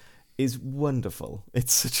lines, is wonderful.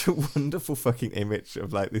 It's such a wonderful fucking image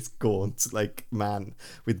of like this gaunt like man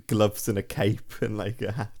with gloves and a cape and like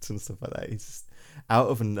a hat and stuff like that. He's just out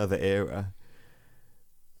of another era.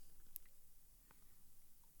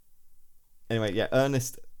 Anyway,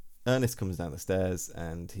 Ernest comes down the stairs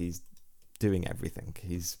and he's doing everything.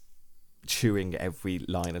 He's chewing every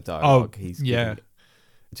line of dialogue.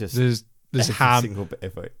 Just there's every ham. Single bit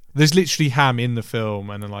of it. There's literally ham in the film,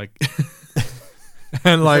 and like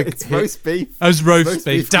and like it's roast beef. Oh, it's roast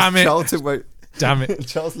beef. Damn it! Damn it!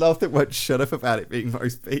 Charles Laughton won't shut up about it being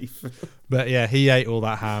roast beef. But yeah, he ate all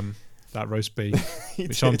that ham, that roast beef,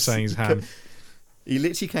 which I'm saying is ham. He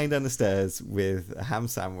literally came down the stairs with a ham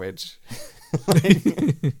sandwich.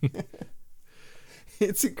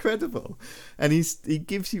 It's incredible, and he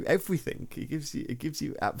gives you everything. He gives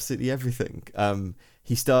you absolutely everything.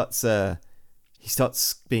 He starts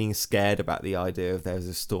being scared about the idea of there's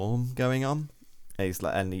a storm going on.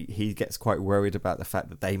 And he gets quite worried about the fact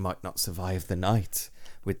that they might not survive the night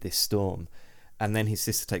with this storm. And then his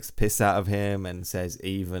sister takes the piss out of him and says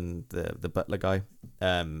even the butler guy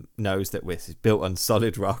knows that we're built on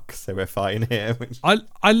solid rock, so we're fine here.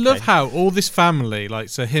 I love how all this family, like,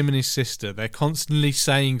 so him and his sister, they're constantly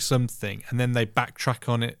saying something and then they backtrack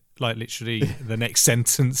on it, like literally the next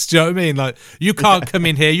sentence. Do you know what I mean? Like, you can't come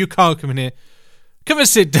in here, you can't come in here. Come and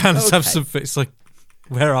sit down and have some food. It's like,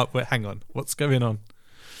 hang on, what's going on?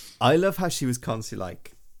 I love how she was constantly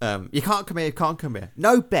like, you can't come here, you can't come here.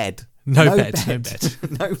 No bed. No bed.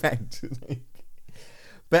 No bed.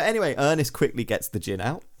 But anyway, Ernest quickly gets the gin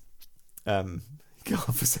out. He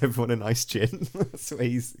offers everyone a nice gin. So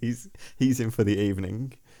he's in for the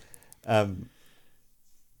evening. And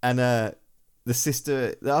the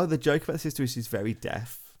sister, the joke about the sister is she's very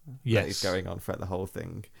deaf. Yes. That is going on throughout the whole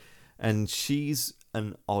thing. And she's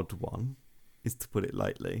an odd one, is to put it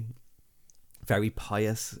lightly. Very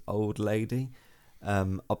pious old lady.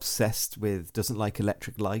 Obsessed with, doesn't like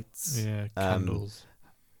electric lights. Yeah, candles.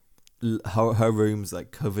 Her room's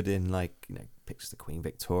like covered in like, you know, pictures of Queen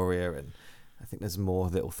Victoria, and I think there's more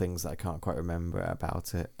little things that I can't quite remember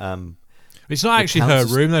about it. It's not actually her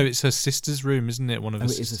room though; it's her sister's room, isn't it? One of her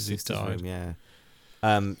sisters who died. Room,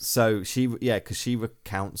 yeah. So because she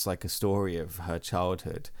recounts like a story of her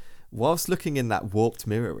childhood whilst looking in that warped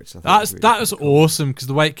mirror, which I thought that was awesome because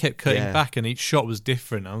the way it kept cutting back and each shot was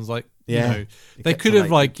different. I was like, you know, they could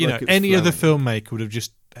have any other filmmaker would have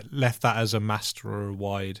just left that as a master or a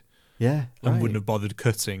wide, and wouldn't have bothered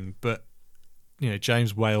cutting. But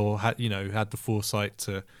James Whale had the foresight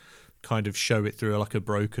to kind of show it through like a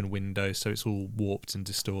broken window, so it's all warped and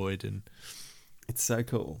distorted, and it's so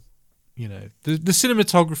cool. The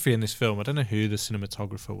cinematography in this film. I don't know who the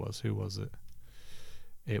cinematographer was. Who was it?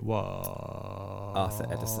 It was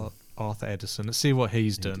Arthur Edison. Let's see what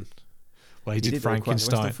he's done. Well, he did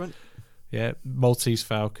Frankenstein. Yeah, Maltese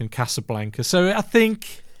Falcon, Casablanca. So I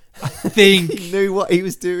think he knew what he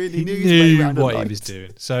was doing. He knew what he was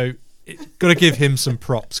doing. So got to give him some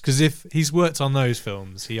props because if he's worked on those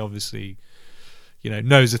films, he obviously,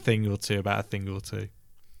 knows a thing or two about a thing or two.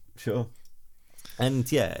 Sure. And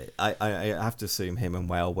I have to assume him and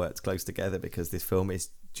Whale worked close together because this film is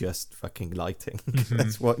just fucking lighting.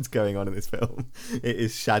 That's what's going on in this film. It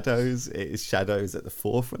is shadows. It is shadows at the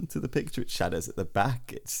forefront of the picture. It's shadows at the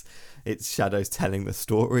back. It's shadows telling the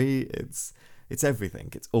story. It's everything.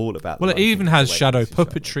 It's all about. Well, it even has shadow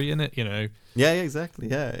puppetry in it. Yeah, exactly.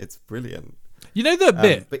 Yeah, it's brilliant.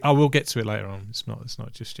 That bit. I will get to it later on. It's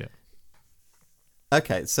not just yet.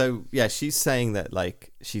 Okay, so she's saying that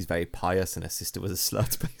she's very pious and her sister was a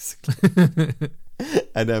slut, basically.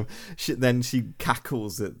 And then she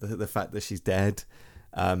cackles at the fact that she's dead.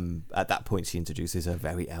 At that point, she introduces her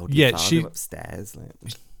very elderly father upstairs.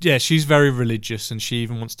 She's very religious, and she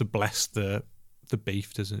even wants to bless the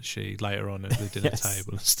beef, doesn't she? Later on at the dinner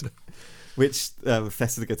table and stuff. Which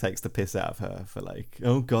Thesiger takes the piss out of her for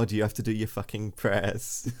oh God, you have to do your fucking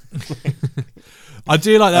prayers. I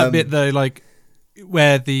do like that bit though,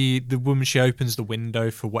 where the woman, she opens the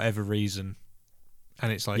window for whatever reason,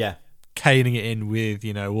 and it's caning it in with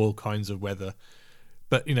all kinds of weather,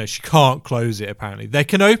 but she can't close it. Apparently they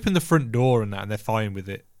can open the front door and they're fine with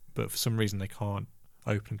it, but for some reason they can't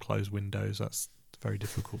open and close windows. That's very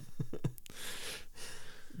difficult.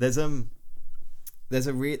 There's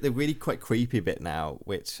the really quite creepy bit now,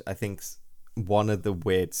 which I think's one of the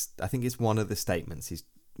it's one of the statements is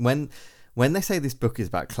when they say this book is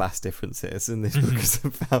about class differences and this book is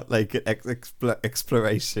about an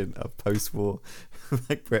exploration of post-war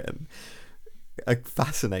Britain.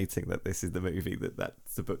 Fascinating that this is the movie,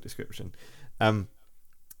 that's the book description.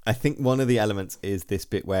 I think one of the elements is this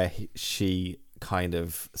bit where she kind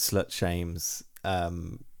of slut shames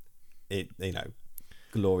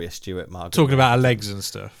Gloria Stewart, Margaret. Talking about her legs and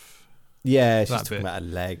stuff. Yeah, she's talking about her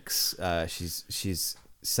legs. She's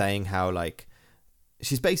saying how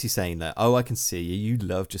she's basically saying that, I can see you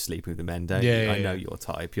love just sleeping with the men, don't you? I know your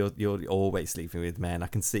type. You're always sleeping with men. I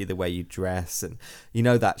can see the way you dress, and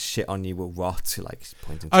that shit on you will rot.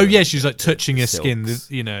 Pointing to she's touching her skin,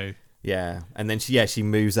 Yeah, and then she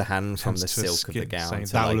moves her hand from the silk of the gown.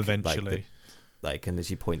 That will eventually. And then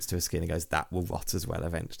she points to her skin and goes, that will rot as well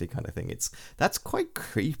eventually, kind of thing. That's quite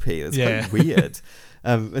creepy. It's quite weird.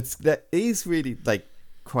 That is really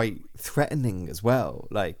quite threatening as well.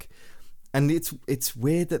 And it's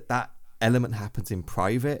weird that element happens in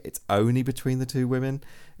private. It's only between the two women.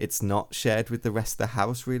 It's not shared with the rest of the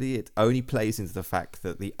house, really. It only plays into the fact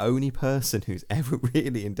that the only person who's ever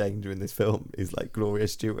really in danger in this film is Gloria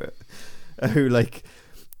Stewart,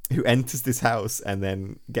 who enters this house and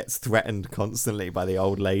then gets threatened constantly by the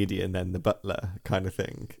old lady and then the butler, kind of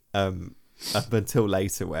thing. Up until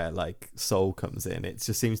later where Sol comes in. It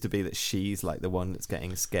just seems to be that she's the one that's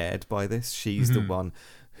getting scared by this. She's the one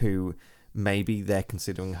who maybe they're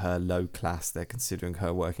considering her low class, they're considering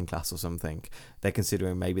her working class or something. They're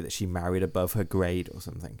considering maybe that she married above her grade or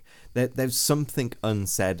something. There's something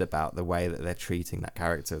unsaid about the way that they're treating that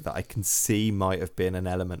character that I can see might have been an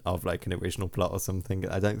element of an original plot or something.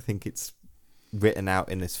 I don't think it's written out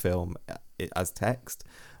in this film as text,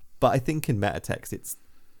 but I think in metatext it's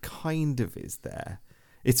kind of is there.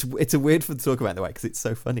 It's a weird thing to talk about in the way because it's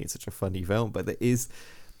so funny. It's such a funny film, but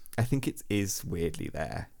I think it is weirdly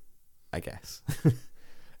there, I guess.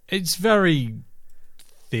 It's very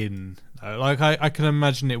thin. I can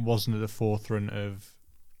imagine it wasn't at the forefront of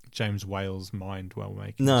James Whale's mind while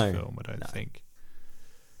making this film. I don't think.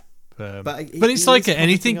 But it's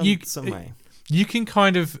anything you can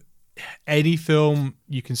kind of any film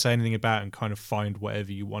you can say anything about and kind of find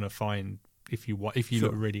whatever you want to find if you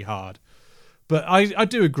look really hard. But I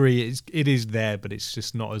do agree it is there, but it's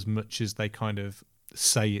just not as much as they kind of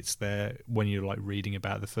say it's there when you're reading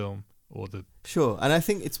about the film. Sure, and I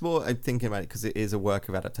think it's more I'm thinking about it because it is a work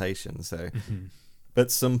of adaptation, so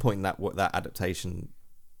at some point that adaptation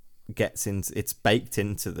gets into, it's baked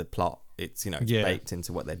into the plot, it's baked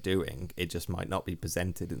into what they're doing, it just might not be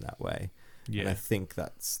presented in that way. Yeah. And I think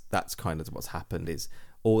that's kind of what's happened. Is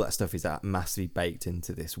all that stuff is massively baked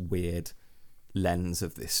into this weird lens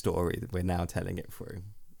of this story that we're now telling it through,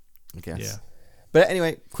 I guess. Yeah. But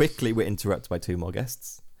anyway, quickly we're interrupted by two more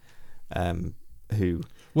guests, who.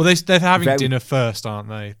 Well, they're having dinner first, aren't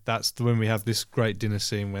they? That's when we have this great dinner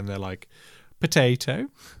scene when they're like, potato.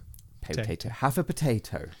 Have a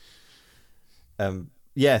potato. So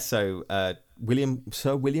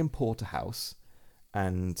Sir William Porterhouse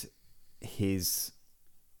and his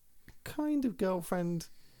kind of girlfriend,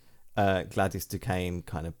 Gladys Duquesne,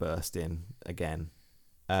 kind of burst in again.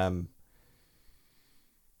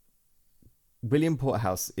 William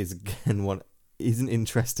Porterhouse is again is an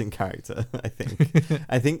interesting character, I think.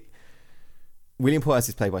 I think William Porterhouse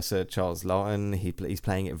is played by Sir Charles Laughton. He's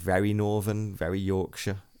playing it very northern, very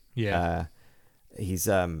Yorkshire. Yeah.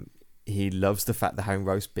 He loves the fact that having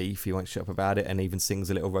roast beef, he won't shut up about it, and even sings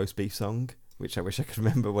a little roast beef song, which I wish I could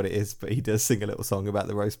remember what it is, but he does sing a little song about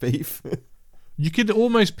the roast beef. You could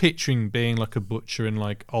almost picture him being like a butcher in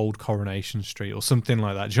like old Coronation Street or something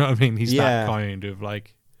like that. Do you know what I mean? He's that kind of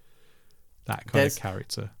like that kind of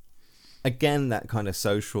character. Again, that kind of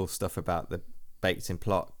social stuff about the baked in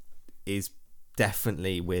plot is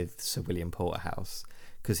definitely with Sir William Porterhouse,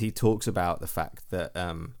 because he talks about the fact that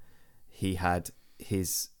he had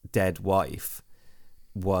his dead wife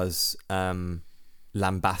was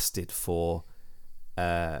lambasted for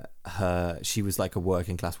her. She was like a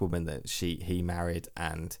working class woman that he married,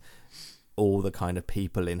 and all the kind of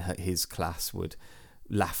people in his class would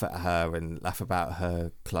laugh at her and laugh about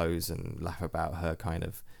her clothes and laugh about her kind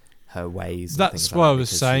of her ways. That's what I was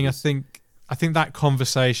saying. I think that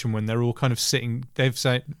conversation when they're all kind of sitting, they've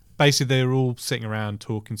said basically they're all sitting around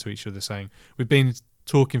talking to each other, saying we've been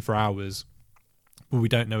talking for hours, but we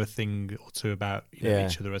don't know a thing or two about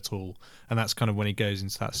each other at all. And that's kind of when he goes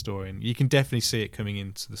into that story, and you can definitely see it coming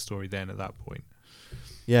into the story then at that point.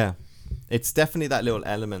 Yeah, it's definitely that little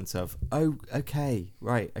element of they're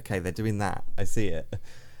doing that. I see it.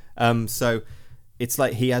 So it's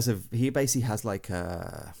like he basically has like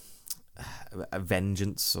a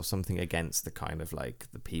vengeance or something against the kind of like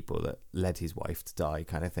the people that led his wife to die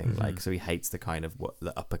kind of thing. Mm-hmm. Like, so he hates the kind of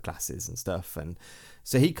the upper classes and stuff, and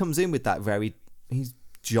so he comes in with that he's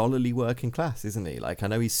jollily working class, isn't he? Like, I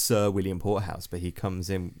know he's Sir William Porterhouse, but he comes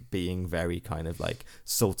in being very kind of like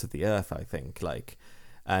salt of the earth, I think, like,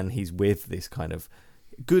 and he's with this kind of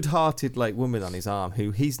good-hearted like woman on his arm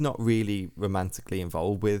who he's not really romantically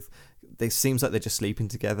involved with. It seems like they're just sleeping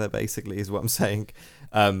together, basically, is what I'm saying.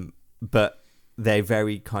 But they're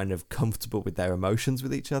very kind of comfortable with their emotions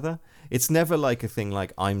with each other. It's never like a thing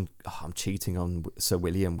like I'm cheating on Sir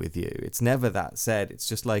William with you. It's never that said. It's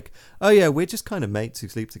just like, oh yeah, we're just kind of mates who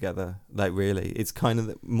sleep together. Like, really, it's kind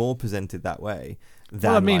of more presented that way. Than,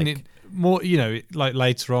 well, I mean, more, like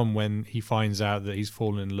later on when he finds out that he's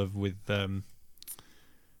fallen in love with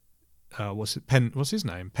what's his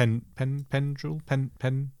name? Pendrell.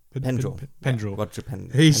 Yeah, Roger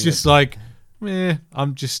Pendrell. He's just like,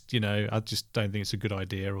 I'm just, I just don't think it's a good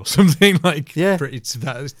idea or something like. Yeah, it's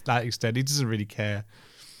that extent. He doesn't really care.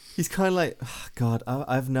 He's kind of like, oh, God,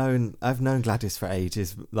 I've known Gladys for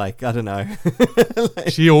ages. Like, I don't know. Like,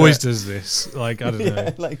 she always does this. Like, I don't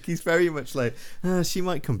know. Like, he's very much like, she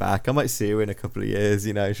might come back. I might see her in a couple of years.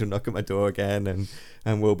 She'll knock at my door again,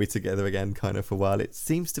 and we'll be together again, kind of for a while. It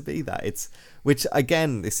seems to be that. Which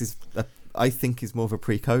again, this is. I think is more of a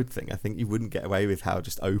pre-code thing. I think you wouldn't get away with how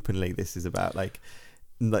just openly this is about like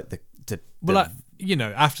the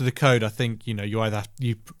after the code, I think you either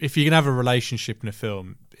if you can have a relationship in a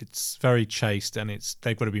film, it's very chaste and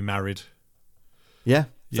they've got to be married. Yeah,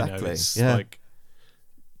 exactly. It's like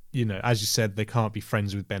as you said, they can't be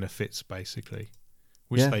friends with benefits, basically,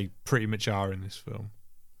 which they pretty much are in this film.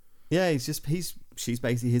 Yeah, she's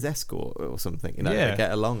basically his escort or something. They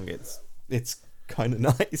get along. It's kind of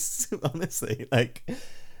nice, honestly. Like,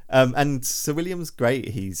 and Sir William's great.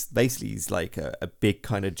 He's like a big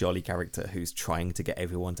kind of jolly character who's trying to get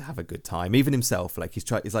everyone to have a good time, even himself. Like he's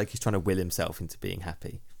trying to will himself into being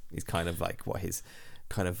happy. He's kind of like what his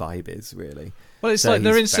kind of vibe is, really. Well, it's like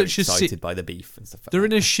they're in such excited by the beef and stuff. They're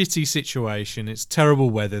in a shitty situation. It's terrible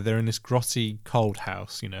weather. They're in this grotty, cold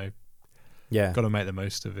house. Yeah, got to make the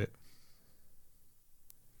most of it.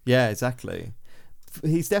 Yeah, exactly.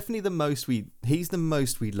 He's definitely the most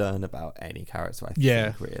we learn about any character, I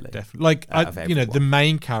think, really. Definitely. Like, the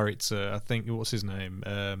main character, I think, what's his name?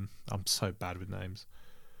 I'm so bad with names.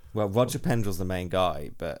 Well, Roger Pendrell's the main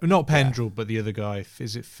guy, but... Not Pendrell, but the other guy.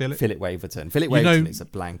 Is it Philip? Philip Waverton. Philip Waverton is a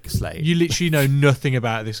blank slate. You literally know nothing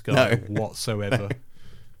about this guy whatsoever.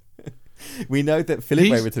 We know that Philip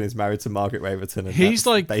He's- Waverton is married to Margaret Waverton, and He's that's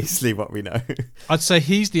like- basically what we know. I'd say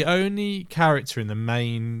he's the only character in the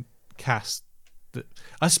main cast that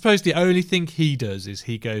I suppose the only thing he does is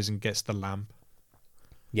he goes and gets the lamp.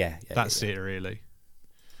 Yeah, That's it, really.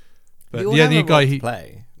 But He all the have only a guy role to he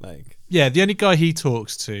play, like the only guy he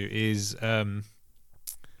talks to is I'm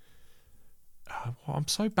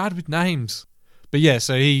so bad with names. But yeah,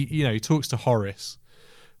 so he talks to Horace,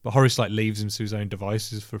 but Horace like leaves him to his own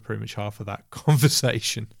devices for pretty much half of that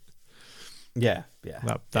conversation.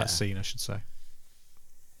 that Scene, I should say.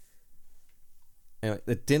 Anyway,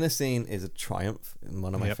 the dinner scene is a triumph and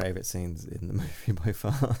one of my favourite scenes in the movie by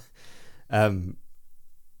far.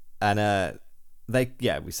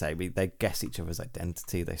 They guess each other's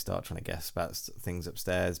identity. They start trying to guess about things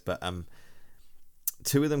upstairs, but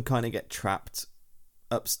two of them kind of get trapped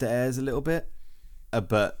upstairs a little bit,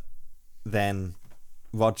 but then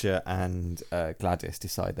Roger and Gladys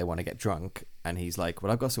decide they want to get drunk, and he's like,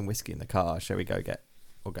 well, I've got some whiskey in the car, shall we go get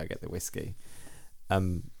the whiskey?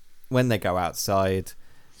 When they go outside,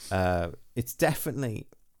 it's definitely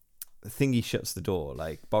Thingy shuts the door,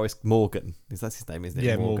 like Boris Morgan, that's his name, isn't it?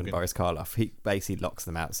 Yeah, Morgan. Morgan. Boris Karloff. He basically locks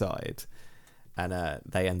them outside, and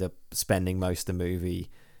they end up spending most of the movie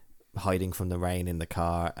hiding from the rain in the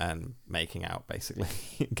car and making out, basically.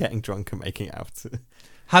 Getting drunk and making out.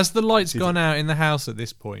 Has the lights gone out in the house at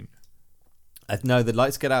this point? No, the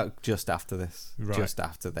lights get out just after this. Right. Just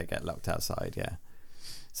after they get locked outside, yeah.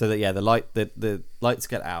 So that the lights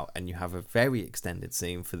get out, and you have a very extended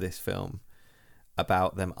scene for this film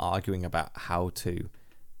about them arguing about how to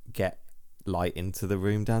get light into the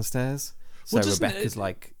room downstairs. So Well, doesn't Rebecca's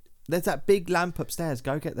like, there's that big lamp upstairs,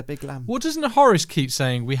 go get the big lamp. Well, doesn't Horace keep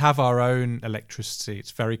saying we have our own electricity?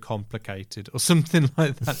 It's very complicated, or something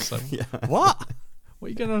like that. So, Yeah. What? What are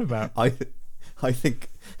you going on about? I think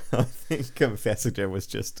Thesiger was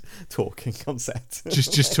just talking on set.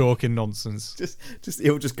 just talking nonsense.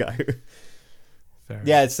 He'll just go. Fair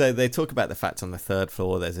Yeah, so they talk about the fact on the third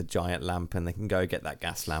floor there's a giant lamp and they can go get that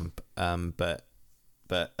gas lamp. But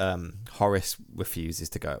Horace refuses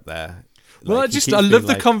to go up there. Well, Like, I love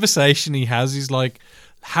the conversation he has. He's like,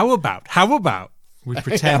 how about we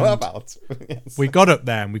pretend How about? Yes. we got up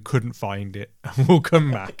there and we couldn't find it, and we'll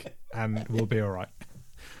come back and we'll be all right.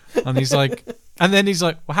 And he's like,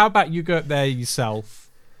 well, how about you go up there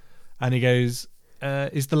yourself? And he goes,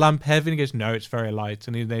 is the lamp heavy? And he goes, no, it's very light.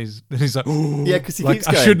 And he's like, ooh. Yeah, because he like, keeps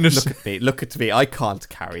I going, shouldn't have look at me, I can't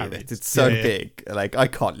carry it. It's so big. Like, I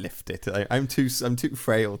can't lift it. I'm too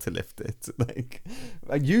frail to lift it. Like,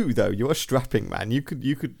 you though, you're a strapping man. You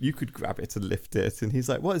could grab it and lift it. And he's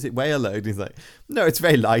like, what is it, weigh a load? And he's like, no, it's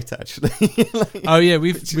very light actually. Like, oh yeah,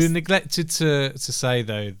 we've neglected to say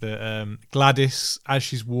though that Gladys, as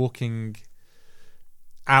she's walking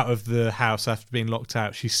out of the house after being locked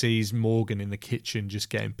out, she sees Morgan in the kitchen just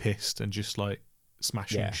getting pissed and just like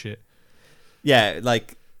smashing shit. Yeah,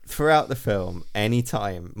 like throughout the film,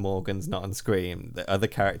 anytime Morgan's not on screen, the other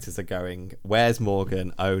characters are going, where's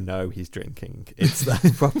Morgan? Oh no, he's drinking. It's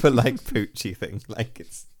that proper like Poochie thing. Like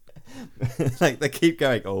it's like they keep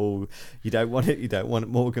going, oh, you don't want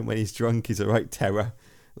Morgan when he's drunk, he's a right terror.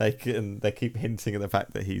 Like, and they keep hinting at the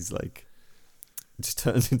fact that he's like just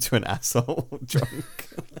turns into an asshole drunk.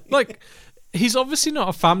 Like, he's obviously not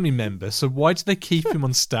a family member, so why do they keep him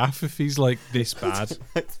on staff if he's like this bad?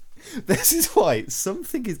 This is why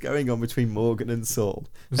something is going on between Morgan and Saul.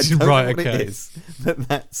 I don't Right, know what okay. it is, but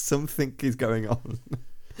that something is going on.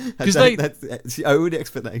 Because that's the only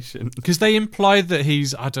explanation. Because they imply that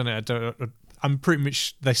he's, I'm pretty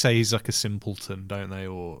much, they say he's like a simpleton, don't they?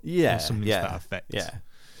 Or something to that effect. Yeah.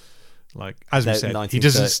 Like, as we said, he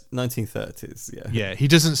doesn't... 1930s, yeah. Yeah, he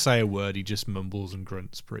doesn't say a word, he just mumbles and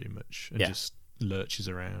grunts pretty much and just lurches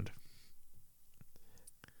around.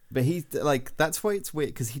 But he's like, that's why it's weird,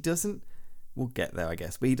 because he doesn't, we'll get there I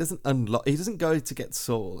guess, but he doesn't go to get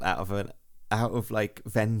Saul out of like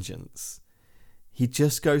vengeance. He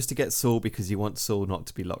just goes to get Saul because he wants Saul not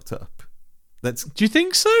to be locked up. Do you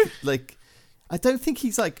think so? Like, I don't think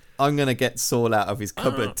he's like, I'm going to get Saul out of his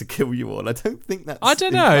cupboard to kill you all. I don't think that's... I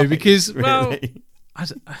don't know, because, really.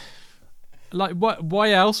 Like,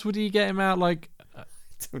 why else would he get him out? Like, I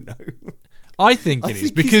don't know. I think it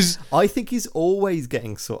is because... I think he's always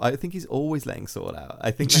getting Saul... I think he's always letting Saul out.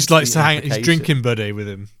 I think just likes to hang his drinking buddy with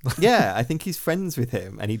him. Yeah, I think he's friends with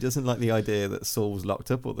him, and he doesn't like the idea that Saul's locked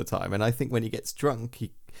up all the time. And I think when he gets drunk,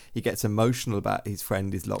 he gets emotional about his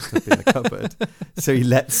friend is locked up in the cupboard, so he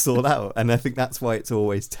lets Saul out. And I think that's why it's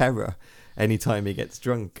always terror anytime he gets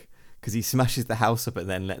drunk, because he smashes the house up and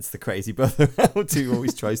then lets the crazy brother out, who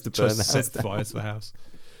always tries to burn the house down. Fire to the house.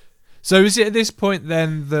 So is it at this point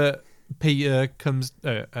then that Philip comes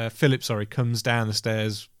down the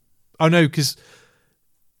stairs. Oh no, because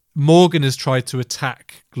Morgan has tried to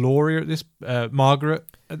attack Gloria Margaret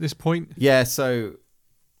at this point. Yeah, so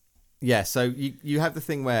you have the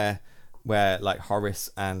thing where like Horace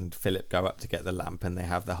and Philip go up to get the lamp, and they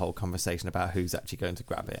have the whole conversation about who's actually going to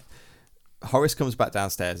grab it. Horace comes back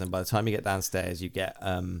downstairs, and by the time you get downstairs, you get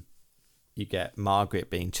Margaret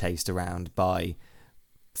being chased around by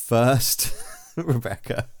first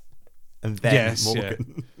Rebecca and then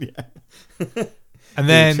Morgan. Yeah. And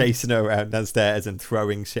then chasing her around downstairs and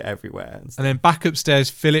throwing shit everywhere. And then back upstairs,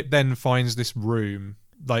 Philip then finds this room,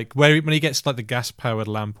 like when he gets like the gas powered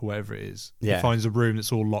lamp or whatever it is. He finds a room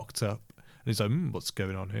that's all locked up, and he's like, "What's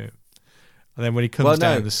going on here?" And then when he comes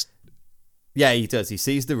down yeah, he does. He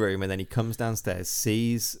sees the room, and then he comes downstairs,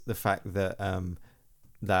 sees the fact that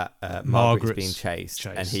Margaret's being chased,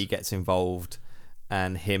 and he gets involved.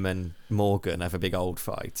 And him and Morgan have a big old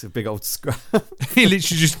fight, a big old scrap. He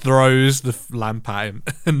literally just throws the lamp at him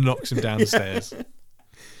and knocks him down the stairs.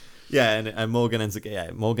 Yeah, and Morgan ends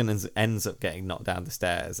up getting knocked down the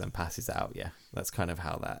stairs and passes out. Yeah, that's kind of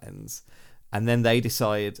how that ends. And then they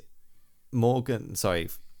decide.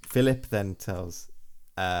 Philip then tells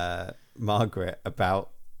Margaret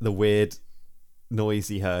about the weird noise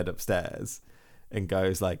he heard upstairs, and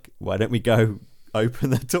goes like, "Why don't we go open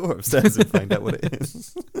the door upstairs and find out what it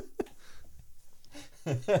is?"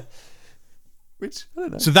 Which, I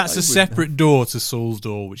don't know. So that's a separate door to Saul's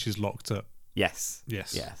door, which is locked up. Yes.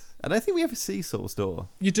 I don't think we ever see Saul's door.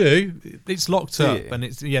 You do. It's locked up, and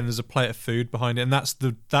there's a plate of food behind it, and that's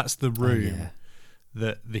the room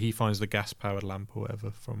that he finds the gas powered lamp or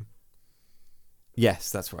whatever from.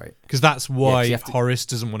 Yes, that's right. Because that's why Horace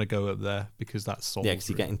doesn't want to go up there, because that's Saul's. Yeah, because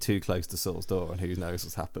you're getting too close to Saul's door, and who knows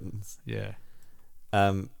what happens. Yeah.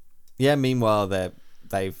 Meanwhile,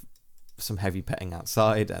 they've some heavy petting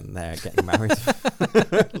outside, and they're getting married.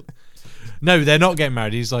 No, they're not getting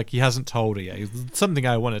married. He's like, he hasn't told her yet. It's something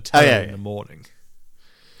I want to tell her in the morning.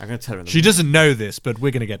 I'm going to tell her in the morning. She doesn't know this, but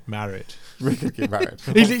we're going to get married. We're going to get married.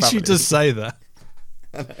 He literally does say that.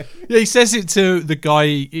 Yeah, he says it to the guy.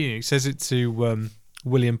 He says it to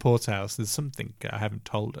William Porthouse. There's something I haven't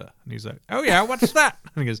told her, and he's like, "Oh yeah, what's that?"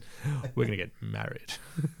 And he goes, "We're going to get married.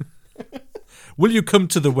 Will you come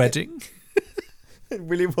to the wedding?"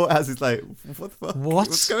 William Porthouse is like, "What the fuck?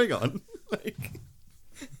 What's going on?"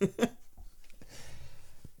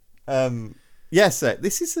 So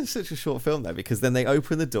this is such a short film though, because then they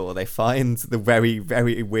open the door, they find the very,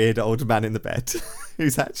 very weird old man in the bed,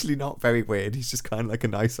 who's actually not very weird. He's just kind of like a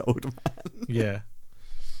nice old man. Yeah.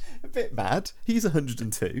 A bit mad. He's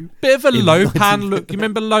 102. Bit of a Lopan look. You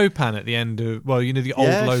remember Lopan at the end of, the old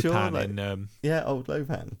Lopan in... old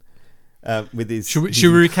Lopan. With his. Should we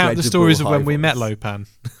recount the stories of when we met Lopan?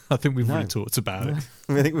 I think we've already talked about it.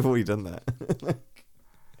 I think we've already done that.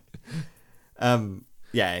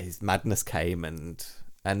 His madness came, and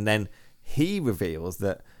then he reveals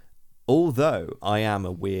that although I am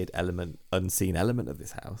a weird unseen element of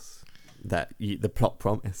this house that the plot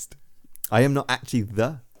promised, I am not actually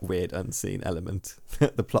the weird unseen element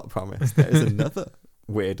that the plot promised. There is another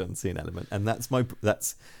weird unseen element, and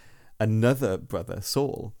that's another brother,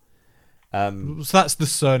 Saul. So that's the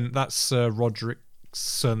son. That's Roderick's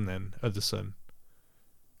son, then, other son.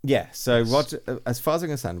 Yeah. So as far as I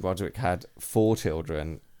understand, Roderick had 4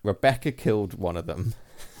 children. Rebecca killed one of them,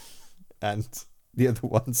 and the other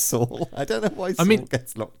one's Saul. I don't know why Saul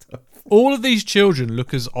gets locked up. All of these children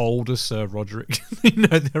look as old as Sir Roderick.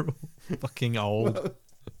 They're all fucking old.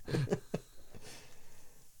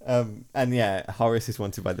 Horace is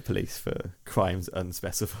wanted by the police for crimes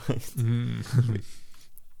unspecified.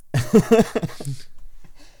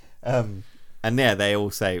 They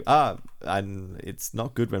all say, and it's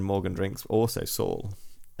not good when Morgan drinks. Also, Saul.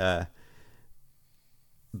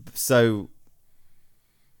 So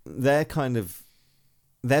they're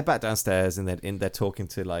back downstairs, and they're talking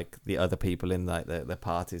to like the other people in like the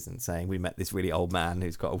parties and saying, we met this really old man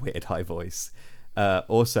who's got a weird high voice.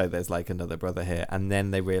 Also, there's like another brother here, and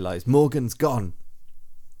then they realize Morgan's gone.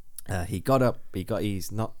 He got up.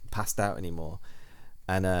 He's not passed out anymore,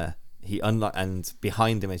 and and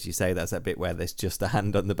behind him, as you say, there's that bit where there's just a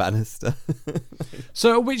hand on the banister.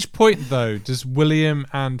 So at which point though does William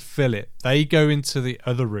and Philip, they go into the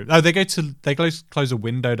other room? Oh, they close a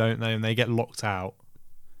window, don't they? And they get locked out.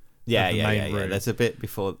 Yeah. There's a bit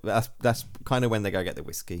before that's kind of when they go get the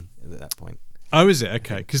whiskey at that point. Oh, is it?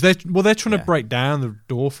 Okay, because they're trying to break down the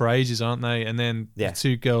door for ages, aren't they? And then the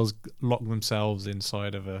 2 girls lock themselves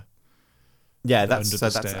inside of a. Yeah, that's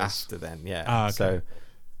after then. Yeah. Okay. So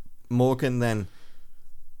Morgan then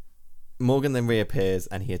reappears,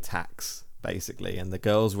 and he attacks basically, and the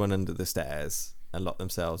girls run under the stairs and lock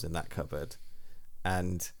themselves in that cupboard,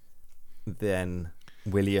 and then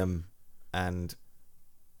William and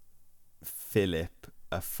Philip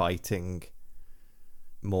are fighting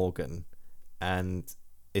Morgan, and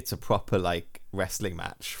it's a proper like wrestling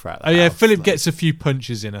match throughout the house. Philip like, gets a few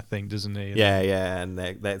punches in, I think, doesn't he? Yeah, and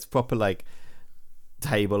it's proper like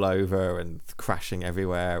table over and crashing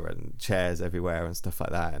everywhere and chairs everywhere and stuff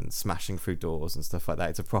like that, and smashing through doors and stuff like that.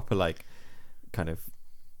 It's a proper like kind of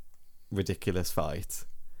ridiculous fight.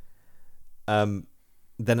 Then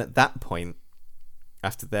at that point,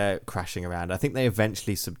 after they're crashing around, I think they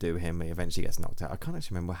eventually subdue him. He eventually gets knocked out. I can't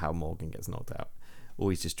actually remember how Morgan gets knocked out,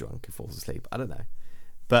 or he's just drunk and falls asleep. I don't know.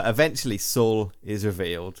 But eventually Saul is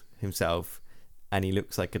revealed himself, and he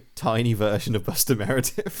looks like a tiny version of Buster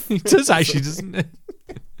Meredith. He does actually, doesn't he?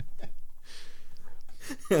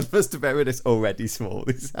 And Buster Meredith's already small.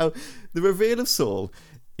 This is how the reveal of Saul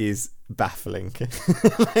is baffling.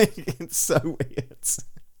 Like, it's so weird. It's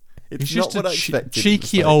He's just not what I a expected.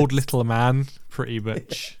 cheeky old little man, pretty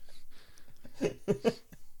much.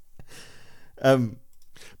 But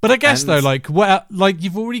I guess though, like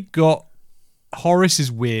you've already got Horace is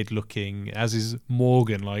weird looking, as is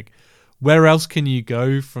Morgan. Like, where else can you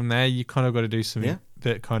go from there? You kind of got to do something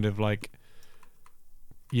that kind of like,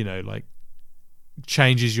 you know, like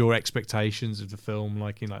changes your expectations of the film.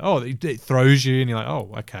 Like, you know, oh, it throws you, and you're like,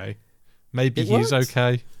 oh, okay, maybe he is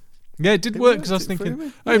okay. Yeah, it did work, because I was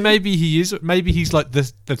thinking, maybe he is. Maybe he's like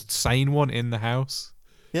the sane one in the house.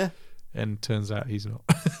 Yeah, and turns out he's not.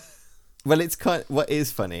 Well, it's kind of, what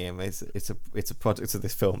is funny, and it's a product of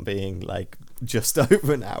this film being like just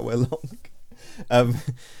over an hour long.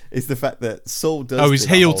 Is the fact that Saul does. Oh, his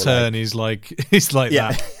heel turn is like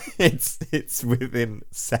that. It's within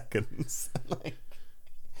seconds. Like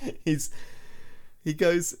he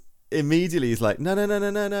goes immediately. He's like, no.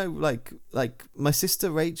 Like my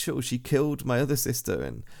sister Rachel, she killed my other sister,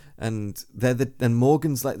 and and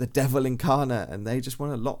Morgan's like the devil incarnate, and they just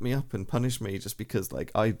want to lock me up and punish me just because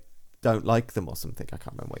like I don't like them or something. I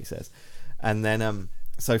can't remember what he says. And then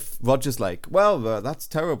so Roger's like, well, that's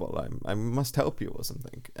terrible, I must help you or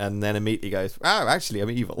something. And then immediately goes, oh, actually I'm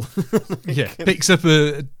evil. Yeah, picks up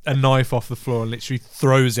a knife off the floor and literally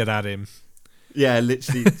throws it at him. Yeah,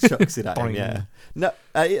 literally chucks it at him. Yeah, no,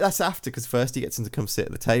 that's after, because first he gets him to come sit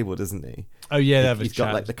at the table, doesn't he? Oh yeah, he's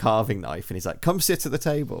got like the carving knife, and he's like, come sit at the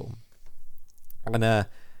table. And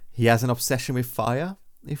he has an obsession with fire.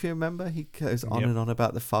 If you remember, he goes on and on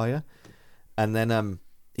about the fire, and then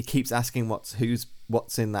he keeps asking what's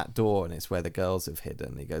in that door, and it's where the girls have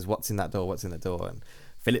hidden. He goes, what's in that door, and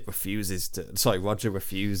Roger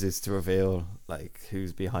refuses to reveal like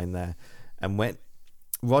who's behind there. And when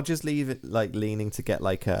Roger's leaning to get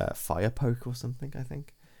like a fire poke or something, I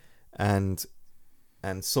think, and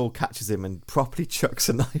Saul catches him and properly chucks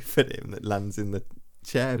a knife at him that lands in the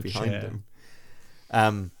chair behind him.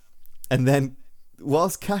 And then,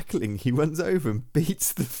 whilst cackling, he runs over and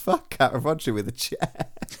beats the fuck out of Roger with a chair.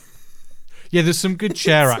 Yeah, there's some good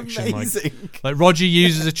chair action. Like Roger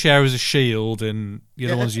uses a chair as a shield, and the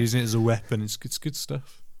other one's using it as a weapon. It's good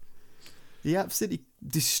stuff. He absolutely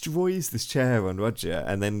destroys this chair on Roger,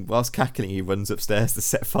 and then whilst cackling, he runs upstairs to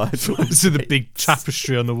set fire to the big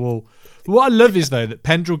tapestry on the wall. But what I love is though that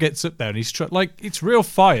Pendrell gets up there and he's it's real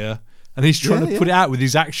fire. And he's trying to put it out with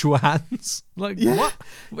his actual hands. Like, what?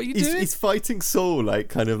 What are you doing? He's fighting Saul, like,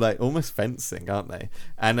 kind of like almost fencing, aren't they?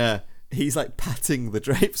 And he's like patting the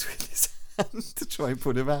drapes with his hand to try and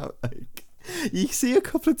put him out. Like, you see a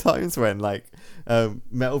couple of times when, like,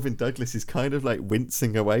 Melvin Douglas is kind of like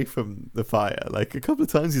wincing away from the fire. Like, a couple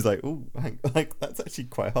of times he's like, oh, like, that's actually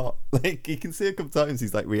quite hot. Like, you can see a couple of times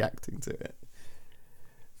he's like reacting to it.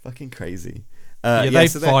 Fucking crazy. They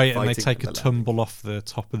fight and they take a tumble off the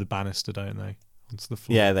top of the banister, don't they? Onto the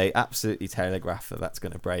floor. Yeah, they absolutely telegraph that that's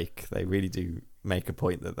going to break. They really do make a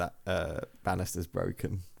point that banister's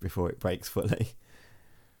broken before it breaks fully.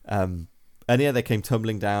 And yeah, they came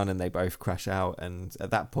tumbling down and they both crash out. And at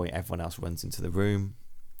that point, everyone else runs into the room.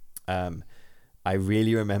 I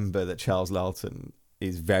really remember that Charles Lalton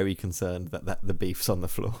is very concerned that the beef's on the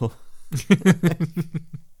floor.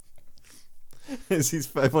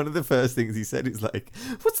 One of the first things he said is like,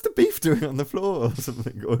 what's the beef doing on the floor or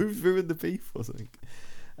something, or who's ruined the beef or something.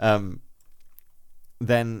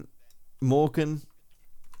 Then Morgan,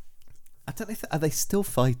 I don't know, are they still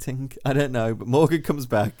fighting? I don't know, but Morgan comes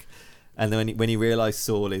back, and then when he realised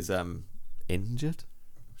Saul is injured,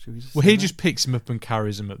 he just picks him up and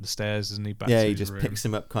carries him up the stairs, doesn't he? He just picks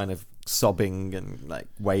him up, kind of sobbing and like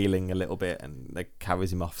wailing a little bit, and like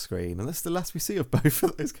carries him off screen, and that's the last we see of both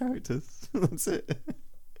of those characters. That's it.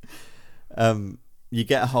 you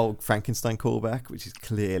get a whole Frankenstein callback, which is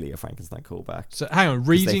clearly a Frankenstein callback. So hang on, 'Cause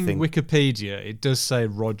reading they think- Wikipedia, it does say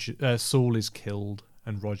Saul is killed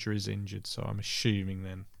and Roger is injured. So I'm assuming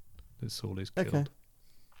then that Saul is killed.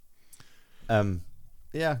 Okay.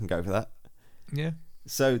 Yeah, I can go for that. Yeah.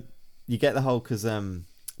 So you get the whole, because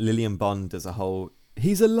Lillian Bond does a whole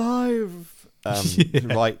 "he's alive"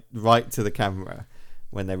 right to the camera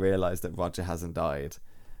when they realise that Roger hasn't died,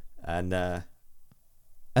 and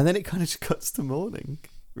then it kind of just cuts to morning.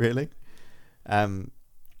 Really,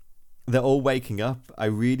 they're all waking up. I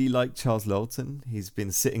really like Charles Lawton. He's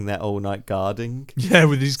been sitting there all night guarding.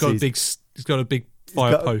 Yeah, he's got a big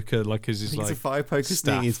fire poker, like as his He's like a fire poker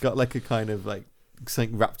staff. thing. He's got like a kind of like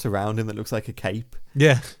something wrapped around him that looks like a cape.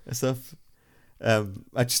 Yeah, and stuff.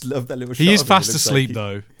 I just love that little. He is shot of him. It fast looks asleep like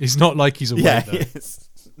though. It's not like he's awake. Yeah, though. he is.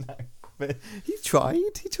 No, but he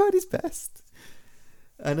tried. He tried his best.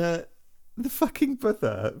 And the fucking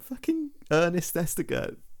brother, fucking Ernest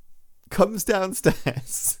Thesiger, comes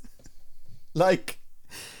downstairs like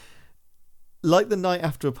the night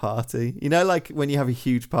after a party. You know, like when you have a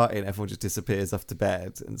huge party and everyone just disappears off to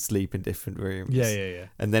bed and sleep in different rooms. Yeah.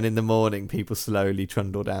 And then in the morning, people slowly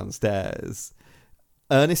trundle downstairs.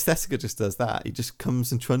 Ernest Thesiger just does that. He just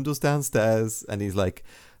comes and trundles downstairs and he's like,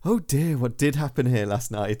 "Oh dear, what did happen here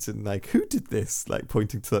last night?" And like, "Who did this?" Like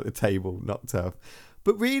pointing to like, the table knocked up.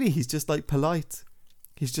 But really, he's just like polite.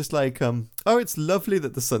 He's just like, "Oh, it's lovely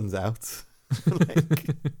that the sun's out." Like,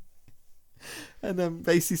 and then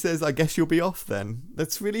basically says, "I guess you'll be off then."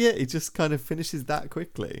 That's really it. He just kind of finishes that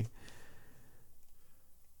quickly.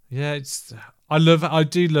 Yeah, I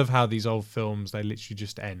do love how these old films, they literally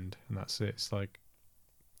just end and that's it. It's like,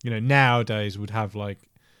 you know, nowadays would have like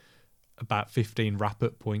about 15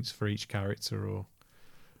 wrap-up points for each character, or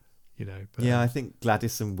you know. But, yeah, I think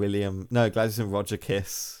Gladys and Roger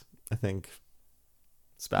kiss. I think.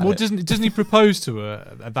 Well, doesn't he propose to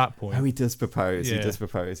her at that point? Oh, he does propose. Yeah. He does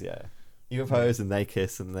propose. Yeah, he proposes and they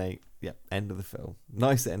kiss and end of the film.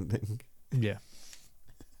 Nice ending. Yeah.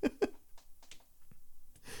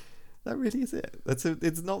 That really is it.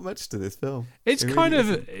 It's not much to this film. It's it kind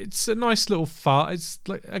really of it's a nice little farce. It's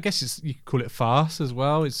like, I guess you could call it farce as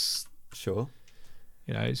well. It's sure.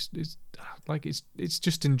 You know, it's like it's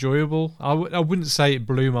just enjoyable. I wouldn't say it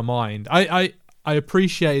blew my mind. I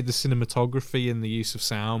appreciated the cinematography and the use of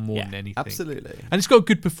sound more than anything. Absolutely. And it's got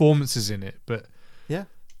good performances in it, but yeah,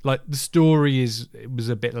 like the story was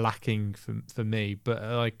a bit lacking for me. But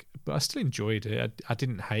I still enjoyed it. I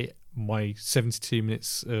didn't hate my 72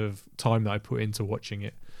 minutes of time that I put into watching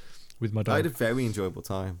it with my dog. I had a very enjoyable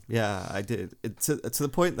time. Yeah, I did. To the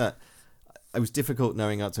point that it was difficult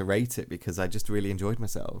knowing how to rate it because I just really enjoyed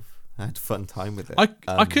myself. I had a fun time with it.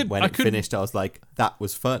 When it finished, I was like, that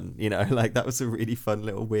was fun. You know, like that was a really fun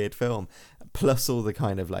little weird film. Plus all the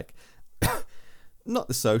kind of like, not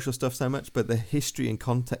the social stuff so much, but the history and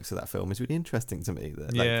context of that film is really interesting to me.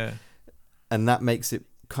 Yeah. And that makes it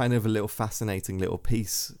kind of a little fascinating little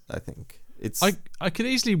piece, I think. I could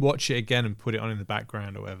easily watch it again and put it on in the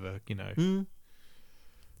background or whatever, you know.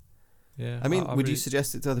 Yeah. I mean, would you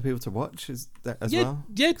suggest it to other people to watch as well?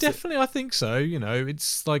 Yeah, definitely. I think so. You know,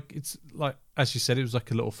 it's like as you said, it was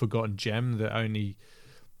like a little forgotten gem that only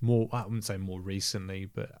I wouldn't say more recently,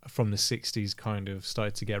 but from the 60s kind of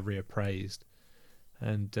started to get reappraised.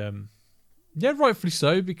 And yeah, rightfully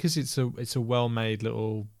so, because it's a well-made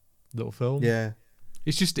little film. Yeah.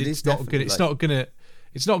 It's just it's not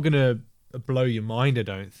gonna blow your mind, I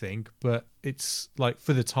don't think, but it's like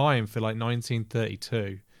for the time, for like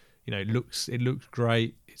 1932, you know, it looks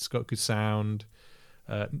great. It's got good sound,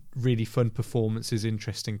 really fun performances,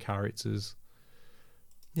 interesting characters.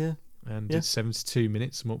 Yeah. And it's 72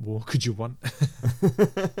 minutes. What more could you want?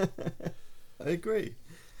 I agree.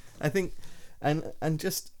 I think, and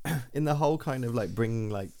just in the whole kind of like bringing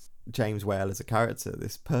like James Whale as a character,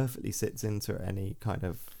 this perfectly sits into any kind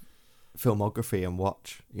of filmography and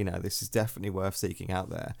watch. You know, this is definitely worth seeking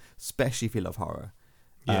out there, especially if you love horror.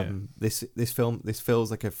 Yeah. This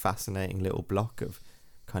feels like a fascinating little block of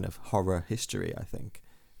kind of horror history, I think,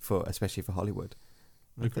 especially for Hollywood.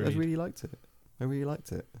 I really liked it.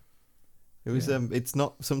 It was it's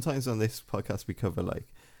not, sometimes on this podcast we cover like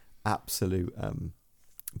absolute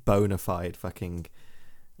bona fide fucking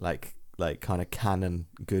like kind of canon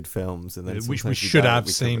good films, and then which we should have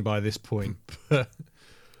seen by this point. but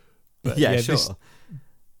yeah, sure.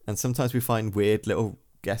 And sometimes we find weird little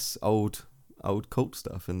old cult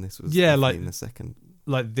stuff, and this was like in the second,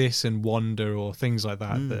 like this and Wonder or things like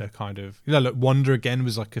that that are kind of, you know, look, Wonder again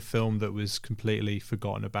was like a film that was completely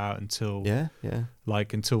forgotten about until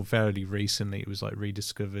until fairly recently. It was like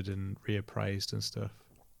rediscovered and reappraised and stuff.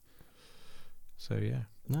 So yeah,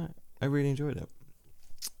 no, I really enjoyed it.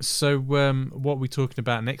 So, what are we talking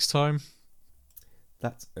about next time?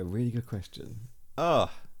 That's a really good question.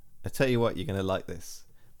 Oh, I tell you what, you're going to like this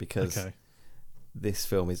because this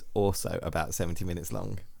film is also about 70 minutes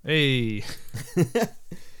long. Hey,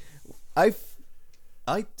 I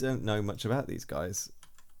don't know much about these guys.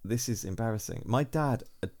 This is embarrassing. My dad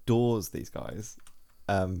adores these guys,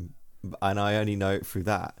 and I only know it through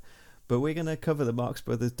that. But we're going to cover the Marx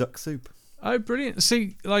Brothers Duck Soup. Oh, brilliant!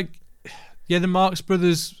 See, the Marx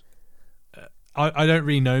Brothers. I don't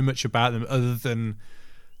really know much about them other than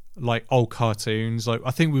old cartoons.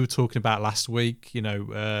 I think we were talking about last week.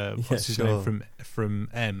 What's his name from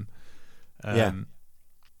M.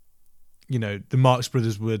 The Marx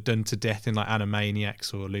Brothers were done to death in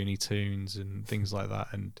Animaniacs or Looney Tunes and things like that.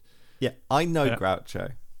 And I know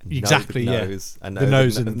Groucho. Exactly. I know the nose. I know the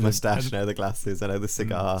nose and the mustache. I know the glasses. I know the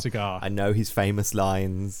cigar. I know his famous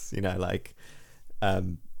lines.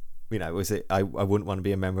 Was it? I wouldn't want to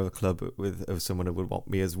be a member of a club of someone who would want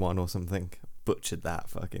me as one or something. Butchered that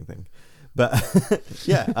fucking thing. But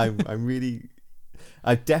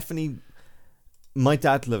I definitely. My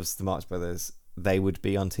dad loves the Marx Brothers. They would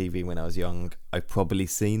be on TV when I was young. I've probably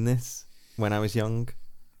seen this when I was young.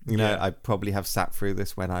 I probably have sat through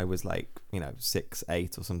this when I was 6,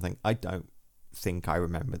 8 or something. I don't think I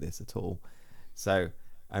remember this at all. So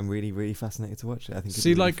I'm really, really fascinated to watch it. I think it's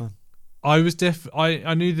really fun. I was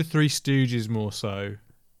I knew the Three Stooges more so,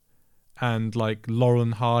 and Laurel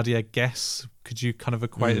and Hardy. I guess could you kind of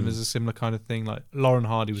equate them as a similar kind of thing? Laurel and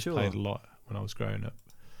Hardy was played a lot when I was growing up.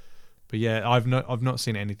 But yeah, I've not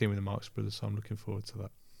seen anything with the Marx Brothers, so I'm looking forward to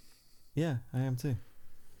that. Yeah, I am too.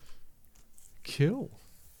 Cool.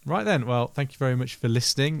 Right then, well, thank you very much for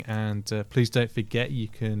listening, and please don't forget you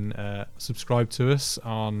can subscribe to us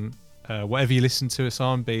on whatever you listen to us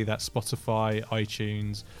on, be that Spotify,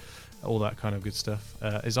 iTunes, all that kind of good stuff.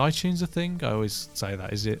 Is iTunes a thing? I always say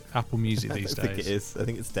that. Is it Apple Music these days? I think it is. I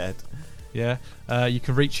think it's dead. Yeah. You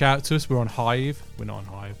can reach out to us. We're on Hive. We're not on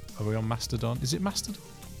Hive. Are we on Mastodon? Is it Mastodon?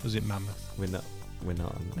 Or is it Mammoth? We're not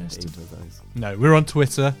on either of those. No, we're on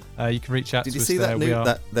Twitter. You can reach out to us there. Did you see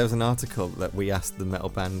that there was an article that we asked the metal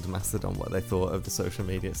band Mastodon what they thought of the social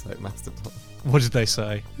media site Mastodon? What did they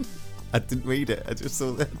say? I didn't read it. I just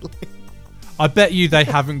saw the headline. I bet you they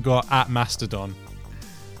haven't got at Mastodon.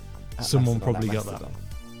 Someone Mastodon, probably got that.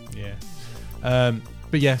 Yeah.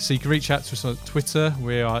 But yeah, so you can reach out to us on Twitter.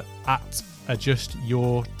 We are at Adjust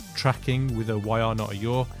Your Tracking with a YR, not a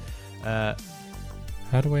your.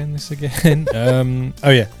 How do I end this again?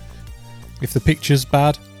 If the picture's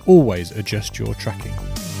bad, always adjust your tracking.